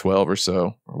 2012 or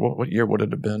so. Or what year would it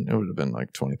have been? It would have been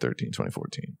like 2013,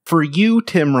 2014. For you,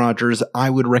 Tim Rogers, I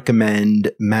would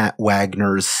recommend Matt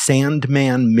Wagner's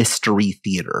Sandman Mystery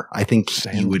Theater. I think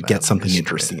you would get something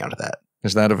interesting out of that.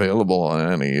 Is that available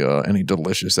on any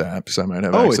delicious apps I might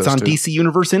have access to? Oh, it's on DC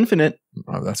Universe Infinite.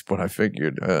 Oh, that's what I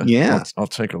figured. Yeah. I'll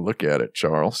take a look at it,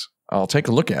 Charles. I'll take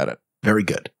a look at it. Very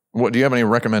good. What do you have any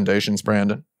recommendations,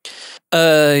 Brandon?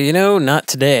 Not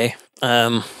today.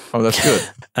 Oh, that's good.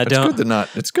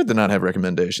 It's good to not have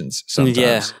recommendations sometimes.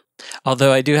 Yeah.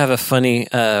 Although I do have a funny,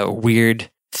 weird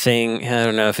thing. I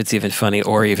don't know if it's even funny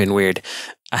or even weird.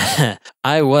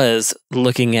 I was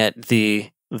looking at the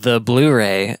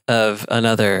Blu-ray of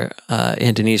another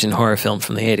Indonesian horror film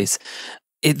from the 80s.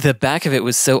 The back of it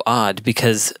was so odd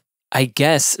because I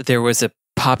guess there was a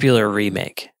popular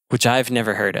remake, which I've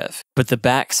never heard of. But the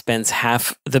back spends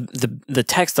half the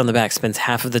text on the back spends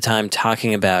half of the time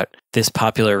talking about this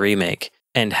popular remake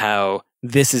and how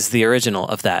this is the original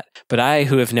of that. But I,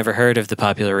 who have never heard of the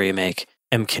popular remake,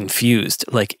 am confused.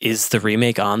 Like, is the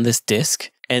remake on this disc?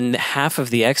 And half of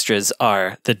the extras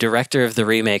are the director of the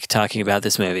remake talking about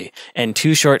this movie and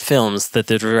 2 short films that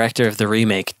the director of the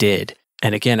remake did.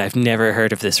 And again, I've never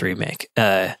heard of this remake.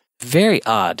 Very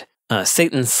odd.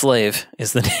 Satan's Slave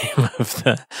is the name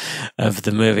of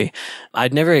the movie.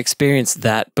 I'd never experienced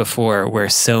that before, where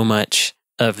so much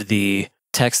of the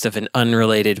text of an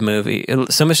unrelated movie,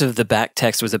 so much of the back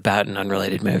text was about an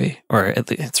unrelated movie, or at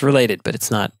least it's related, but it's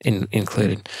not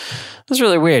included. It was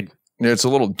really weird. Yeah, it's a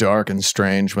little dark and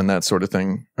strange when that sort of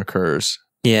thing occurs.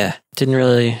 Yeah, didn't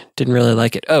really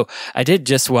like it. Oh, I did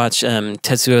just watch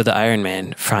Tetsuo the Iron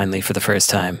Man finally for the first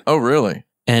time. Oh, really?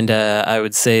 And I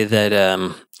would say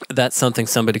that that's something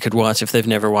somebody could watch if they've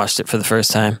never watched it for the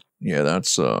first time. Yeah,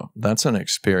 that's an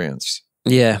experience.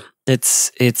 Yeah,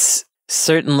 it's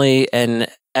certainly an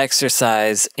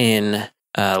exercise in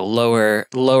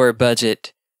lower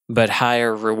budget but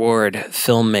higher reward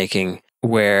filmmaking,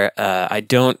 where I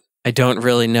don't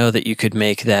really know that you could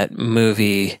make that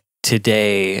movie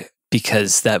today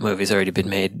because that movie's already been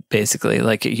made, basically.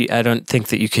 Like, I don't think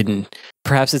that you can...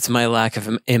 Perhaps it's my lack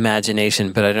of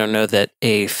imagination, but I don't know that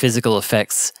a physical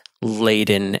effects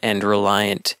laden and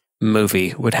reliant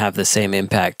movie would have the same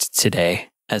impact today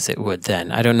as it would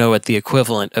then. I don't know what the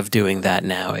equivalent of doing that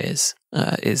now is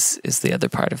the other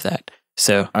part of that.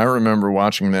 So I remember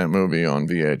watching that movie on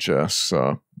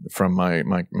VHS from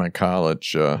my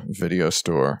college video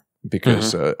store,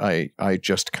 because I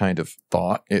just kind of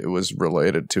thought it was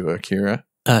related to Akira.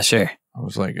 Sure. I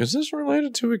was like, is this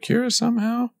related to Akira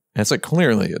somehow? And it's like,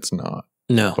 clearly it's not.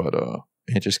 No. But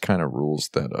it just kind of rules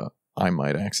that I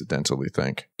might accidentally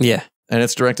think. Yeah. And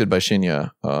it's directed by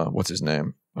Shinya, what's his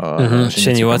name?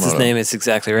 Shinya, what's his name? Is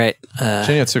exactly right.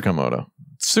 Shinya Tsukamoto.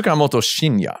 Tsukamoto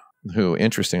Shinya, who,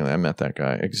 interestingly, I met that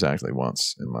guy exactly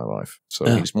once in my life. So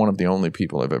he's one of the only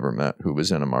people I've ever met who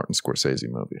was in a Martin Scorsese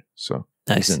movie. So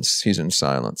Nice. He's in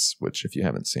Silence, which if you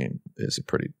haven't seen is a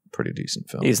pretty decent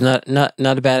film. He's not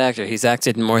a bad actor. He's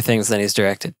acted in more things than he's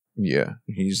directed. Yeah,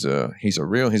 he's a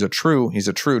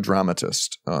true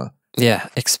dramatist. Yeah,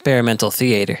 experimental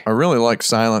theater. I really like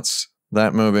Silence,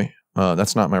 that movie.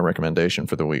 That's not my recommendation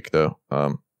for the week though.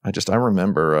 I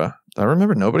remember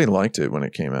nobody liked it when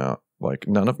it came out. Like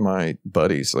none of my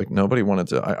buddies, like nobody wanted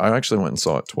to. I actually went and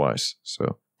saw it twice.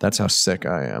 So that's how sick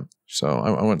I am. So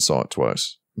I went and saw it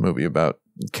twice. Movie about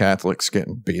Catholics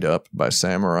getting beat up by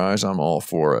samurais. I'm all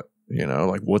for it. You know,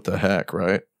 like what the heck,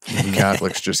 right?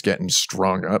 Catholics just getting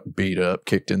strung up, beat up,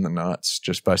 kicked in the nuts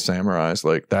just by samurais.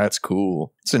 Like that's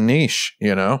cool. It's a niche,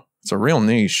 you know? It's a real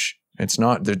niche. It's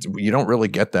not, you don't really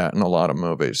get that in a lot of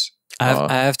movies.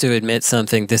 I have to admit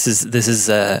something. This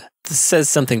says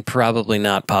something probably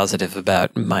not positive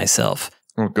about myself.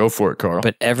 Well, go for it, Carl.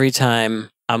 But every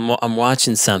time I'm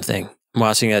watching something, I'm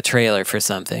watching a trailer for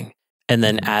something, and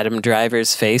then Adam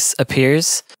Driver's face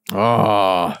appears, then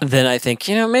I think,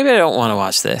 maybe I don't want to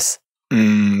watch this.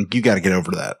 You got to get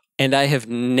over that. And I have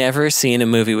never seen a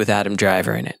movie with Adam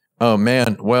Driver in it. Oh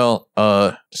man, well,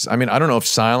 I mean, I don't know if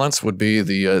Silence would be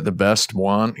the best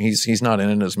one. He's not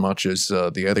in it as much as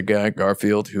the other guy,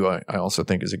 Garfield, who I also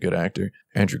think is a good actor.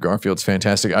 Andrew Garfield's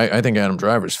fantastic. I think Adam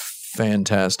Driver's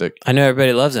fantastic. I know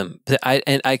everybody loves him, but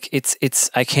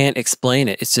I can't explain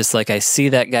it. It's just like I see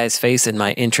that guy's face and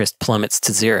my interest plummets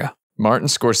to zero. Martin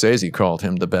Scorsese called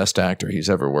him the best actor he's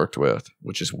ever worked with,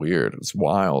 which is weird. It's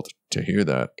wild to hear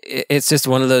that. It's just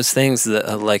one of those things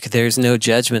that, like, there's no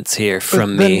judgments here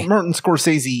from me. Martin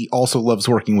Scorsese also loves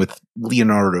working with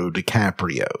Leonardo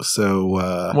DiCaprio. So,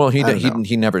 well,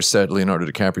 he never said Leonardo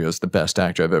DiCaprio is the best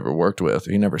actor I've ever worked with.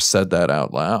 He never said that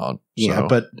out loud. Yeah,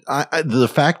 but the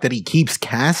fact that he keeps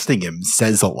casting him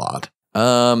says a lot.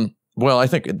 Well, I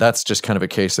think that's just kind of a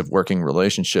case of working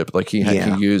relationship. Like he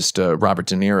used Robert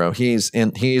De Niro. He's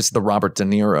the Robert De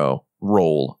Niro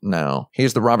role now.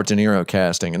 He's the Robert De Niro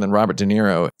casting, and then Robert De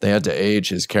Niro, they had to age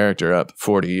his character up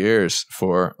 40 years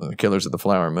for Killers of the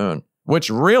Flower Moon, which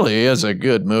really is a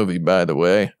good movie, by the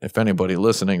way. If anybody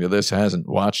listening to this hasn't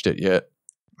watched it yet,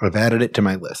 I've added it to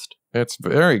my list. It's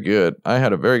very good. I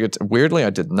had a very good. Weirdly, I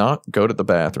did not go to the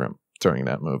bathroom during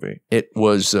that movie. It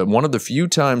was one of the few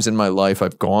times in my life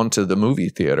I've gone to the movie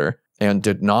theater and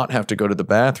did not have to go to the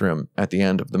bathroom at the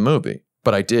end of the movie.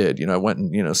 But I did, I went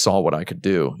and, saw what I could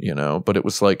do, but it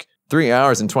was like 3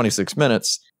 hours and 26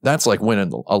 minutes. That's like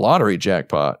winning a lottery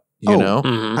jackpot, you know?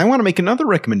 Mm-hmm. I want to make another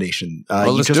recommendation.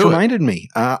 You just reminded me.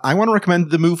 I want to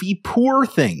recommend the movie Poor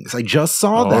Things. I just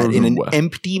saw that in an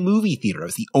empty movie theater. I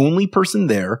was the only person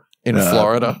there. In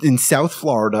Florida? In South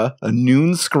Florida, a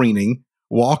noon screening.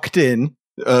 Walked in,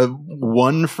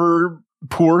 one for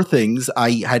Poor Things.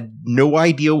 I had no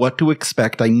idea what to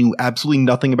expect. I knew absolutely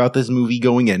nothing about this movie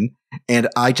going in, and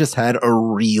I just had a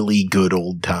really good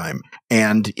old time.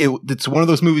 And it's one of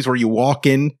those movies where you walk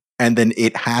in, and then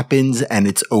it happens, and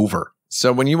it's over.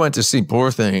 So when you went to see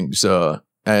Poor Things,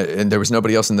 and there was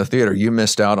nobody else in the theater, you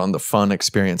missed out on the fun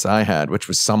experience I had, which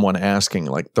was someone asking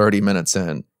like 30 minutes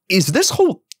in, is this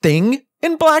whole thing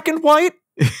in black and white?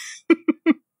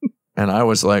 And I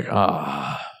was like,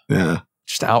 yeah,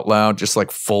 just out loud, just like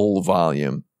full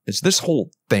volume. Is this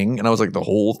whole thing? And I was like, the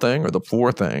whole thing or the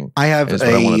poor thing? I have is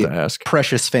what I wanted to ask.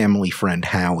 Precious family friend,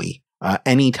 Howie.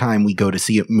 Anytime we go to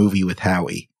see a movie with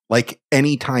Howie, like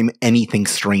anytime anything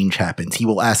strange happens, he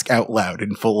will ask out loud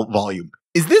in full volume,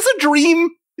 is this a dream?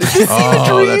 Is this a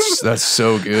dream? That's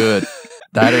so good.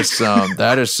 That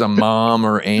is some mom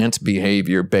or aunt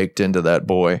behavior baked into that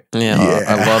boy. Yeah.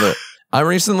 I love it. I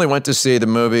recently went to see the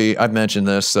movie. I've mentioned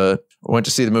this. Went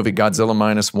to see the movie Godzilla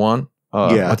 -1.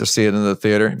 Went to see it in the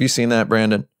theater. Have you seen that,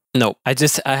 Brandon? No, I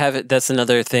haven't. That's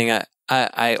another thing.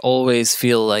 I always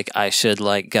feel like I should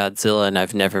like Godzilla, and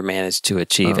I've never managed to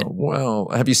achieve it. Well,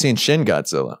 have you seen Shin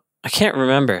Godzilla? I can't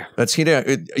remember. That's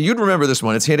you'd remember this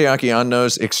one. It's Hideaki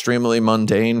Anno's extremely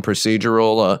mundane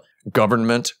procedural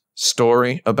government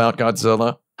story about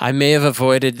Godzilla. I may have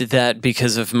avoided that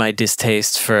because of my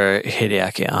distaste for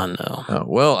Hideaki Anno. Oh,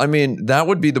 well, I mean, that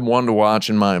would be the one to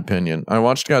watch, in my opinion. I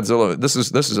watched Godzilla. This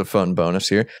is a fun bonus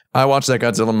here. I watched that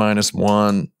Godzilla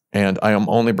 -1, and I am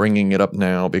only bringing it up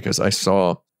now because I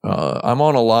saw. I'm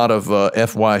on a lot of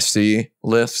FYC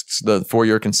lists, for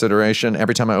your consideration.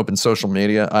 Every time I open social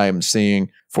media, I am seeing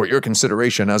for your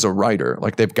consideration as a writer.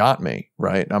 Like they've got me,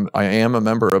 right? I am a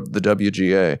member of the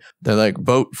WGA. They're like,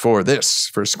 vote for this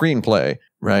for screenplay,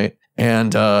 right?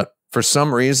 And for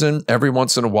some reason, every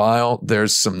once in a while,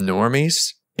 there's some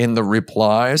normies in the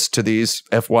replies to these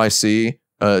FYC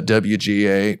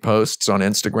WGA posts on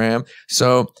Instagram.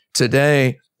 So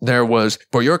today there was,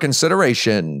 for your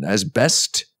consideration as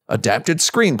best Adapted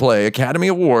Screenplay Academy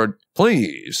Award,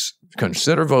 please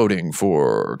consider voting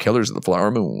for Killers of the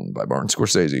Flower Moon by Martin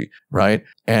Scorsese, right?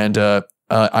 And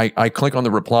I click on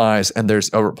the replies, and there's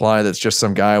a reply that's just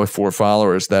some guy with 4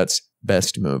 followers that's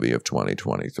best movie of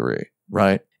 2023,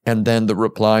 right? And then the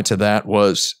reply to that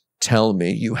was, tell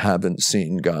me you haven't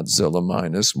seen Godzilla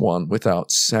 -1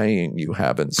 without saying you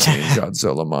haven't seen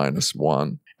Godzilla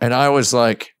 -1. And I was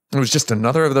like, it was just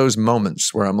another of those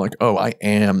moments where I'm like, oh, I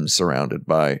am surrounded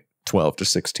by 12 to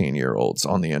 16-year-olds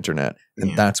on the internet.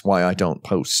 And that's why I don't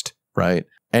post, right?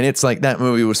 And it's like, that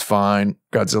movie was fine.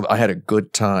 Godzilla, I had a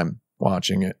good time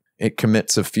watching it. It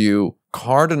commits a few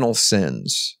cardinal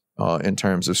sins in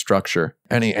terms of structure.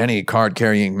 Any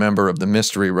card-carrying member of the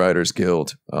Mystery Writers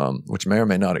Guild, which may or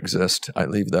may not exist, I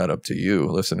leave that up to you,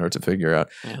 listener, to figure out.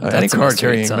 Any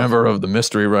card-carrying member of the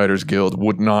Mystery Writers Guild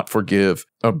would not forgive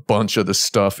a bunch of the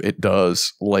stuff it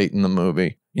does late in the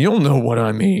movie. You'll know what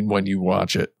I mean when you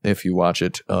watch it, if you watch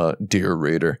it, dear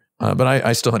reader. But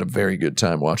I still had a very good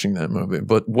time watching that movie.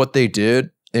 But what they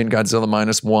did in Godzilla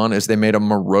 -1 is they made a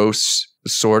morose,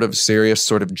 sort of serious,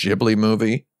 sort of Ghibli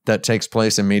movie that takes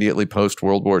place immediately post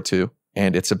World War II,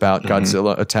 and it's about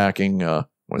Godzilla attacking.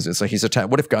 What is it? It's like he's attacked.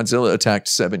 What if Godzilla attacked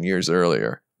 7 years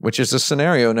earlier? Which is a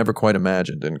scenario never quite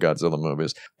imagined in Godzilla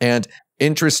movies. And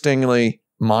interestingly,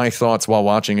 my thoughts while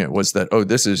watching it was that, oh,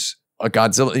 this is a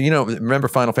Godzilla. You know, remember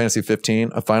Final Fantasy 15,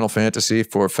 a Final Fantasy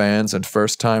for fans and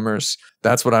first timers?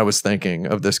 That's what I was thinking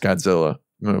of this Godzilla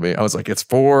movie. I was like, it's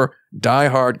for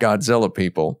diehard Godzilla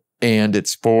people, and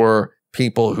it's for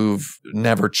people who've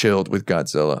never chilled with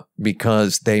Godzilla,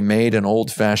 because they made an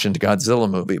old-fashioned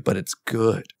Godzilla movie, but it's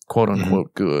good, quote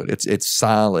unquote good. It's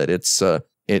solid. It's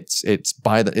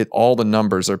all the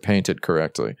numbers are painted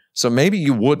correctly. So maybe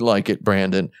you would like it,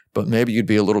 Brandon, but maybe you'd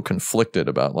be a little conflicted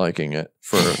about liking it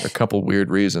for a couple weird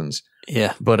reasons.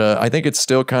 Yeah. But I think it's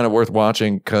still kind of worth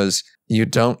watching, because you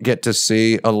don't get to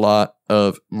see a lot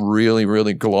of really,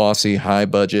 really glossy,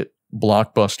 high-budget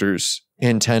blockbusters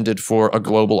intended for a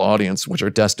global audience, which are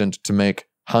destined to make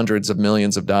hundreds of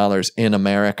millions of dollars in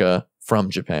America from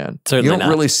Japan. Certainly you don't not.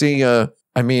 really see,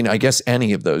 I mean, I guess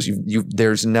any of those.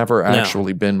 There's never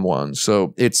actually been one.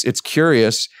 So it's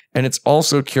curious, and it's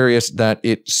also curious that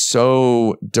it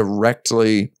so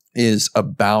directly is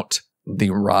about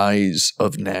the rise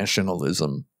of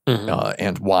nationalism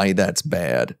and why that's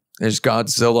bad. Is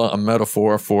Godzilla a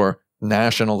metaphor for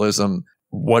nationalism?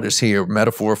 What is he a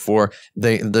metaphor for?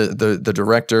 The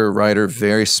director, writer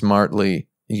very smartly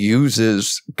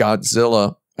uses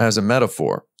Godzilla as a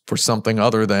metaphor for something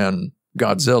other than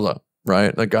Godzilla,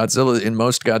 right? Like Godzilla, in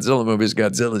most Godzilla movies,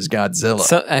 Godzilla is Godzilla.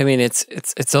 So I mean,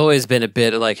 it's always been a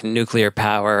bit like nuclear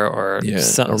power or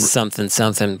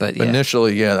something. But yeah.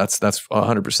 Initially, yeah, that's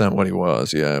 100% what he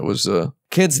was. Yeah, it was.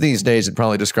 Kids these days would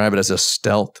probably describe it as a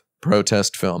stealth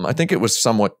protest film. I think it was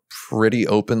somewhat pretty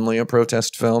openly a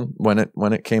protest film when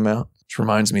it came out. Which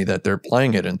reminds me that they're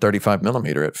playing it in 35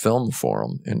 millimeter at Film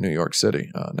Forum in New York City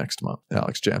next month.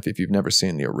 Alex, Jaffe, if you've never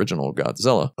seen the original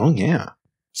Godzilla. Oh, yeah.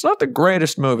 It's not the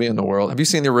greatest movie in the world. Have you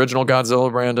seen the original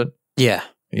Godzilla, Brandon? Yeah.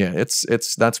 Yeah,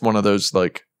 that's one of those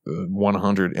like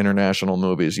 100 international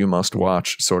movies you must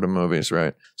watch sort of movies,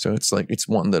 right? So it's like, it's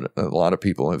one that a lot of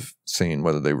people have seen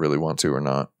whether they really want to or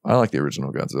not. I like the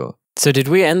original Godzilla. So did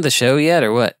we end the show yet,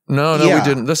 or what? No, we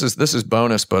didn't. This is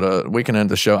bonus, but we can end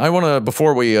the show. I want to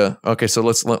before we. Okay, so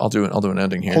I'll do an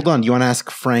ending here. Hold on. You want to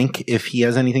ask Frank if he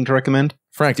has anything to recommend?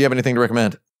 Frank, do you have anything to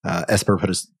recommend? Esper put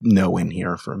his no in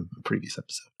here from a previous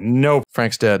episode. Nope.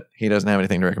 Frank's dead. He doesn't have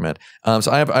anything to recommend. So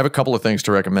I have a couple of things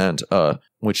to recommend.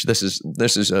 Which this is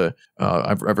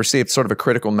I've received sort of a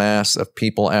critical mass of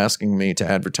people asking me to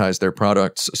advertise their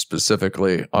products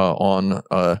specifically on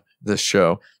this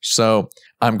show. So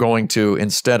I'm going to,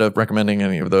 instead of recommending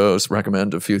any of those,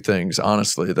 recommend a few things,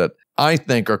 honestly, that I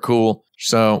think are cool.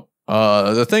 So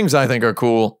the things I think are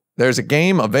cool, there's a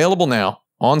game available now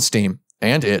on Steam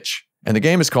and itch, and the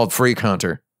game is called Freak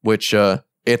Hunter, which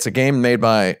it's a game made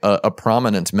by a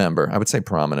prominent member. I would say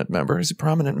prominent member. Is it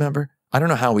prominent member? I don't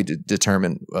know how we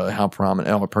determine how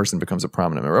a person becomes a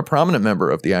prominent member. A prominent member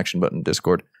of the Action Button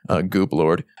Discord, Goop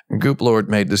Lord. Goop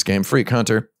Lord made this game, Freak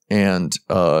Hunter, and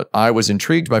I was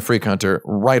intrigued by Freak Hunter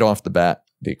right off the bat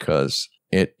because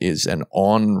it is an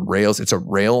on-rails, it's a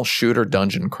rail shooter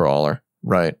dungeon crawler,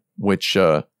 right? Which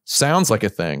sounds like a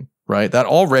thing, right? That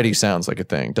already sounds like a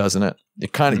thing, doesn't it? You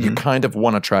kind of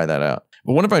want to try that out.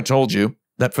 But what if I told you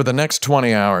that for the next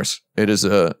 20 hours, it is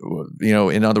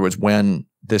in other words, when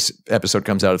this episode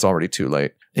comes out, it's already too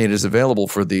late. It is available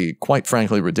for the, quite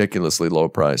frankly, ridiculously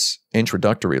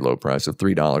introductory low price of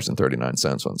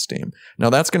 $3.39 on Steam. Now,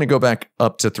 that's going to go back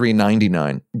up to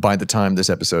 $3.99 by the time this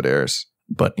episode airs.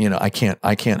 But I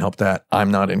can't help that.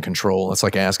 I'm not in control. It's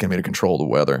like asking me to control the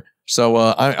weather. So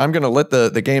I'm going to let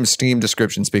the game's Steam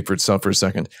description speak for itself for a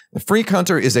second. The Freak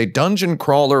Hunter is a dungeon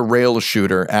crawler rail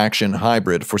shooter action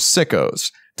hybrid for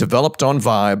sickos, developed on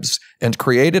Vibes and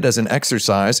created as an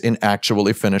exercise in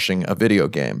actually finishing a video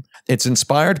game. It's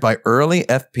inspired by early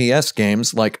FPS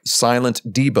games like Silent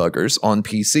Debuggers on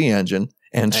PC Engine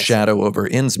and Shadow over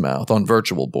Innsmouth on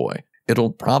Virtual Boy.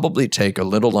 It'll probably take a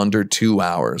little under 2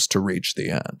 hours to reach the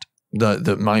end.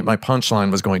 My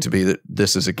punchline was going to be that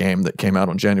this is a game that came out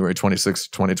on January 26,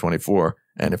 2024.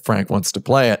 And if Frank wants to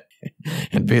play it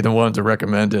and be the one to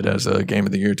recommend it as a game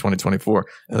of the year 2024,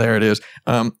 there it is.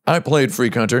 I played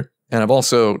Freak Hunter, and I've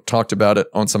also talked about it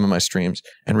on some of my streams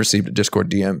and received a Discord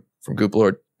DM from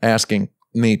Gooplord asking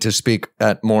me to speak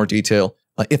at more detail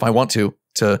if I want to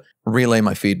relay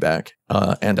my feedback.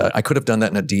 And I could have done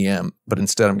that in a DM, but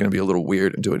instead I'm going to be a little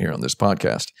weird and do it here on this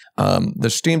podcast. The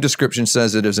Steam description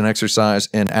says it is an exercise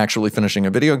in actually finishing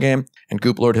a video game, and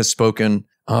Gooplord has spoken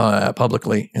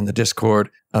publicly in the Discord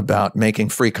about making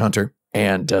Freak Hunter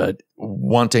and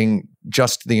wanting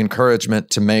just the encouragement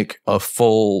to make a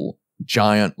full,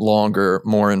 giant, longer,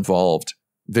 more involved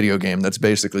video game that's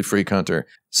basically Freak Hunter.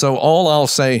 So all I'll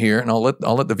say here, and I'll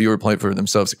let the viewer play it for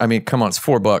themselves. I mean, come on, it's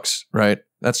 $4, right?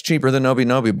 That's cheaper than Noby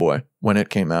Noby Boy when it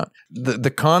came out. The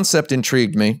concept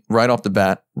intrigued me right off the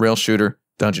bat. Rail shooter,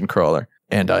 dungeon crawler.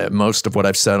 And most of what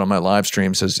I've said on my live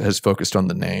streams has focused on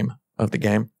the name of the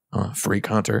game, Freak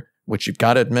Hunter, which you've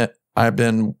got to admit, I've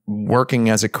been working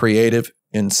as a creative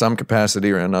in some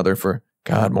capacity or another for,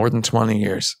 more than 20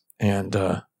 years. And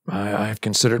I've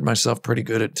considered myself pretty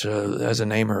good at as a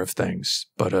namer of things,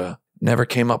 but never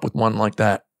came up with one like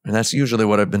that. And that's usually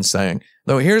what I've been saying.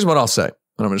 Though here's what I'll say.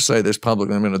 And I'm going to say this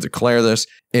publicly. I'm going to declare this.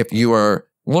 If you are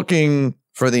looking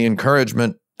for the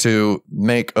encouragement to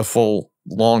make a full,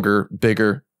 longer,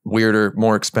 bigger, weirder,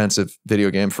 more expensive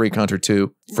video game, Freak Hunter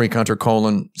 2, Freak Hunter :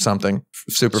 something,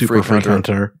 Super Freak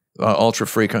Hunter. Ultra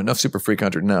Freak Hunter. No, Super Freak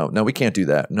Hunter. No, we can't do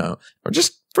that. No. Or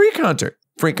just Freak Hunter.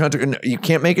 Freak Hunter. You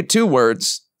can't make it 2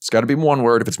 words. It's got to be 1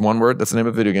 word. If it's 1 word, that's the name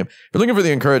of a video game. If you're looking for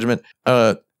the encouragement,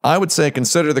 I would say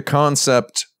consider the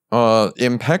concept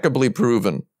impeccably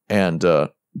proven. And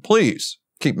please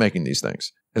keep making these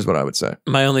things, is what I would say.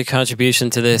 My only contribution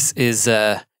to this is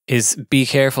be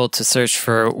careful to search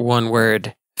for 1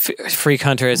 word. Freak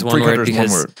Hunter is one word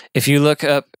because if you look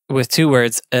up with 2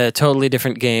 words, a totally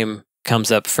different game comes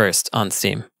up first on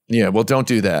Steam. Yeah, well, don't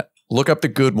do that. Look up the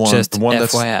good one. Just the one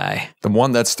FYI. The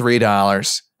one that's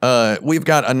 $3. We've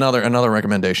got another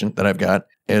recommendation that I've got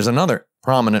is another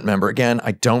prominent member. Again,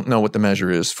 I don't know what the measure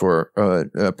is for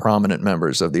prominent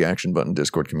members of the Action Button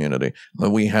Discord community.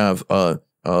 We have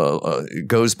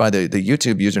goes by the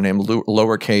YouTube username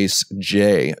lowercase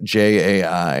j,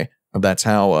 J-A-I. That's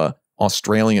how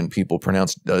Australian people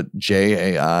pronounce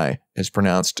J-A-I is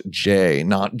pronounced J,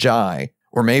 not Jai.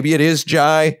 Or maybe it is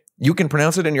Jai. You can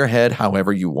pronounce it in your head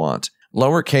however you want.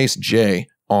 Lowercase j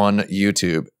on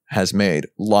YouTube has made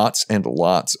lots and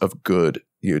lots of good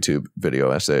YouTube video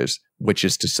essays, which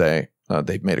is to say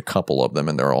they've made a couple of them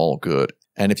and they're all good.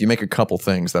 And if you make a couple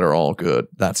things that are all good,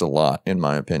 that's a lot, in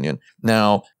my opinion.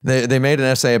 Now, they made an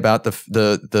essay about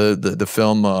the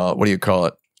film, what do you call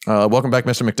it? Welcome Back,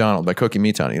 Mr. McDonald by Koki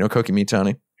Mitani. You know Koki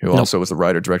Mitani? Who also was the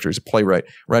writer-director. He's a playwright.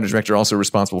 Writer-director also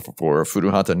responsible for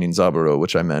Furuhata Ninzaburo,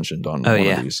 which I mentioned on one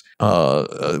of these.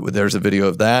 There's a video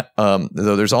of that.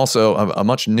 Though there's also a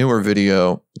much newer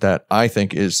video that I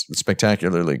think is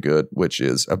spectacularly good, which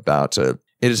is about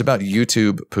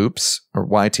YouTube poops or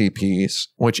YTPs,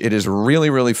 which it is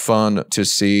really, really fun to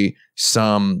see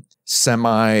some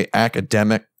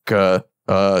semi-academic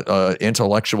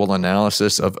intellectual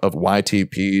analysis of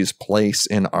YTP's place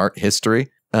in art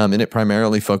history. And it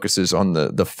primarily focuses on the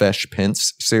Fesh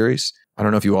Pince series. I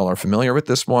don't know if you all are familiar with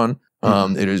this one.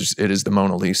 It is the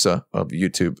Mona Lisa of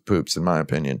YouTube poops, in my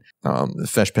opinion. The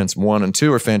Fesh Pince 1 and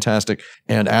 2 are fantastic.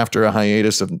 And after a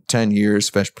hiatus of 10 years,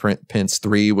 Fesh Pince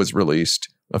 3 was released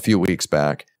a few weeks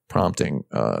back, prompting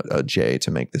Jay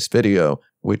to make this video,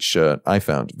 which I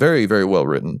found very, very well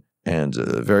written and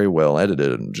very well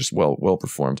edited and just well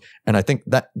performed. And I think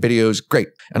that video is great.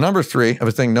 And number 3 of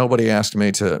a thing nobody asked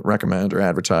me to recommend or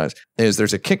advertise is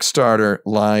there's a Kickstarter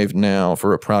live now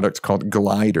for a product called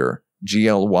Glider,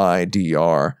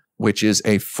 Glydr, which is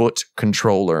a foot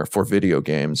controller for video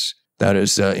games that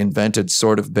is invented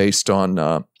sort of based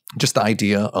on just the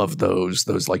idea of those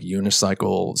like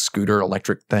unicycle scooter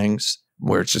electric things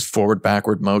where it's just forward,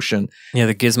 backward motion. Yeah,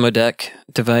 the Gizmo Duck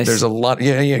device. There's a lot,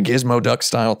 Gizmo Duck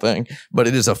style thing. But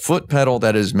it is a foot pedal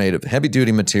that is made of heavy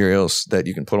duty materials that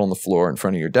you can put on the floor in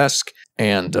front of your desk.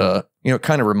 And, it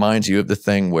kind of reminds you of the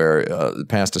thing where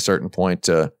past a certain point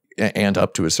and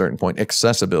up to a certain point,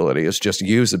 accessibility is just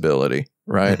usability,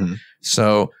 right? Mm-hmm.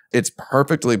 So it's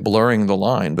perfectly blurring the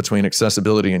line between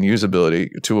accessibility and usability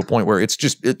to a point where it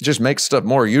just makes stuff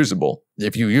more usable.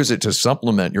 If you use it to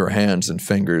supplement your hands and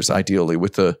fingers, ideally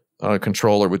with a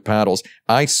controller with paddles.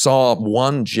 I saw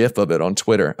one GIF of it on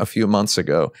Twitter a few months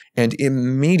ago and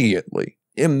immediately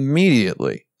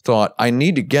thought, I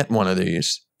need to get one of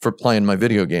these for playing my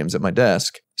video games at my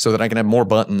desk so that I can have more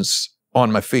buttons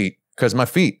on my feet. Because my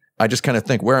feet, I just kind of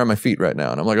think, where are my feet right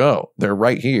now? And I'm like, oh, they're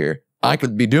right here. I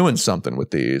could be doing something with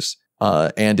these.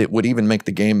 And it would even make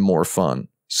the game more fun.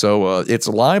 So it's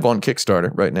live on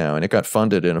Kickstarter right now, and it got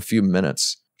funded in a few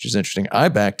minutes, which is interesting. I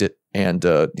backed it, and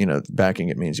backing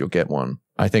it means you'll get one.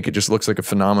 I think it just looks like a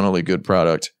phenomenally good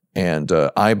product, and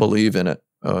I believe in it,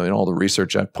 in all the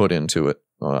research I've put into it.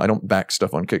 I don't back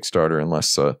stuff on Kickstarter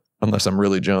unless I'm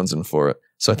really jonesing for it.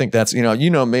 So I think that's, me,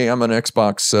 I'm an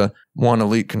Xbox One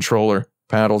Elite controller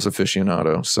paddles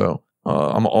aficionado. So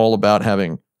I'm all about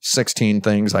having 16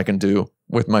 things I can do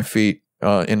with my feet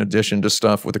in addition to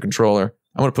stuff with the controller.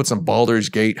 I'm going to put some Baldur's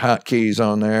Gate hotkeys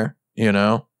on there,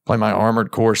 play my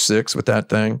Armored Core 6 with that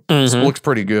thing. Mm-hmm. It looks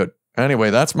pretty good.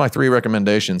 Anyway, that's my 3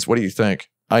 recommendations. What do you think?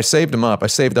 I saved them up. I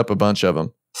saved up a bunch of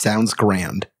them. Sounds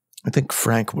grand. I think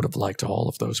Frank would have liked all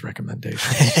of those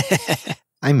recommendations.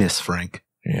 I miss Frank.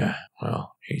 Yeah,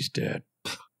 well, he's dead.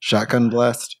 Shotgun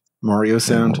blast. Mario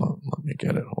sound. Hold on. Let me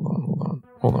get it.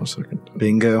 Hold on a second.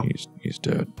 Bingo. He's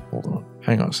dead. Hold on.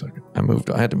 Hang on a second. I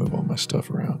had to move all my stuff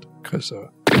around because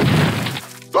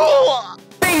Oh!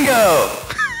 Bingo!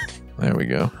 There we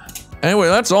go. Anyway,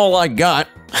 that's all I got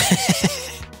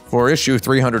for issue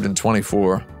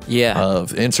 324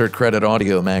 of Insert Credit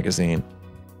Audio Magazine.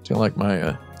 Do you like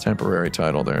my temporary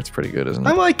title there? It's pretty good, isn't it?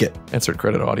 I like it. Insert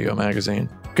Credit Audio Magazine.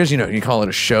 Because, you call it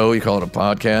a show, you call it a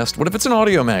podcast. What if it's an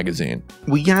audio magazine?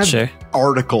 We have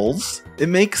articles. It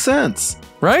makes sense.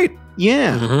 Right?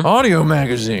 Yeah. Mm-hmm. Audio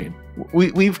magazine.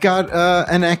 We've got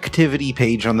an activity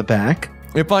page on the back.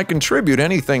 If I contribute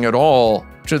anything at all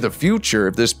to the future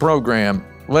of this program,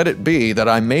 let it be that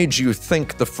I made you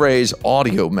think the phrase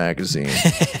audio magazine.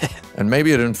 And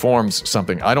maybe it informs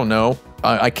something. I don't know.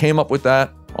 I came up with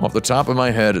that off the top of my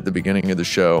head at the beginning of the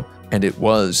show, and it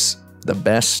was the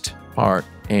best part.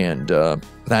 And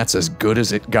that's as good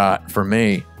as it got for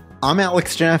me. I'm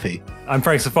Alex Jaffe. I'm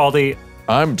Frank Cifaldi.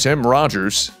 I'm Tim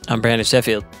Rogers. I'm Brandon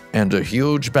Sheffield. And a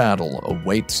huge battle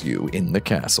awaits you in the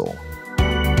castle.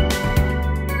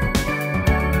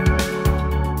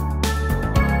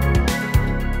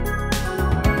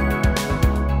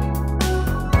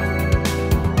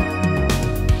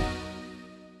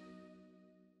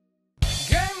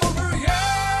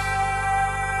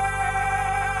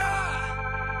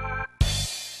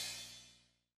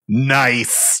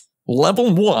 Nice.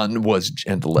 Level 1 was,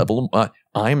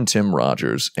 I'm Tim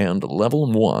Rogers, and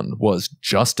level 1 was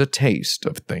just a taste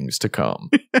of things to come.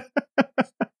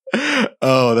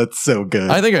 Oh, that's so good.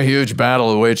 I think a huge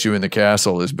battle awaits you in the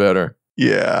castle is better.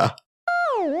 Yeah.